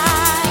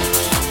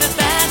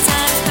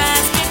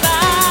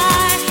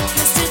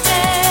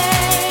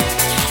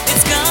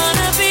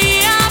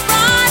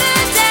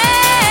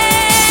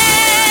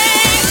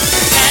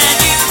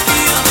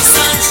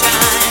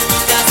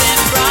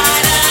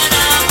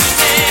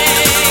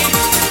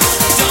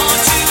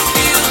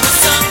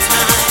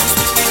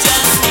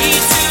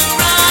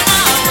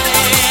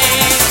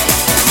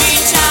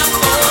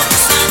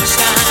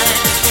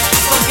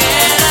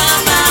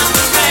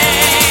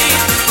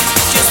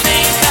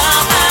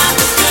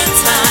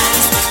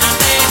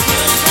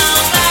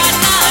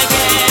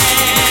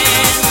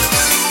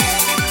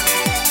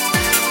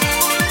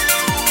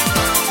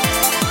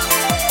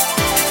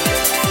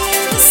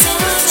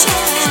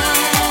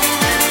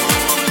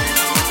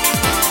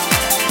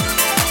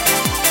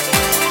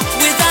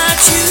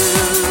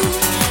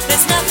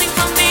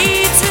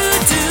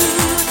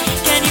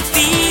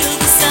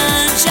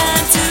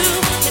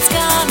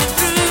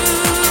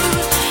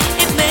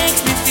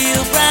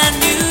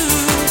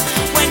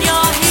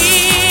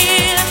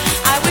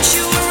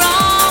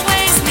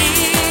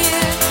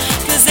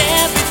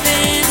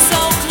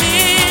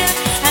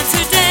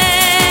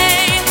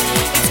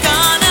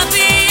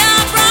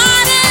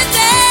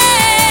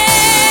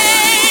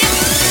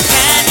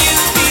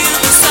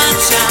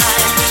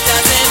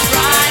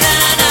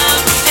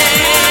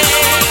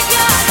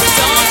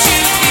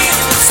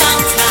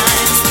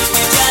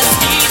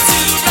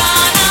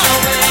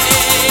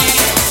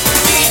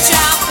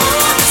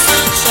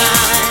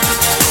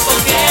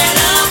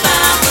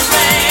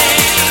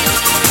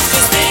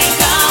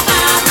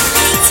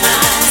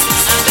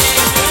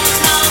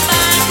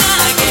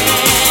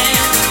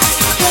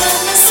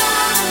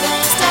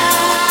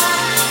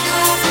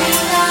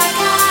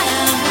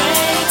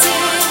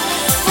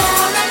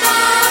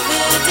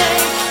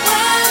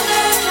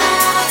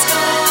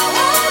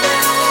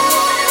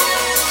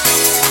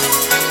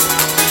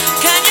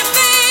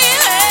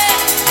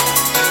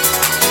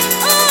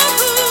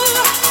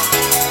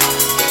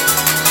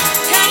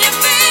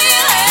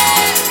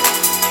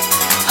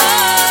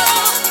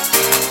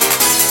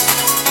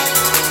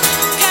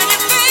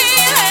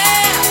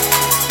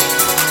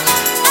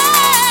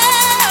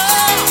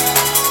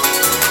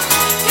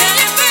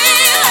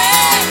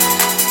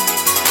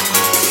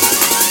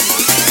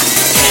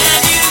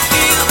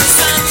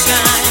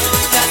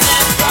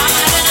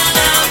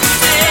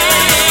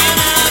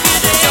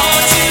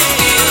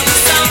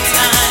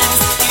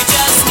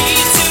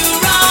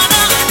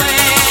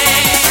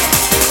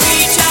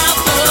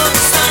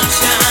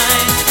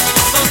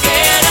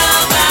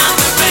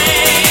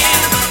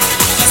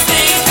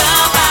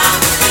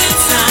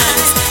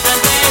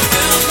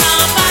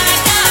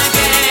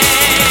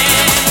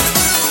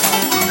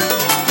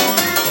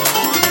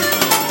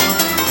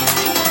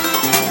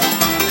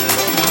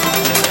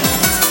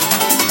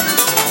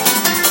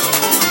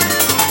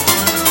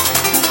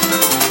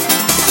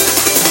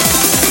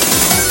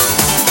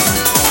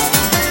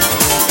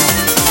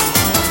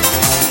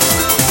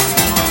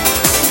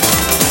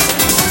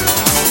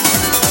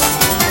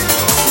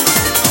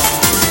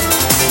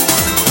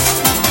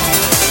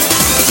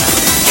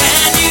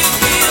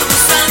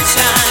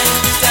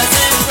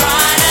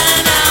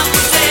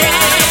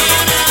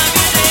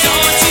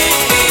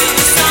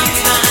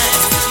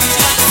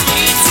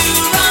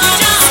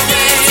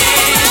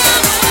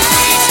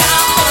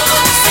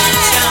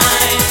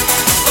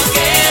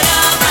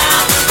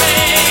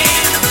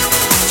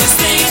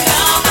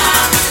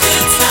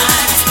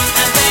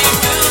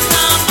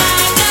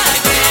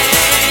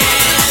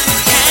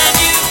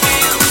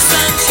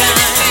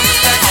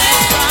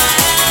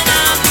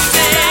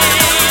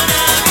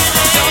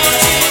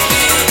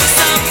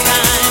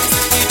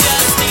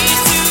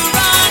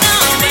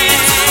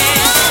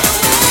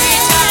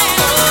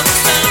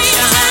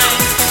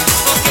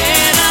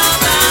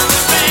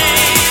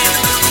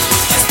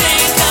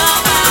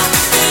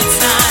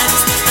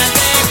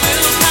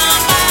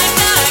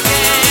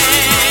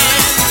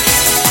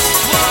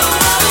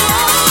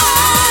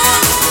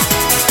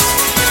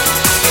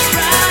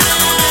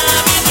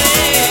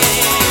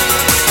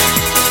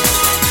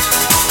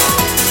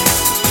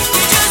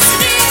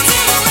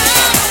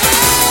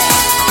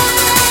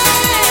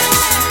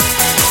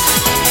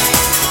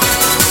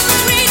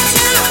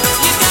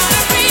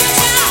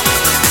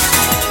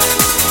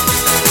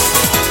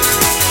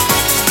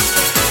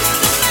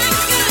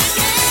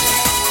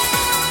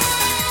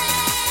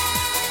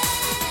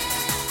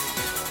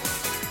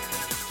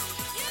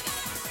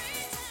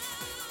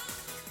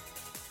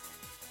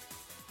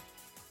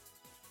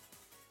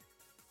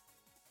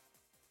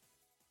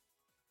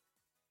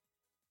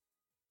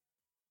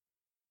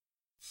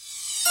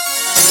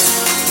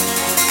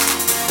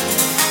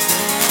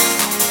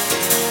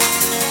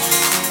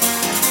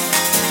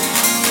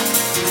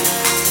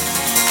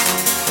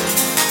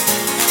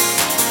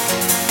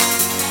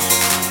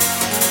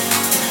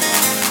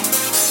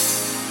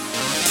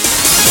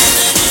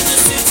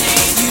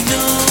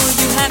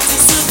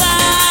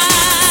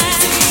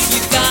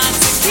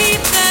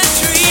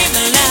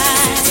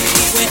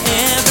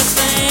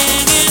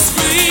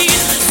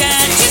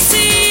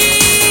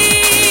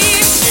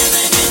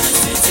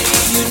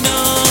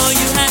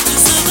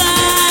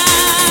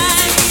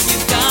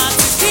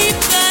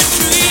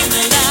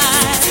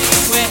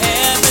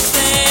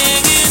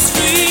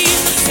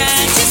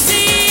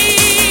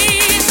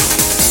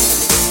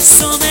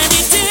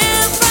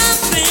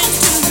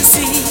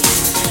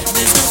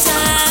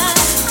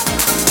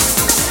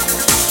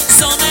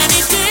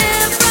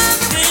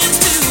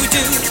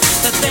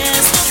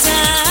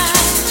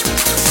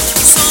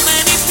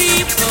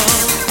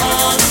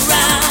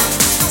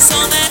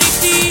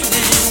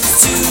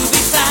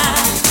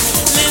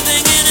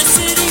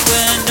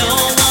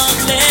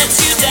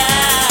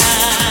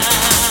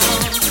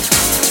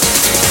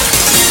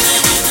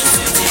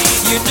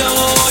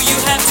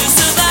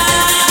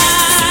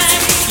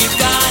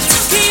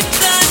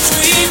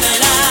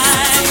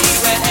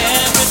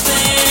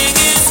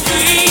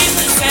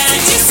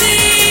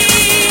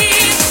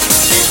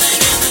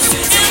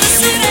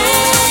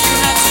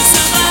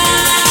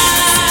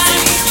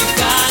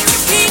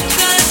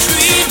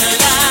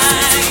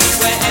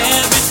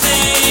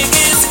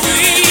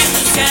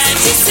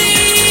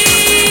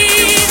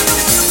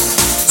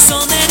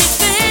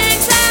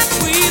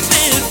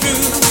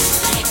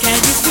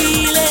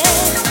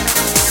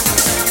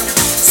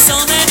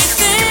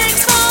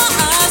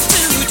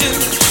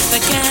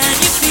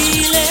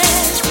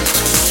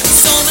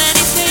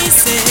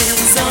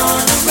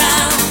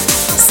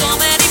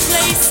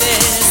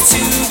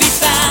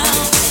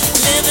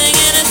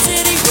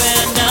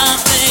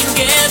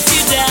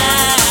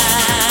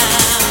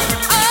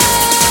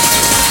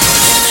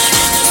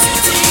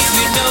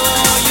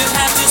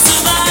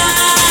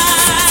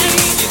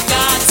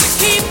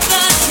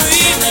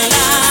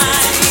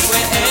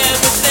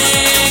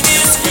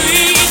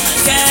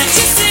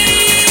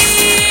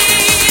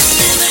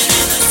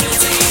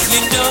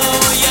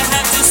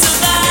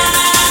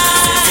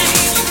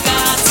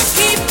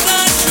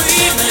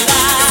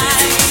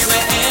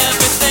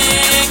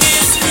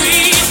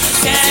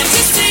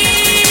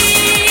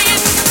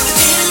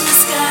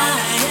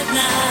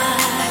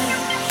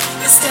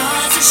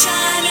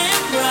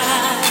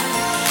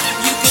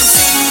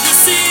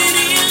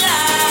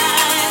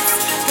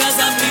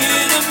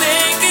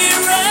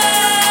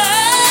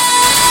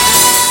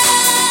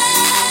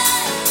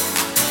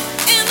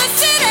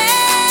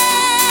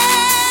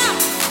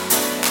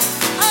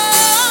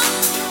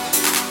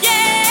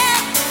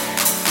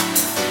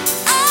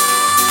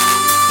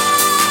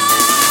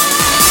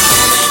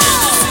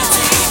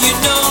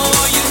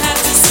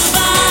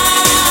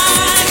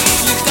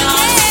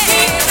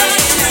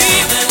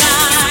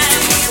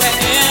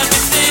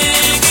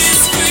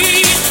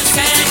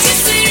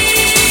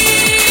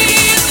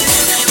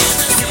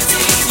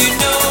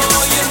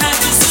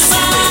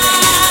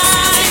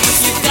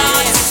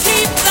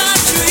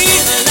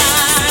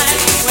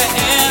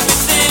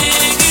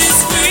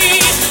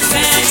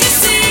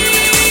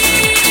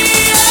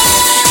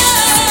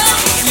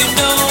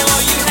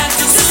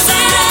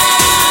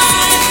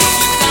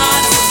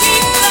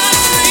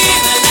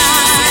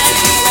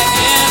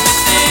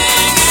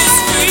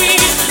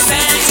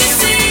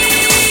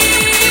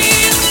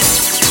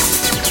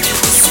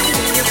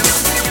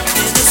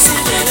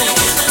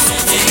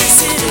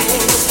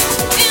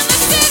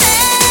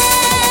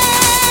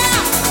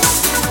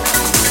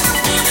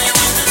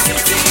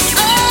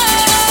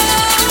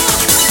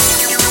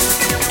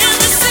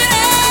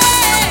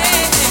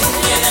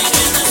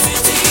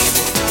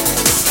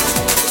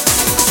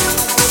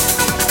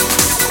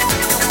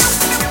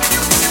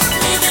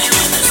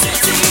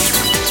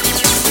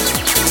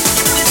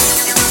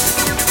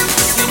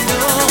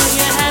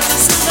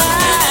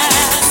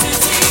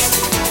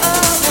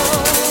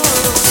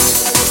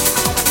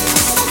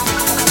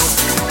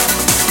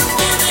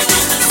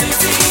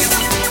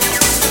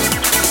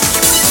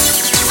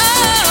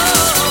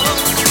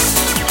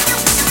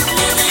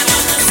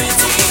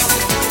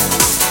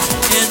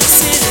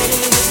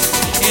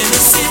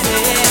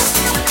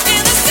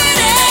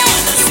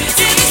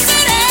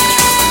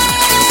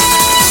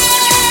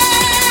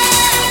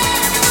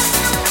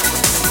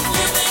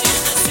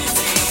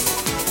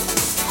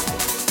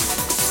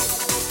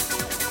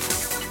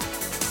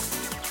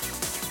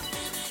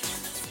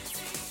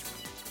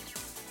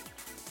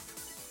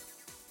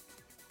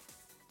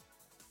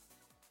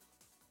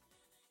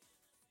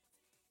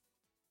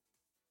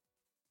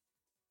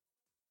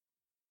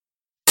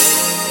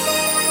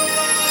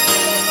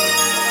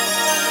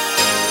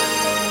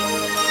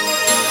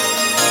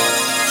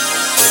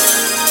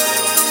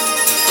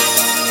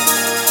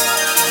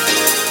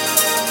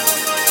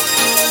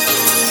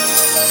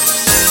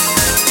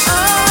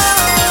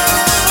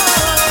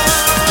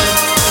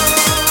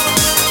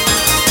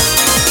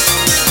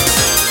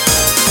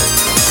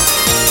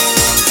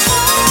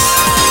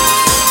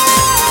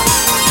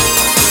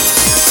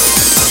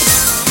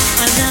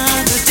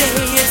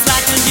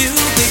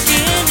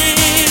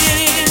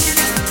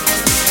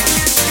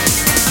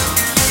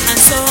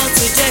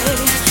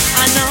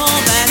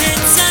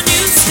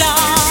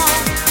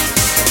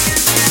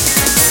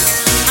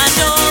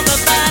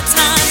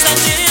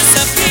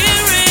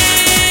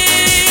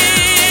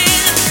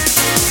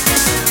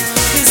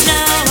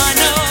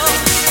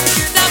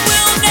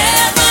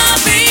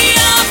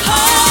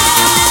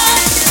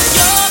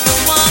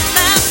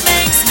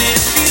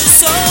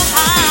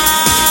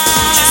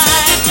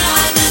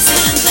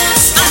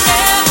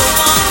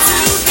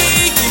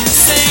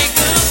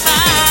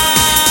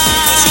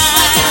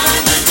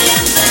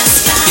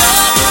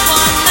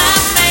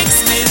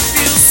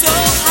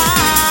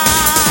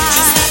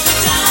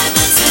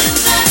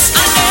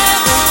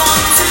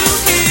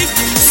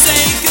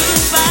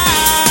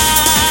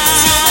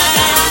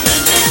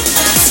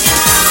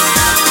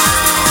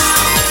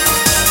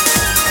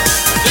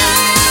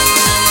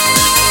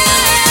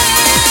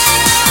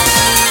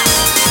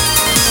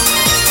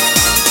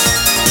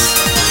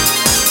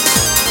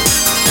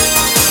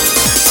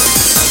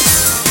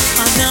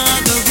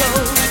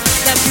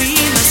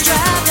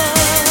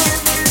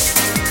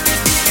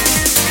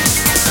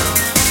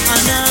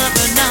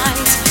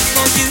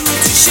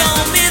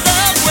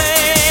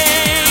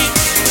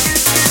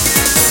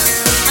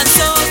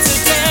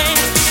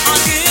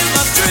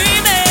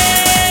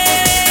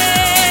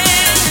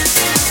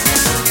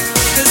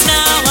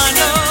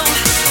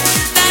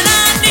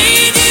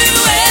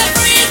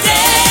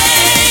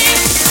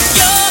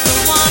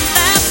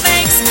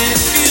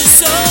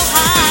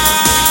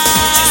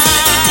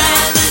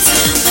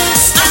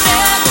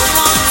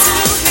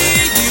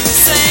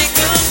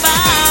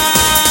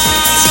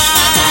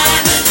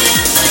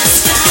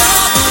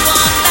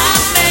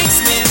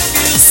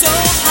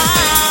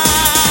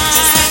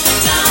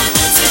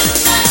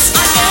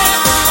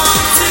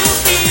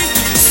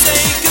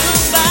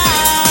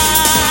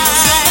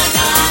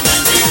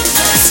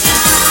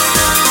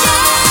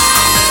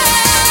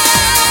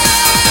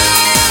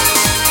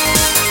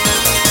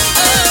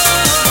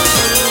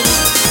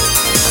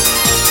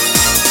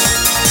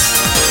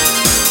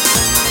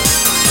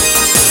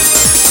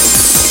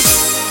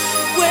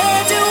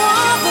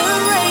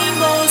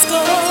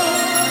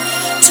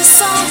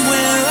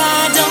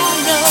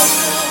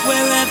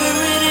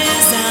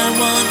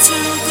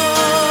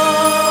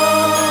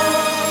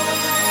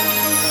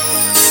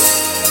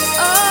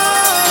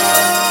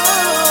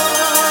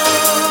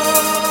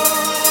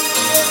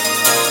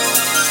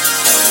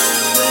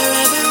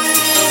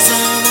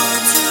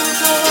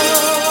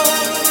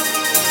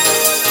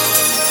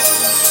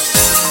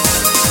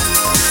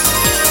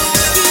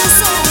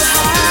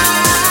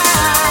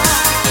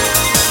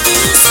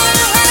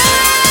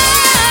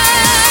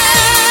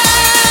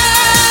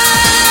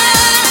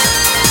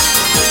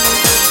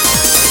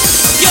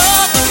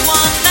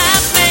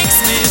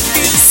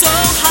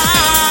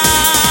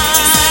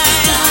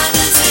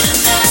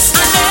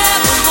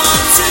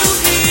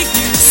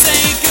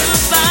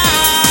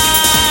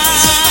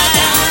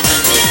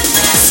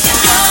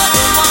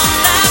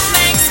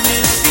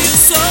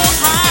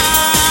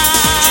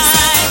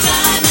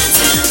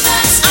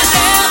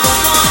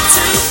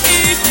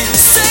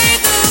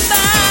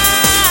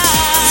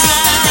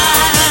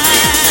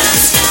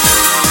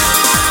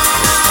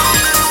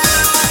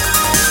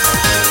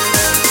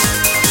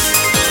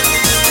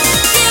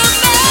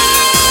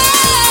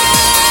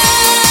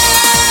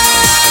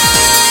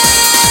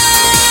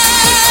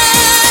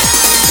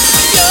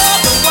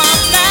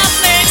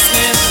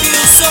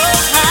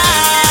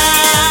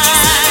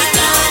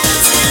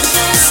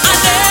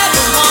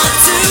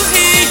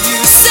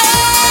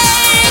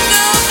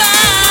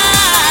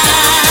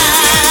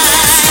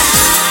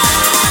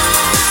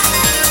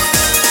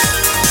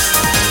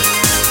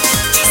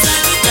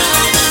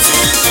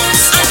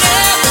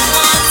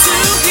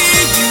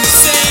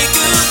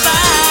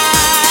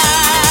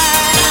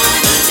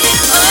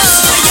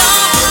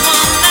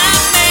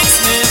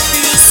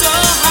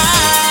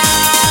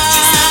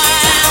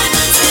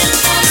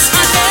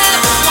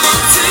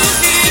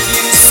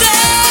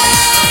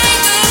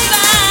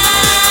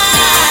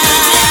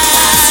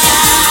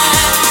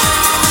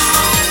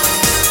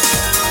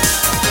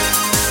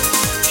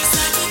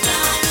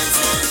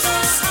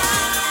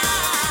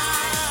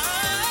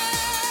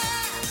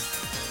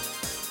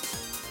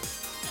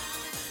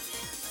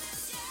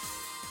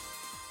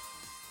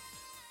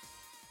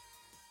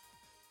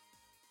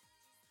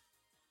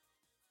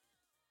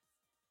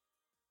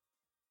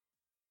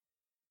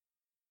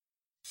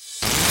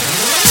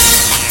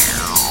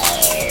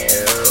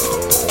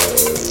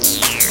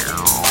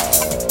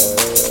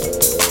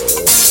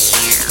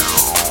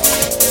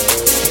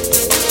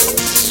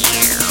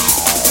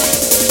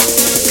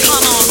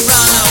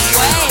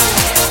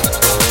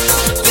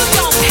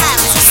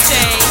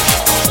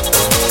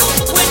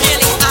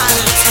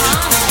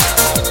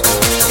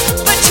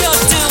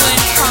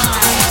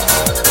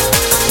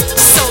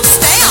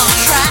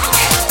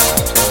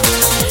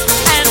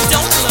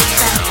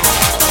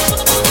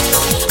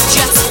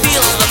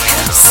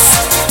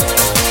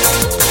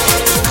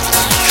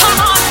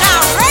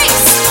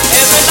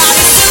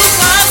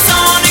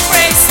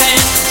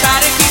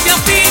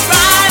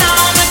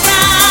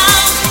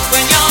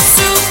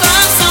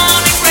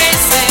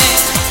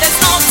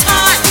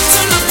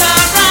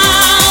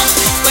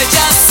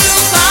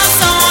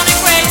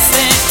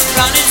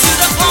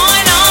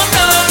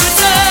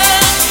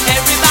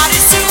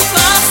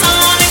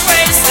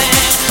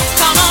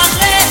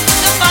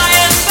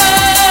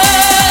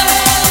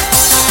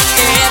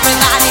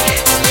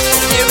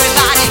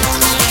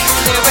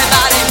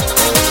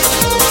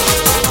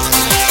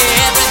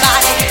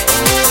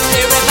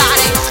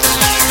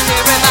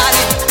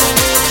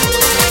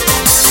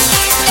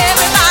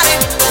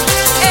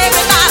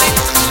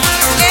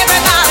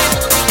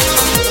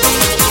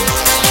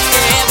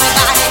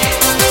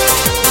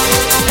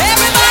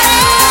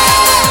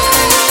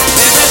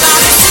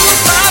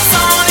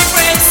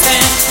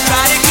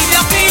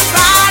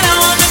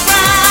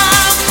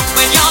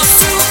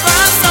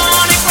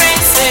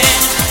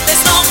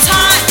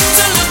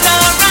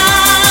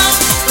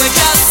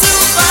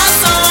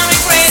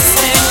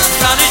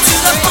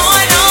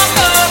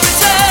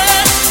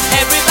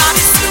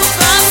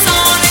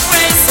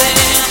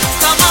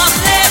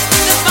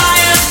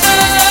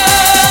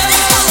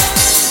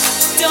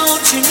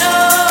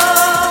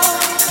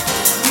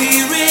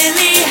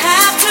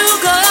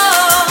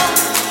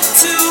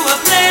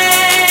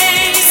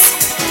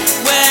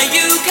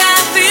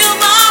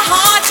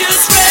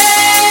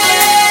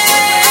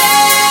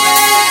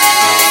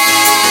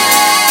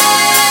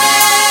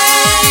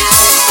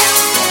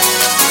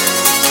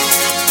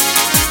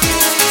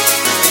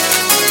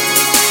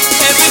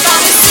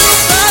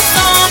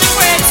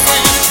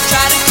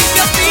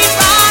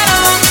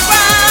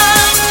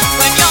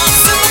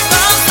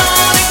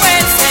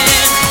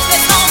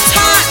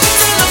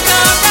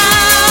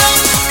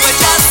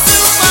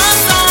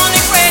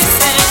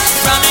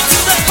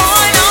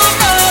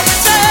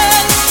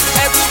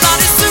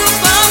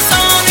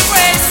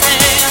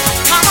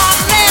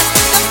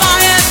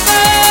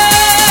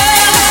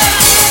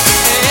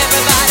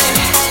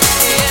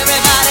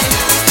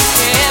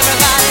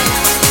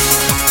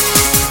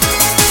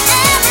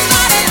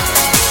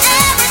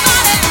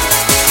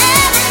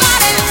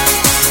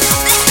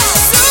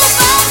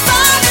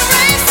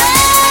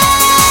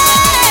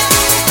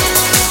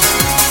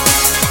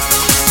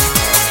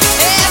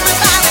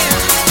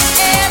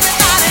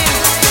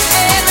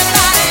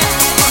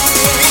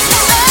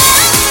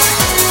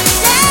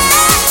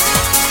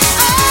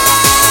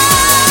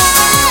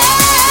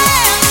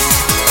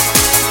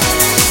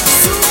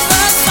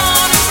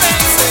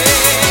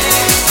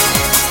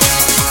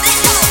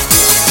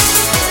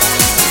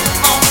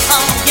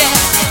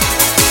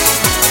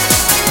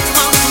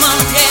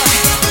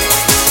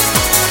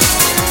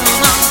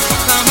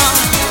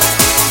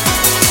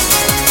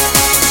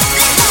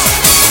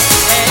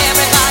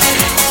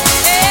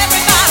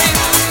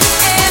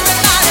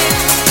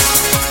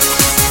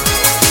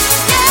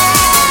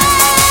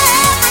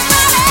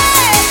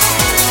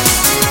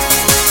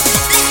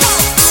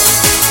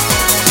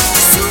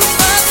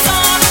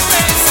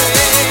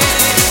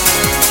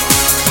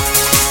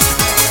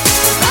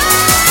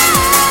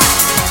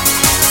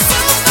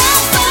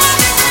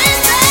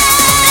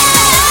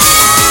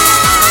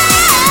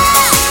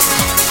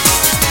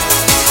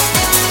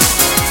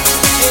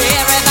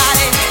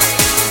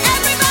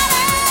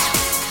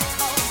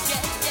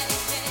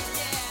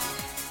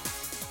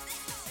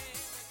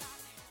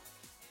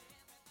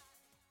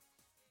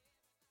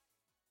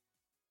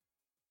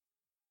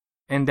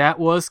And that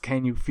was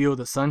Can You Feel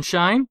the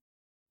Sunshine?,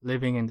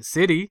 Living in the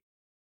City,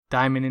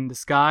 Diamond in the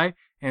Sky,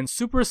 and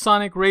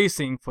Supersonic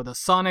Racing for the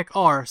Sonic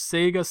R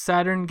Sega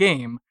Saturn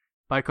game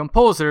by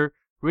composer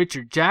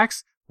Richard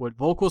Jacks, with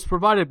vocals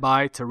provided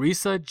by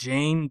Teresa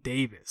Jane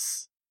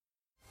Davis.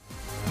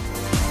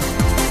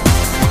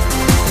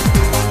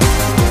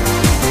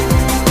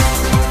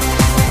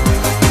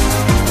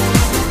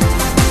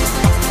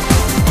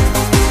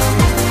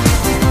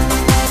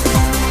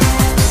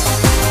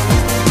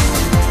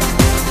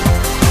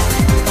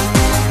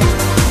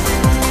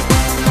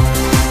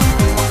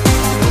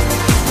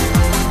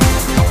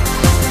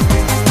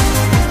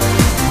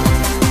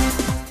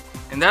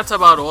 And that's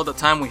about all the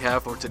time we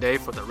have for today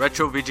for the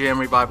Retro VGM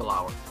Revival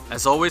Hour.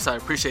 As always, I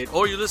appreciate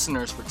all you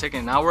listeners for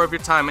taking an hour of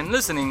your time and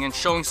listening and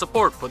showing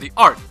support for the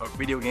art of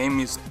video game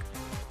music.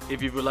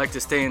 If you would like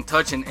to stay in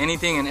touch in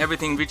anything and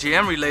everything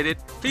VGM related,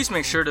 please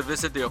make sure to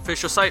visit the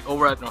official site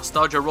over at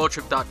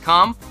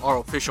nostalgiaroadtrip.com, our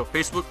official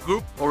Facebook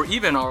group, or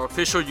even our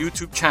official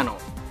YouTube channel.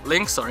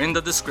 Links are in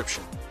the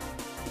description.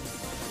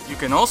 You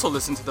can also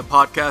listen to the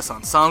podcast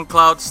on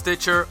SoundCloud,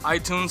 Stitcher,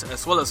 iTunes,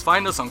 as well as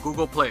find us on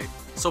Google Play.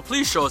 So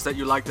please show us that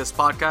you like this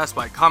podcast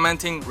by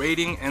commenting,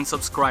 rating, and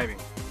subscribing.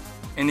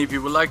 And if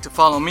you would like to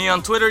follow me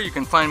on Twitter, you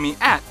can find me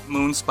at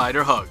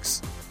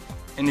MoonSpiderHugs.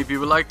 And if you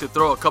would like to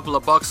throw a couple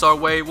of bucks our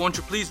way, won't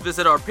you please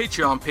visit our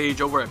Patreon page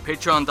over at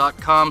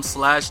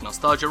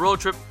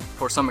patreon.com/nostalgiaroadtrip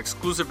for some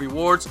exclusive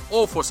rewards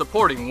or for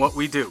supporting what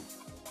we do.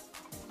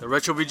 The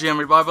Retro VGM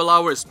Revival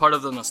Hour is part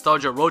of the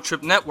Nostalgia Road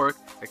Trip Network.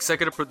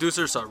 Executive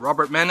producers are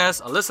Robert Menes,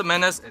 Alyssa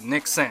Menes, and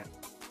Nick Sant.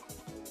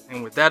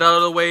 And with that out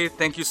of the way,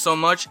 thank you so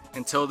much.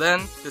 Until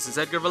then, this is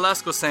Edgar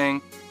Velasco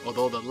saying,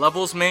 although the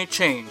levels may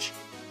change,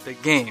 the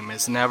game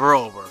is never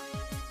over.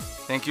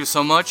 Thank you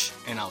so much,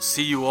 and I'll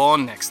see you all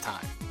next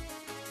time.